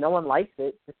like, if no one likes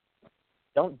it, just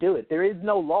don't do it. There is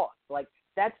no loss. Like,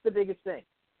 that's the biggest thing.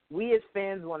 We as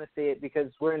fans want to see it because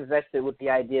we're invested with the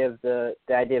idea of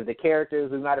the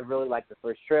characters. We might have really liked the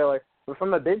first trailer, but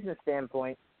from a business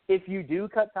standpoint, if you do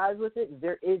cut ties with it,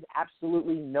 there is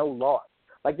absolutely no loss.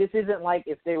 Like, this isn't like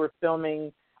if they were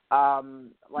filming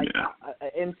an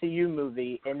MCU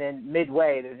movie and then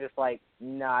midway they're just like,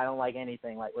 no, I don't like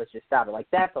anything. Like, let's just stop it. Like,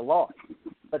 that's a loss.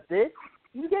 But this,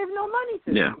 you gave no money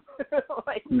to. Yeah.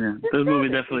 This movie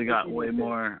definitely got way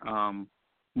more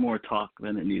talk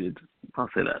than it needed. I'll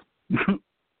say that.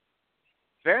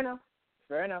 Fair enough.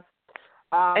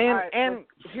 And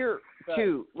here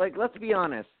too, like, let's be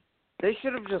honest, they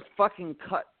should have just fucking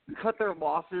cut their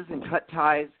losses and cut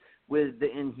ties with the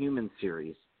Inhuman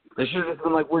series. They should have just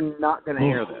been like, we're not going to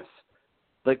air this.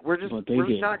 Like, we're just not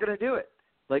going to do it.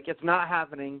 Like, it's not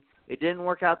happening. It didn't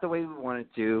work out the way we wanted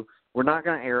to. We're not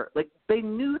going to air it. Like, they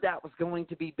knew that was going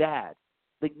to be bad.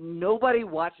 Like, nobody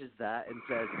watches that and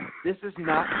says, this is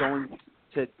not going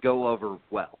to go over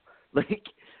well. Like,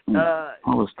 that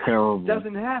was terrible. It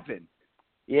doesn't happen.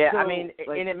 Yeah, so, I mean,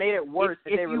 like, and it made it worse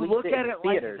if they you look it at in it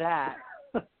theaters. like that,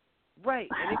 right?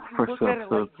 And if you look at it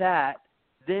like that,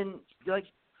 then like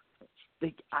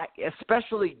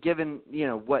especially given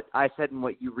what I said and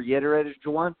what you reiterated,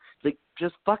 Juwan, like,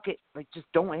 just fuck it, like, just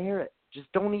don't air it, just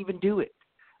don't even do it.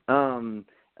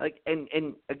 Like, and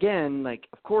again, like,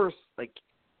 of course, like,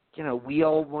 we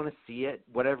all want to see it,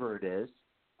 whatever it is,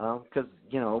 because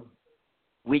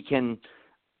we can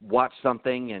watch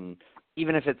something, and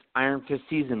even if it's Iron Fist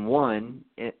season 1,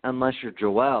 unless you're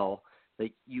Joel,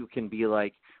 like, you can be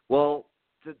like, well,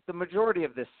 the majority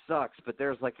of this sucks, but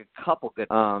there's like a couple good,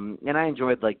 and I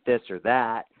enjoyed like this or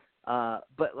that,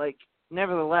 but like,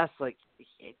 nevertheless, like,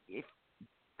 if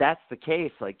that's the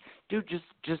case, like, dude,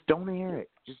 just don't air it,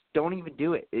 just don't even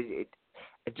do it. It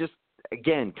just,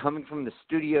 again, coming from the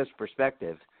studio's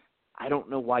perspective, I don't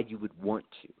know why you would want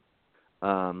to.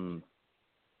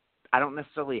 I don't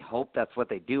necessarily hope that's what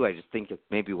they do. I just think it's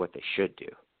maybe what they should do.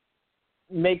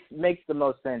 Makes the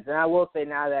most sense. And I will say,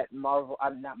 now that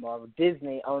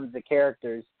Disney owns the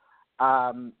characters,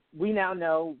 we now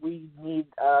know we need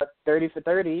 30 for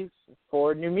 30s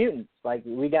for New Mutants. Like,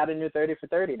 we got a new 30 for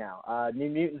 30 now. New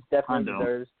Mutants definitely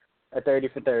deserves a 30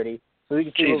 for 30, so we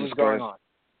can see what was going on.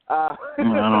 I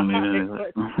don't need it.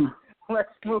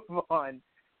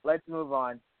 Let's move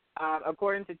on.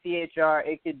 According to THR,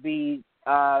 it could be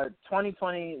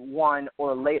 2021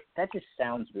 or late. That just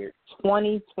sounds weird.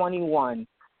 2021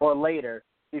 or later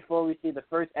before we see the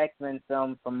first X-Men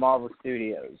film from Marvel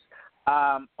Studios.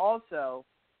 Also,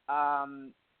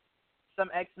 some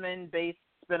X-Men-based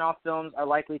spin-off films are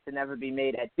likely to never be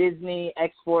made at Disney.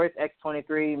 X-Force,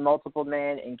 X-23, Multiple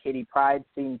Man, and Kitty Pryde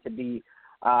seem to be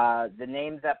the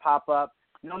names that pop up.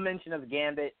 No mention of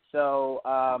Gambit, so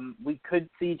we could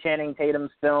see Channing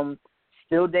Tatum's film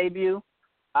still debut.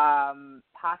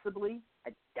 Possibly.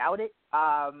 I doubt it.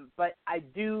 But I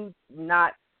do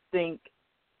not think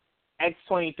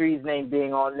X-23's name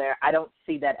being on there, I don't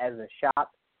see that as a shock,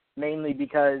 mainly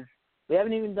because we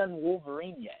haven't even done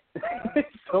Wolverine yet.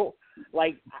 So,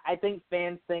 like, I think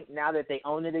fans think now that they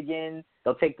own it again,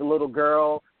 they'll take the little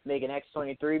girl, make an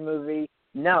X-23 movie.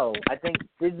 No, I think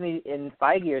Disney and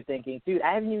Feige are thinking, dude,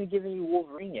 I haven't even given you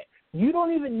Wolverine yet. You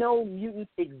don't even know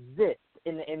mutants exist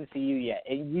in the MCU yet,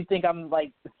 and you think I'm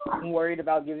worried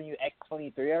about giving you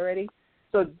X-23 already?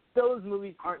 So those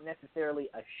movies aren't necessarily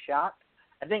a shock.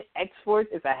 I think X-Force,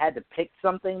 if I had to pick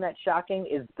something that's shocking,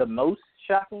 is the most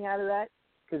shocking out of that,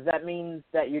 because that means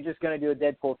that you're just going to do a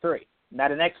Deadpool 3,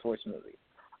 not an X-Force movie,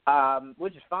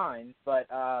 which is fine, but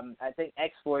I think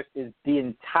X-Force is the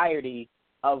entirety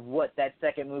of what that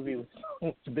second movie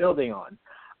was building on.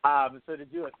 So to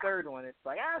do a third one, it's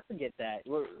like, forget that.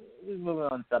 We're moving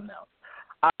on to something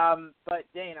else. But,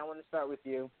 Dane, I want to start with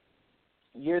you.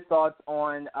 Your thoughts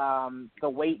on the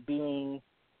wait being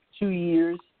 2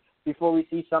 years before we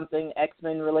see something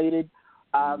X-Men related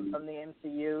from the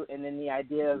MCU, and then the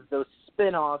idea of those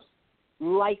spin-offs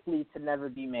likely to never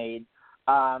be made,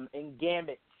 and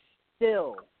Gambit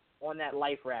still on that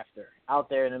life rafter out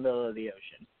there in the middle of the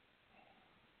ocean.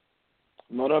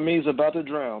 Mon ami's about to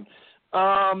drown.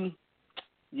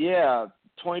 Yeah,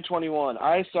 2021.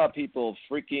 I saw people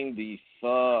freaking the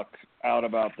fuck out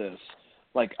about this.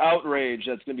 Like, outrage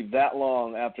that's going to be that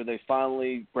long after they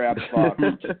finally grab Fox.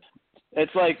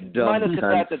 It's like, minus the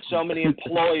fact that so many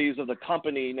employees of the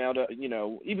company now,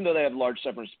 even though they have large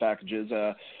severance packages,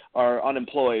 are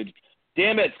unemployed.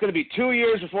 Damn it, it's going to be 2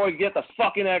 years before we get the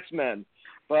fucking X-Men.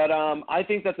 But I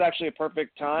think that's actually a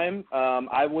perfect time.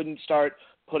 I wouldn't start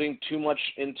putting too much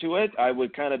into it. I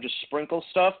would kind of just sprinkle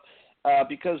stuff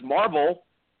because Marvel,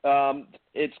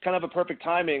 it's kind of a perfect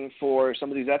timing for some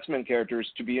of these X-Men characters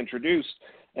to be introduced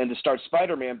and to start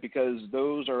Spider-Man, because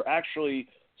those are actually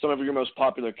some of your most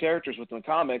popular characters within the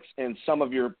comics, and some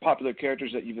of your popular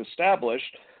characters that you've established,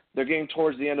 they're getting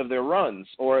towards the end of their runs,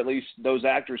 or at least those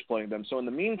actors playing them. So in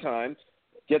the meantime,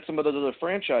 get some of those other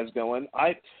franchise going.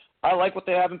 I like what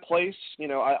they have in place.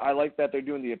 I like that they're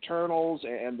doing the Eternals,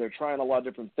 and they're trying a lot of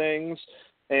different things.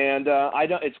 And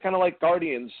it's kind of like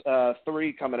Guardians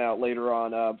 3 coming out later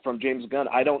on from James Gunn.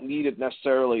 I don't need it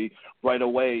necessarily right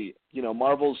away.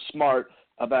 Marvel's smart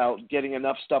about getting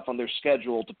enough stuff on their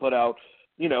schedule to put out,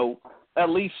 at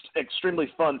least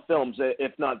extremely fun films,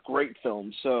 if not great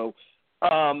films. So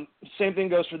same thing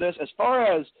goes for this. As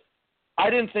far as, I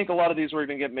didn't think a lot of these were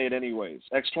going to get made anyways.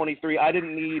 X-23, I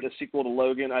didn't need a sequel to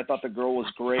Logan. I thought the girl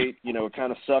was great. It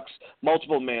kind of sucks.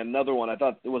 Multiple Man, another one. I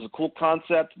thought it was a cool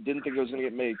concept. Didn't think it was going to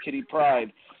get made. Kitty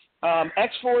Pryde.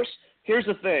 X-Force, here's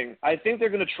the thing. I think they're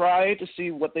going to try to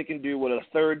see what they can do with a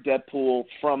third Deadpool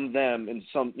from them, and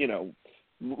some,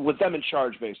 with them in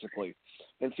charge, basically,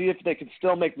 and see if they can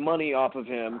still make money off of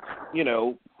him,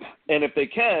 and if they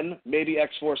can, maybe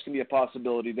X-Force can be a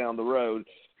possibility down the road.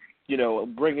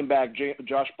 Bringing back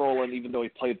Josh Brolin, even though he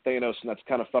played Thanos, and that's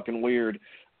kind of fucking weird,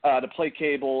 to play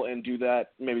Cable and do that,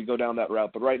 maybe go down that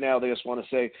route. But right now they just want to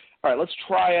say, all right, let's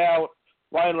try out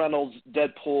Ryan Reynolds'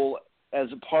 Deadpool as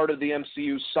a part of the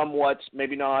MCU somewhat,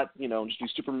 maybe not, just be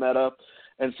super meta,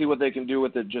 and see what they can do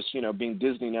with it, just, being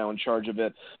Disney now in charge of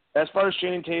it. As far as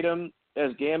Channing Tatum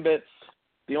as Gambit,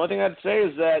 the only thing I'd say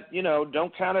is that,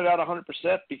 don't count it out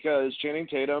 100%, because Channing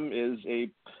Tatum is a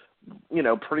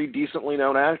pretty decently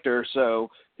known actor. So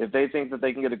if they think that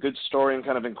they can get a good story and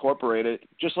kind of incorporate it,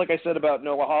 just like I said about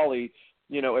Noah Hawley,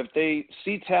 if they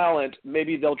see talent,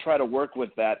 maybe they'll try to work with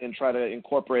that and try to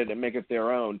incorporate it and make it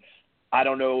their own. I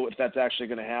don't know if that's actually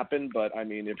going to happen, but I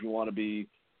mean, if you want to be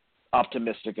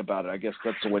optimistic about it, I guess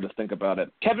that's the way to think about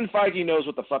it. Kevin Feige knows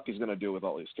what the fuck he's going to do with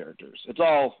all these characters. It's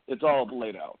all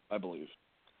laid out, I believe.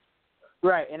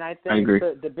 Right, and I think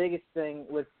the biggest thing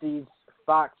with these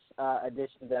Fox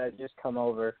additions that have just come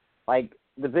over, like,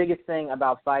 the biggest thing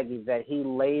about Feige is that he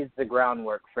lays the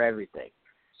groundwork for everything.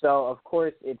 So, of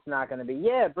course, it's not going to be,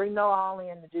 bring Noah Hawley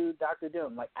in to do Doctor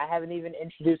Doom. Like, I haven't even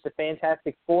introduced the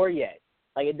Fantastic Four yet.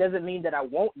 Like, it doesn't mean that I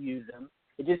won't use them.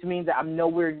 It just means that I'm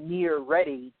nowhere near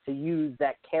ready to use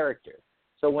that character.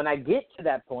 So when I get to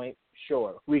that point,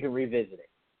 sure, we can revisit it.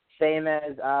 Same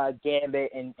as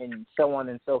Gambit and so on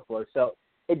and so forth. So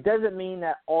it doesn't mean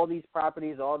that all these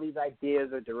properties, all these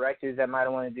ideas or directors that might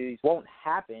want to do these won't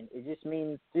happen. It just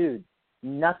means, dude,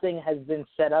 nothing has been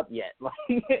set up yet.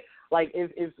 Like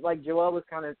if like Joel was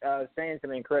kind of saying to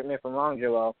me, and correct me if I'm wrong,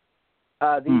 Joel,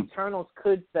 the Eternals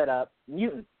could set up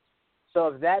mutants. So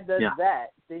if that does that,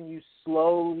 then you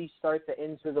slowly start to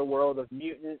enter the world of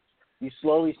mutants. You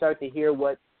slowly start to hear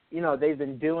what, they've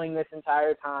been doing this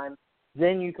entire time.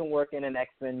 Then you can work in an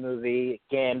X-Men movie,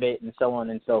 Gambit, and so on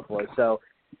and so forth. So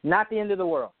not the end of the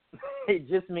world. It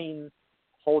just means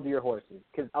hold your horses.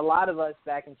 Because a lot of us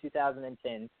back in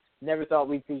 2010 never thought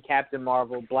we'd see Captain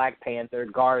Marvel, Black Panther,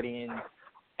 Guardians,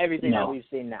 everything that we've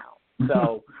seen now.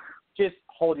 So just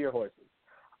hold your horses.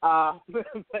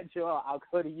 But Joel, I'll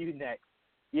go to you next.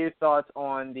 Your thoughts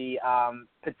on the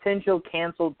potential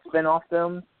canceled spin-off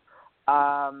films.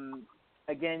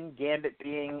 Again, Gambit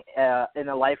being in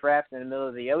a life raft in the middle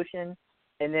of the ocean,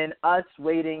 and then us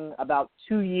waiting about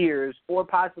 2 years or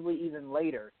possibly even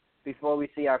later before we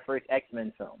see our first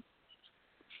X-Men film.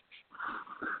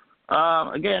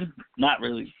 Again, not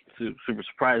really super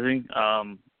surprising.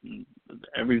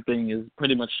 Everything is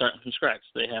pretty much starting from scratch.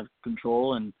 They have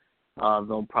control, and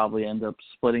they'll probably end up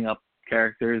splitting up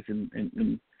characters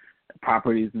and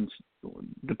properties, and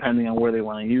depending on where they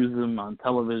want to use them on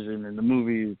television and the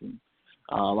movies, and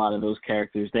a lot of those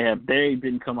characters they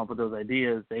didn't come up with those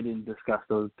ideas. They didn't discuss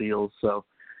those deals, so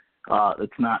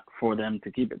it's not for them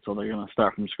to keep it. So they're going to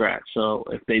start from scratch. So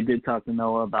if they did talk to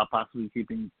Noah about possibly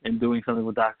keeping and doing something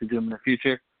with Dr. Doom in the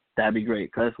future, that'd be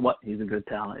great. Because he's a good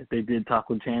talent. If they did talk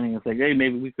with Channing and say, hey,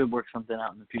 maybe we could work something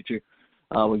out in the future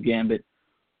with Gambit,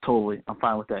 totally, I'm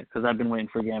fine with that, because I've been waiting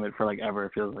for Gambit for ever,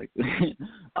 it feels like.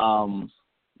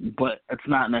 But it's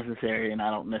not necessary, and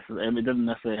it doesn't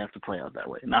necessarily have to play out that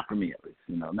way. Not for me, at least.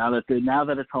 Now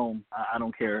that it's home, I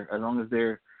don't care. As long as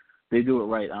they do it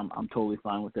right, I'm totally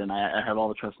fine with it, and I have all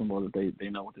the trust in the world that they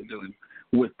know what they're doing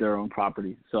with their own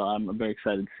property. So I'm very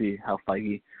excited to see how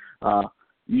Feige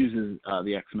uses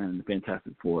the X-Men and the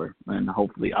Fantastic Four, and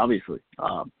hopefully, obviously,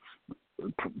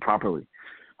 properly.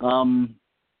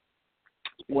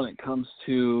 When it comes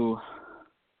to,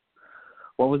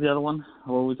 what was the other one?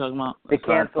 What were we talking about? The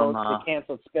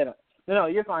canceled spin-off. No,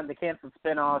 you're fine. The canceled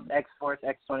spin-offs, X-Force,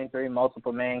 X-23,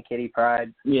 Multiple Man, Kitty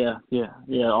Pryde. Yeah.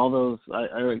 All those.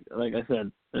 I like I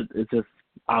said, it's just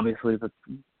obviously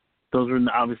those are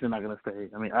obviously not going to stay.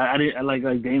 I mean, I didn't, like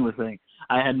Dane was saying,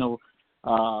 I had no.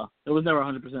 It was never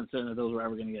 100% certain that those were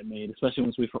ever going to get made, especially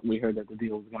once we heard that the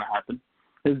deal was going to happen.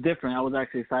 It's different. I was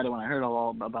actually excited when I heard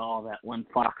about all that when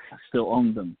Fox still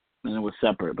owned them and it was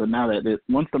separate. But now that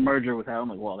once the merger was happening, I'm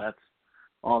like, well, that's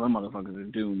all them motherfuckers are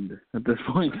doomed at this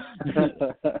point.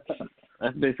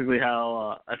 That's basically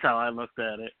how I looked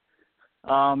at it.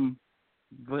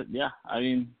 But yeah, I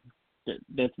mean,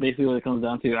 that's basically what it comes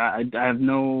down to. I have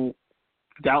no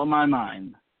doubt in my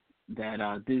mind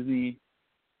that Disney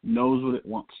knows what it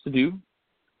wants to do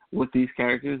with these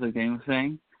characters, like Dane was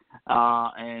saying.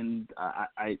 And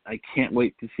I can't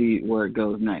wait to see where it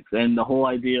goes next. And the whole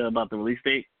idea about the release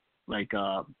date,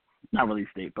 not release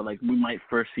date, but we might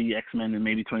first see X-Men in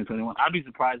maybe 2021. I'd be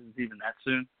surprised if it's even that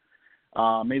soon.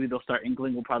 Maybe they'll start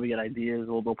inkling. We'll probably get ideas,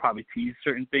 or they'll probably tease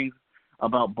certain things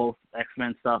about both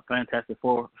X-Men stuff, Fantastic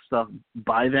Four stuff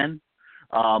by then.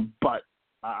 But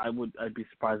I'd be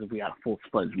surprised if we got a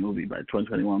full-fledged movie by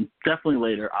 2021. Definitely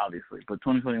later, obviously, but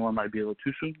 2021 might be a little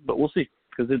too soon. But we'll see,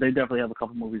 because they definitely have a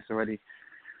couple movies already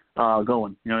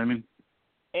going. You know what I mean?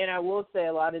 And I will say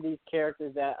a lot of these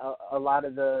characters that a lot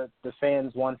of the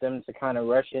fans want them to kind of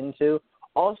rush into.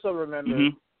 Also remember,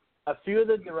 a few of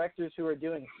the directors who are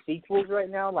doing sequels right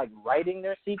now, like writing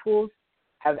their sequels,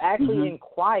 have actually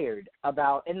inquired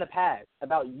about, in the past,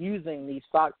 about using these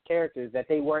Fox characters that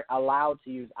they weren't allowed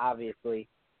to use, obviously,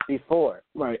 before.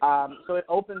 Right. So it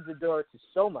opens the door to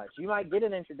so much. You might get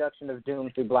an introduction of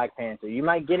Doom through Black Panther. You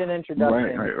might get an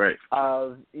introduction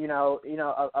of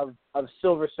of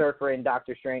Silver Surfer and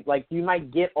Doctor Strange. You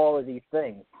might get all of these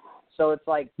things. So it's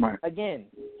again,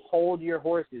 hold your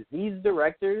horses. These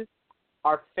directors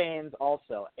are fans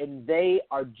also, and they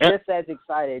are just as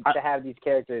excited to have these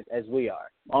characters as we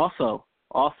are. Also,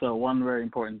 one very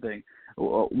important thing.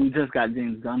 We just got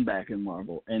James Gunn back in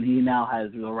Marvel, and he now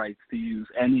has the rights to use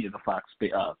any of the Fox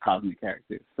cosmic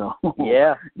characters. So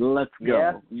let's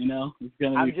go. Yeah. It's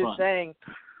gonna be fun. I'm just saying,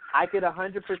 I could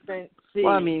 100% see.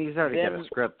 Well, I mean, he's already got them... a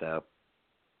script though.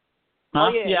 Huh?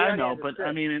 Oh, yeah, I know, but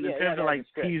I mean, in terms of like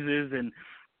teasers and,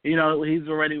 you know, he's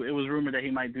already. It was rumored that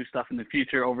he might do stuff in the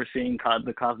future, overseeing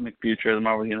the cosmic future of the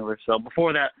Marvel Universe. So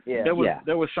before that, there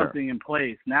was something in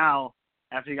place. Now,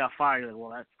 after he got fired, like, well,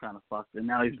 that's kind of fucked, and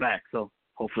now he's back. So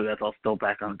hopefully, that's all still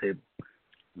back on the table.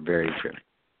 Very true.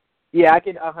 Yeah, I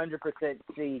could 100%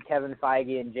 see Kevin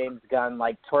Feige and James Gunn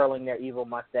like twirling their evil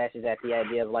mustaches at the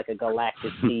idea of like a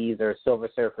Galactus tease or a Silver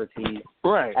Surfer tease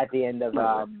at the end of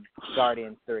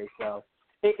Guardians 3. So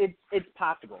it's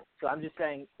possible. So I'm just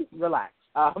saying, relax.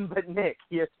 But Nick,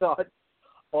 your thoughts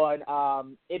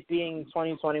on it being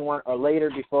 2021 or later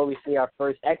before we see our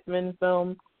first X-Men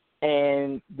film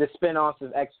and the spin-offs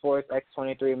of X-Force,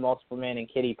 X-23, Multiple Man, and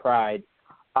Kitty Pryde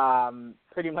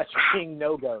pretty much being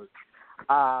no-goes.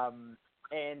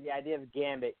 And the idea of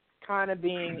Gambit kind of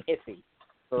being iffy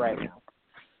for right now.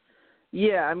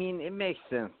 Yeah, I mean, it makes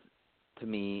sense to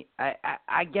me.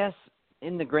 I guess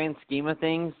in the grand scheme of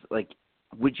things, like,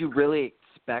 would you really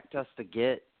expect us to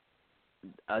get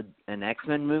an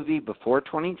X-Men movie before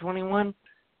 2021?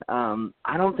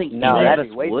 I don't think any of us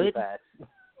would.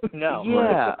 No.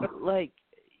 Yeah, like,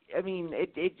 I mean,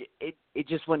 it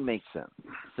just wouldn't make sense.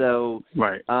 So,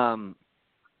 right.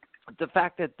 The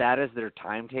fact that is their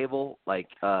timetable, like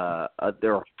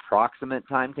their approximate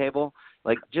timetable,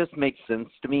 like just makes sense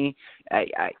to me.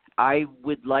 I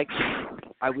would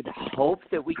hope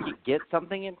that we could get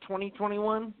something in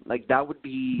 2021. Like that would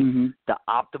be the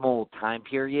optimal time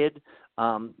period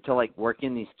to like work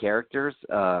in these characters.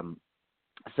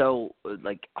 So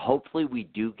like hopefully we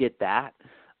do get that.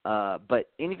 But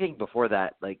anything before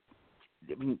that, like,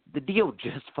 I mean, the deal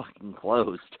just fucking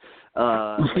closed.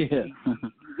 You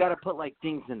got to put like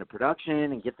things into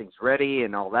production and get things ready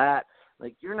and all that.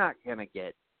 Like, you're not gonna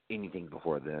get anything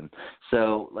before then.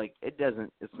 So, like, it's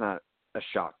not a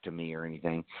shock to me or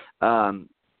anything.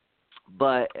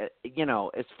 But you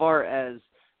know, as far as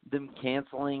them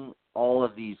canceling all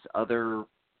of these other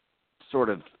sort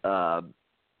of,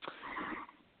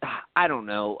 I don't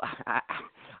know.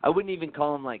 I wouldn't even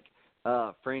call them like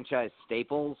franchise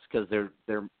staples because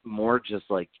they're more just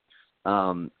like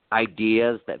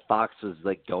ideas that Fox was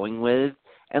like going with,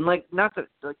 and like not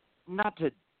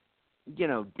to you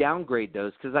know downgrade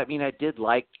those, because I mean I did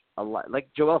like a lot, like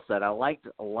Joel said, I liked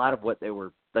a lot of what they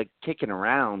were like kicking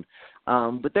around,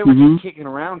 but they were just kicking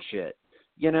around shit,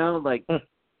 you know, like,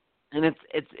 and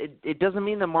it doesn't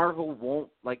mean that Marvel won't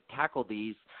like tackle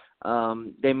these.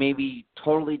 They may be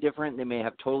totally different, they may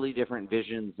have totally different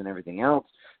visions and everything else,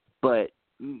 but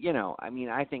you know, I mean,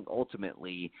 I think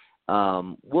ultimately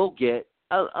we'll get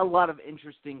a lot of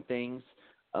interesting things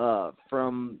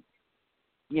from,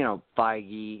 you know,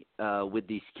 Feige with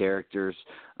these characters.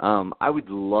 I would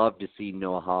love to see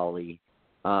Noah Hawley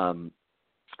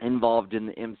involved in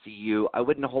the MCU. I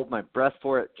wouldn't hold my breath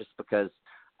for it just because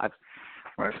I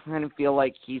kind of feel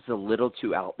like he's a little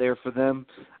too out there for them.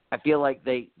 I feel like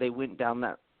they went down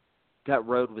that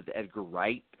road with Edgar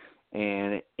Wright,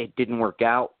 and it didn't work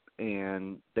out,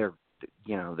 and they're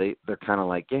kind of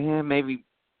like, maybe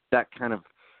that kind of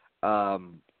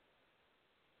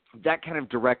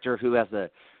director who has a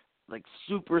like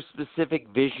super specific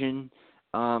vision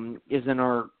isn't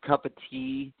our cup of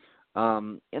tea,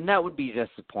 and that would be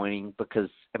disappointing because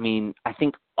I mean I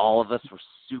think all of us were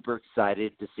super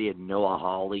excited to see a Noah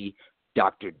Hawley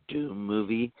Doctor Doom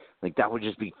movie. Like that would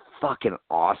just be fucking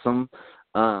awesome.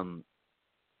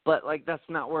 But like that's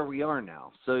not where we are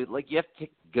now. So like you have to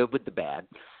take the good with the bad.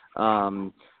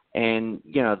 And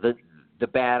you know the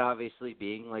bad obviously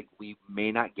being like we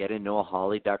may not get a Noah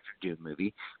Hawley Doctor Doom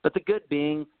movie, but the good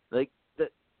being like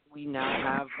that we now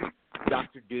have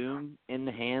Doctor Doom in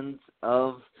the hands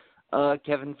of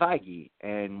Kevin Feige,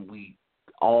 and we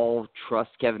all trust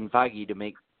Kevin Feige to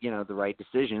make, you know, the right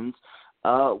decisions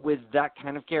with that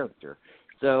kind of character.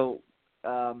 So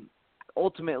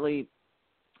ultimately,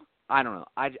 I don't know.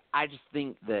 I just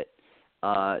think that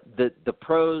the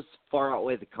pros far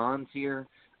outweigh the cons here,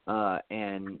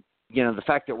 and you know the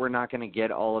fact that we're not going to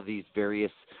get all of these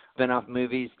various spin-off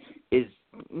movies is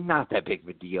not that big of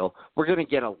a deal. We're going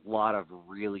to get a lot of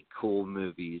really cool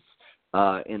movies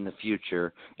in the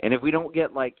future, and if we don't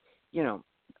get like, you know,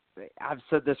 I've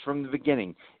said this from the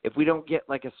beginning, if we don't get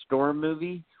like a Storm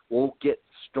movie, we'll get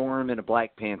Storm in a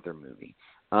Black Panther movie.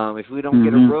 If we don't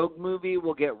get a Rogue movie,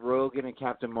 we'll get Rogue in a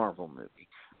Captain Marvel movie.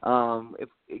 If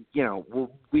you know,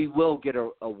 we will get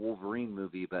a Wolverine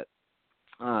movie, but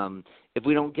if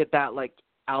we don't get that like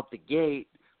out the gate,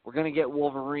 we're gonna get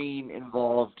Wolverine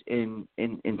involved in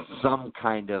some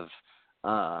kind of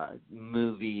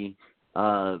movie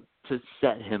to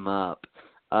set him up.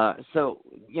 So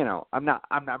you know, I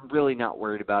I'm really not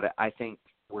worried about it. I think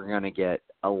we're going to get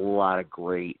a lot of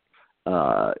great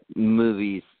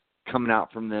movies coming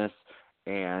out from this,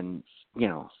 and, you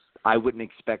know, I wouldn't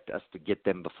expect us to get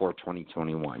them before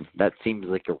 2021. That seems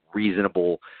like a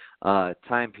reasonable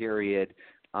time period.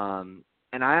 And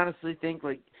I honestly think,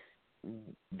 like,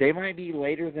 they might be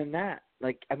later than that.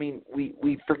 Like, I mean,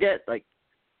 we forget, like,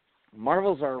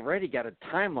 Marvel's already got a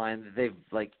timeline that they've,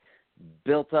 like,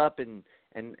 built up, and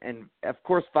of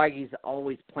course Feige's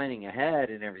always planning ahead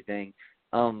and everything.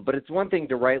 But it's one thing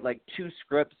to write, like, 2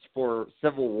 scripts for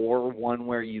Civil War, one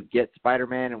where you get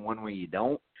Spider-Man and one where you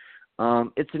don't.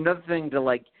 It's another thing to,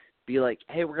 like, be like,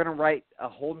 hey, we're going to write a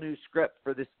whole new script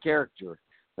for this character.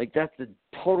 Like, that's a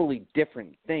totally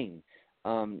different thing.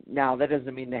 Now, that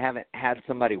doesn't mean they haven't had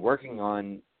somebody working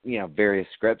on, you know, various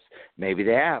scripts. Maybe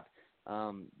they have.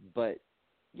 But,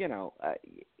 you know,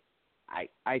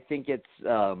 I think it's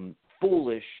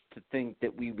foolish to think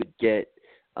that we would get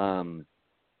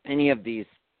any of these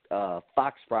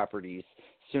Fox properties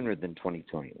sooner than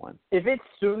 2021. If it's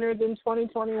sooner than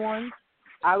 2021,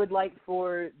 I would like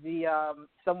for the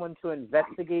someone to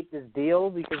investigate this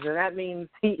deal, because then that means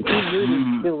he knew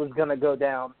this deal was going to go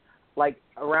down, like,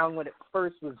 around when it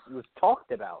first was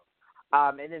talked about,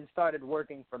 and then started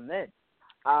working from then.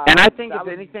 And I think if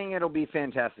anything, it'll be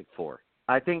Fantastic Four.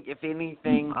 I think if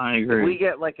anything, I agree. If we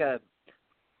get like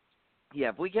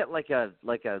a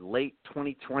late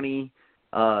 2020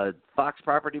 Fox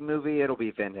property movie, it'll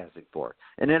be Fantastic Four,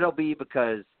 and it'll be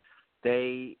because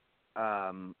they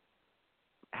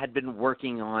had been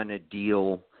working on a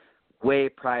deal way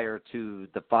prior to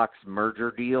the Fox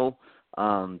merger deal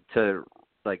to,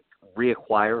 like,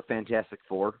 reacquire Fantastic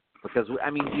Four, because I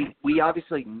mean we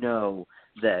obviously know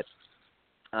that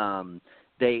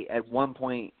they at one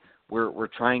point were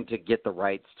trying to get the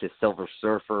rights to Silver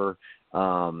Surfer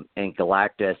and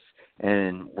Galactus,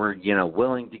 and we're, you know,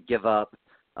 willing to give up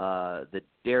the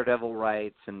Daredevil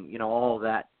rights and, you know, all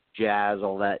that jazz,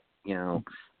 all that, you know,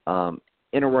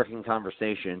 inner working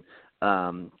conversation.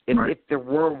 If there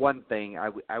were one thing,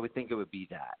 I would think it would be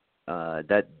that.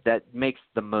 That makes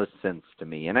the most sense to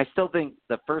me. And I still think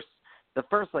the first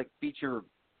like feature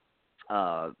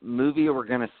movie we're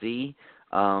gonna see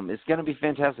is gonna be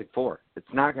Fantastic Four.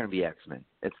 It's not gonna be X-Men.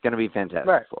 It's gonna be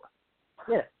Fantastic Four.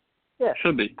 Yeah.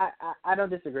 Should be. I don't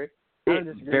disagree.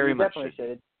 Very much definitely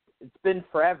should. It's been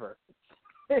forever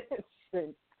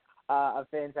since a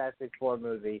Fantastic Four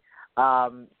movie.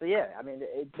 So yeah, I mean,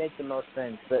 it makes the most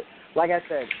sense. But like I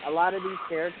said, a lot of these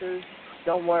characters,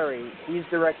 don't worry, these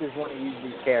directors want to use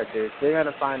these characters. They're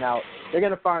gonna find out. They're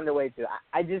gonna find their way to.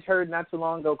 I just heard not too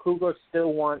long ago, Coogler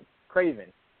still wants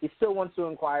Kraven. He still wants to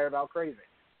inquire about Kraven.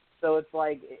 So it's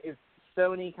like, if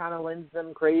Sony kind of lends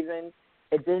them Kraven,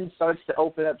 it then starts to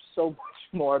open up so much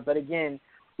more. But again,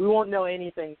 we won't know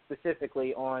anything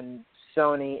specifically on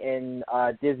Sony and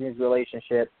Disney's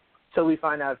relationship till we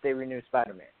find out if they renew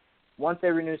Spider-Man. Once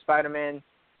they renew Spider-Man,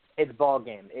 it's ball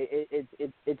game.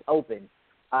 It's open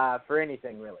for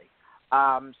anything, really.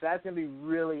 So that's going to be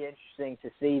really interesting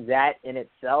to see that in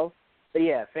itself. But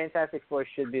yeah, Fantastic Four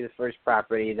should be the first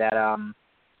property that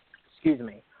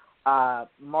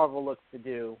Marvel looks to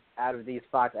do out of these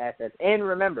Fox assets. And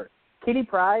remember, Kitty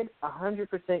Pryde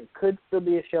 100% could still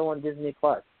be a show on Disney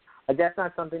Plus. Like, that's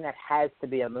not something that has to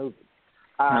be a movie.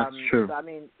 That's true. So, I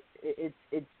mean, it's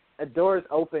a door is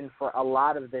open for a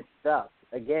lot of this stuff.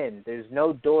 Again, there's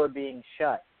no door being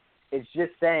shut. It's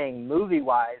just saying,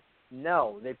 movie-wise,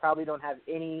 no, they probably don't have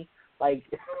any, like,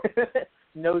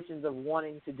 notions of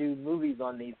wanting to do movies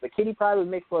on these. But Kitty Pryde would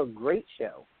make for a great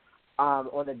show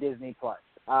on the Disney Plus.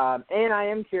 And I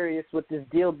am curious, with this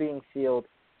deal being sealed,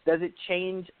 does it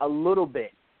change a little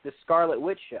bit the Scarlet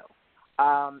Witch show?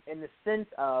 In the sense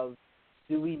of,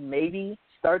 do we maybe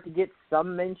start to get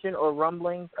some mention or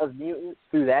rumblings of mutants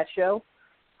through that show?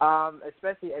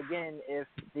 Especially, again, if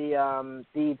the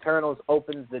Eternals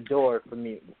opens the door for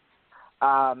mutants.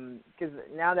 Because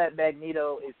now that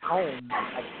Magneto is home,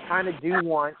 I kind of do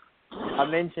want a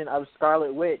mention of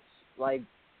Scarlet Witch, like,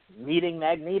 meeting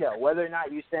Magneto. Whether or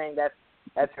not you're saying that's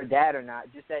her dad or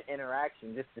not, just that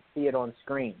interaction, just to see it on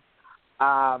screen,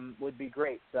 would be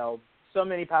great. So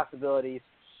many possibilities,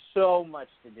 so much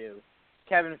to do.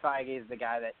 Kevin Feige is the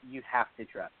guy that you have to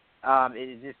trust. It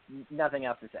is just nothing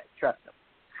else to say. Trust him.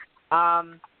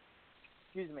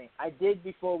 Excuse me. I did,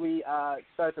 before we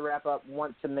start to wrap up,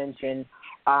 want to mention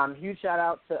huge shout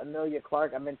out to Amelia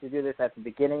Clark. I meant to do this at the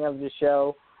beginning of the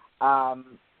show. The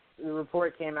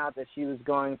report came out that she was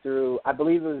going through, I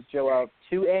believe it was, Joel,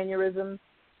 2 aneurysms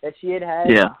that she had.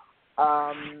 Yeah.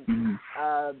 I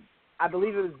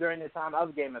believe it was during the time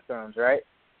of Game of Thrones, right?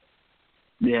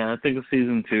 Yeah, I think it's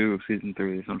season 2, season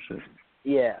 3, some shit.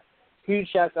 Yeah. Huge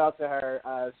shout out to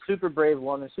her. Super brave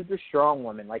woman, super strong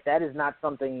woman. Like, that is not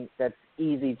something that's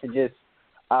easy to just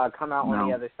come out on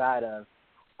the other side of.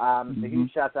 So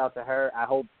huge shout out to her. I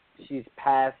hope she's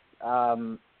past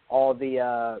all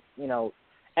the,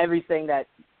 everything that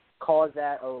caused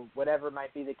that or whatever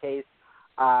might be the case.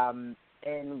 And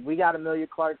we got Emilia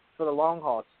Clarke for the long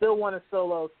haul. Still want a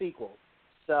solo sequel.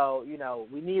 So,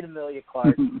 we need Emilia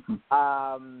Clarke.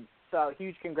 So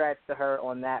huge congrats to her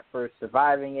on that for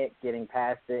surviving it, getting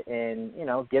past it, and,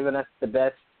 giving us the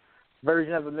best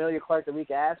version of Emilia Clarke that we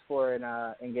could ask for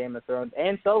in Game of Thrones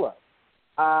and Solo.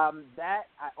 That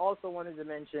I also wanted to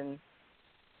mention,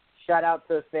 shout out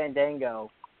to Fandango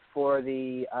for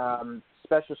the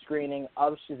special screening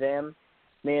of Shazam.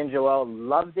 Me and Joel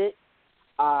loved it.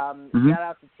 Shout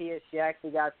out to Tia. She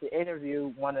actually got to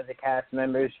interview one of the cast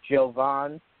members,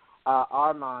 Jovan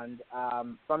Armand,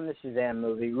 from the Shazam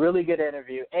movie. Really good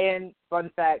interview. And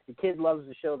fun fact, the kid loves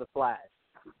the show The Flash.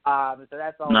 So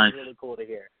that's always really cool to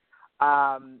hear.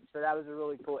 So that was a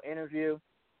really cool interview.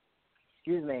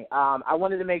 Excuse me. I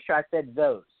wanted to make sure I said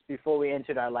those before we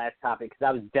entered our last topic because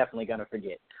I was definitely going to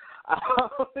forget.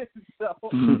 So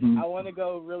I want to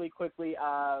go really quickly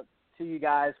to you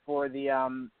guys for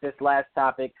the this last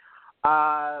topic.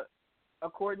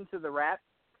 According to the Wrap,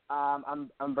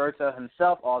 Umberto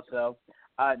himself also,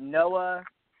 Noah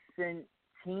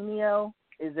Centineo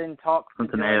is in talks to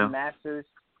join Masters.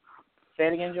 Say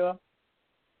it again, Joel.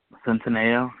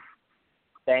 Centineo.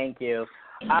 Thank you.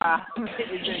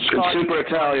 Super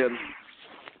Italian.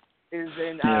 Is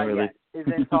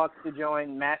in talks to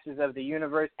join Masters of the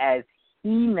Universe as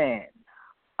He-Man.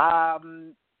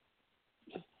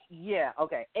 Yeah,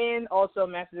 okay. And also,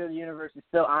 Masters of the Universe is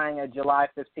still eyeing a July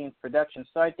 15th production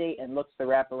start date and looks to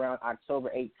wrap around October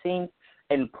 18th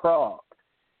in Prague.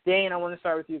 Dane, I want to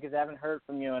start with you because I haven't heard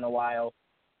from you in a while.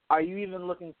 Are you even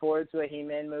looking forward to a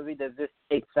He-Man movie? Does this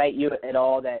excite you at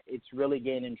all that it's really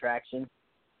gaining traction?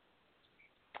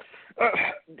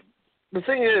 The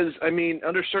thing is, I mean,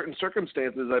 under certain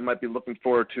circumstances, I might be looking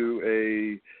forward to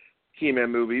a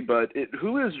He-Man movie, but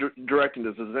who is directing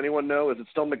this? Does anyone know? Is it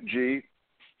still McGee?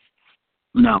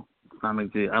 No, it's not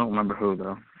McGee. I don't remember who,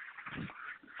 though.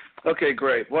 Okay,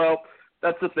 great. Well,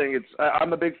 that's the thing.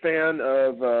 I'm a big fan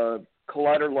of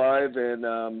Collider Live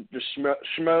and just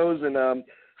schmoes. And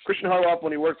Christian Harloff,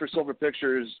 when he worked for Silver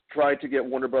Pictures, tried to get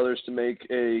Warner Brothers to make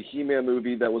a He-Man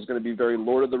movie that was going to be very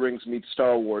Lord of the Rings meets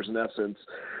Star Wars in essence.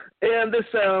 And this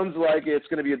sounds like it's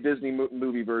going to be a Disney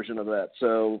movie version of that.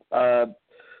 So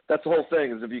that's the whole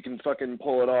thing, is if you can fucking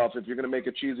pull it off. If you're going to make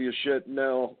it cheesy as shit,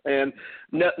 no. And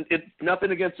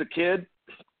nothing against the kid.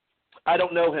 I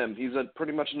don't know him. He's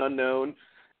pretty much an unknown.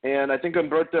 And I think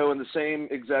Umberto in the same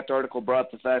exact article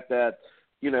brought the fact that,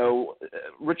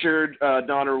 Richard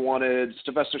Donner wanted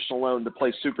Sylvester Stallone to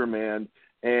play Superman,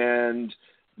 and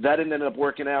that didn't end up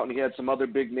working out, and he had some other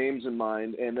big names in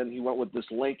mind, and then he went with this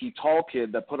lanky, tall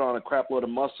kid that put on a crap load of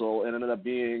muscle and ended up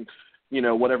being,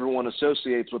 what everyone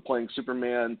associates with playing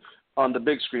Superman on the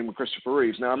big screen with Christopher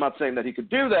Reeves. Now, I'm not saying that he could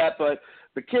do that, but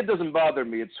the kid doesn't bother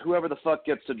me. It's whoever the fuck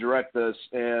gets to direct this,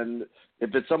 and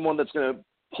if it's someone that's going to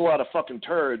pull out a fucking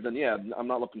turd, then yeah, I'm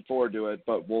not looking forward to it,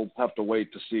 but we'll have to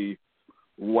wait to see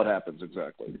what happens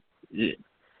exactly. Yeah.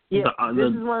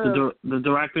 The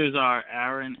directors are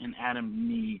Aaron and Adam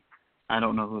Nee. I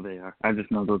don't know who they are. I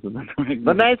just know those are the directors.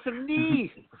 The Knights of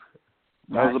Nee.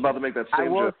 I was about to make that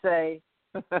same joke.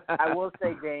 I will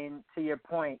say, Dane, to your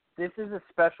point, this is a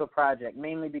special project,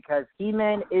 mainly because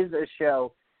He-Man is a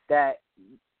show that,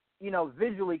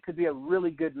 visually could be a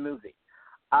really good movie.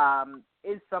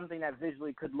 Is something that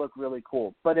visually could look really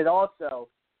cool. But it also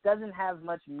doesn't have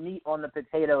much meat on the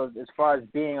potatoes as far as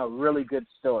being a really good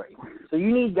story. So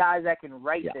you need guys that can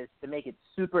write this to make it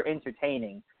super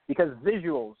entertaining, because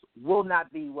visuals will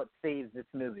not be what saves this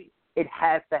movie. It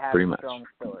has to have a strong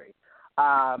story.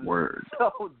 Word.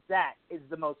 So that is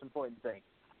the most important thing.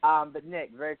 But Nick,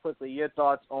 very quickly, your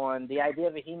thoughts on the idea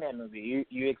of a He-Man movie.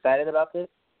 You excited about this?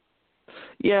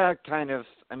 Yeah, kind of.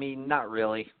 I mean, not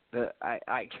really. I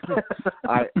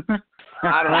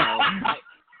don't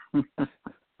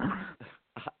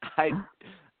know.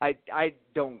 I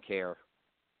don't care.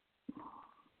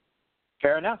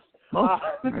 Fair enough.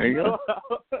 There you go.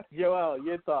 Joel,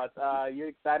 your thoughts. You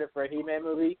excited for a He-Man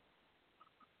movie?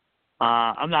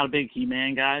 I'm not a big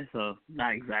He-Man guy, so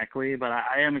not exactly, but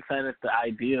I am excited at the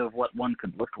idea of what one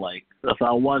could look like. So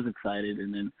I was excited,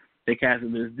 and then they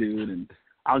casted this dude, and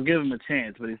I'll give him a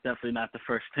chance, but he's definitely not the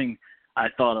first thing I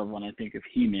thought of when I think of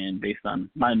He-Man, based on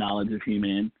my knowledge of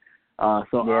He-Man. I'll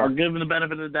give him the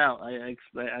benefit of the doubt. I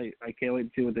can't wait to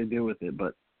see what they do with it,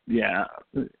 but Yeah,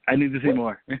 I need to see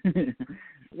more.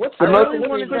 What's I the really what's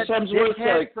wanted Chris that Hemsworth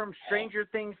dickhead like? from Stranger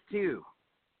Things 2.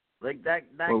 Like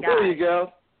that guy. There you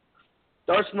go.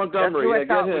 Darcy Montgomery. That's who I Get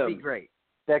thought him. would be great.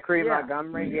 That Kareem Yeah.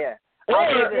 Montgomery, yeah.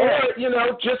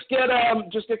 Or just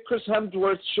get Chris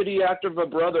Hemsworth's shitty actor of a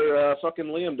brother, fucking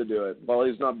Liam, to do it while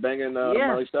he's not banging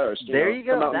Miley Cyrus. There you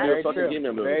go. Come out and do a fucking true.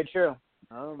 He-Man movie. Very true.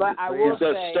 Oh, But I will He's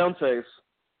that say, stone face.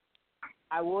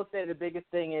 I will say the biggest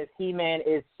thing is He-Man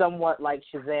is somewhat like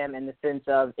Shazam in the sense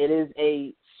of it is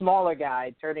a smaller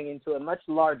guy turning into a much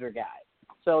larger guy.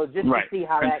 So just to see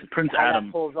how Prince how Adam.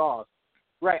 that pulls off.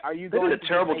 Right. Are you They going did a to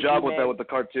terrible make job with He-Man? that with the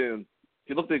cartoon.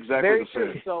 He looked exactly Very the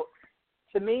true. same. So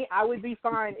to me, I would be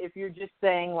fine if you're just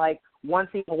saying, like, once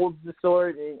he holds the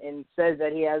sword and says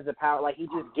that he has the power, like, he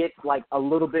just gets, like, a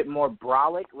little bit more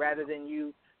brolic rather than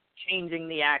you changing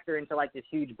the actor into, like, this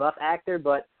huge buff actor.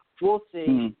 But we'll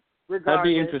see. Regardless, That'd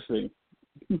be interesting.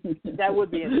 That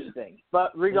would be interesting.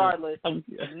 But regardless,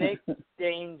 Nick,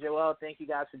 Dane, Joel, thank you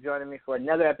guys for joining me for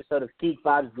another episode of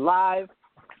Geekvibes Live.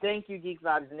 Thank you,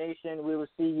 Geekvibes Nation. We will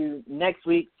see you next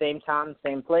week, same time,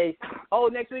 same place. Oh,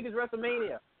 next week is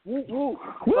WrestleMania. Woo, woo.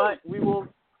 But we will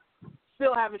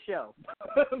still have a show.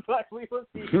 But we will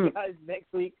see you guys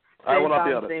next week, same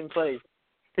time, same place.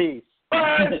 Peace.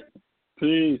 Bye.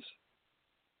 Peace.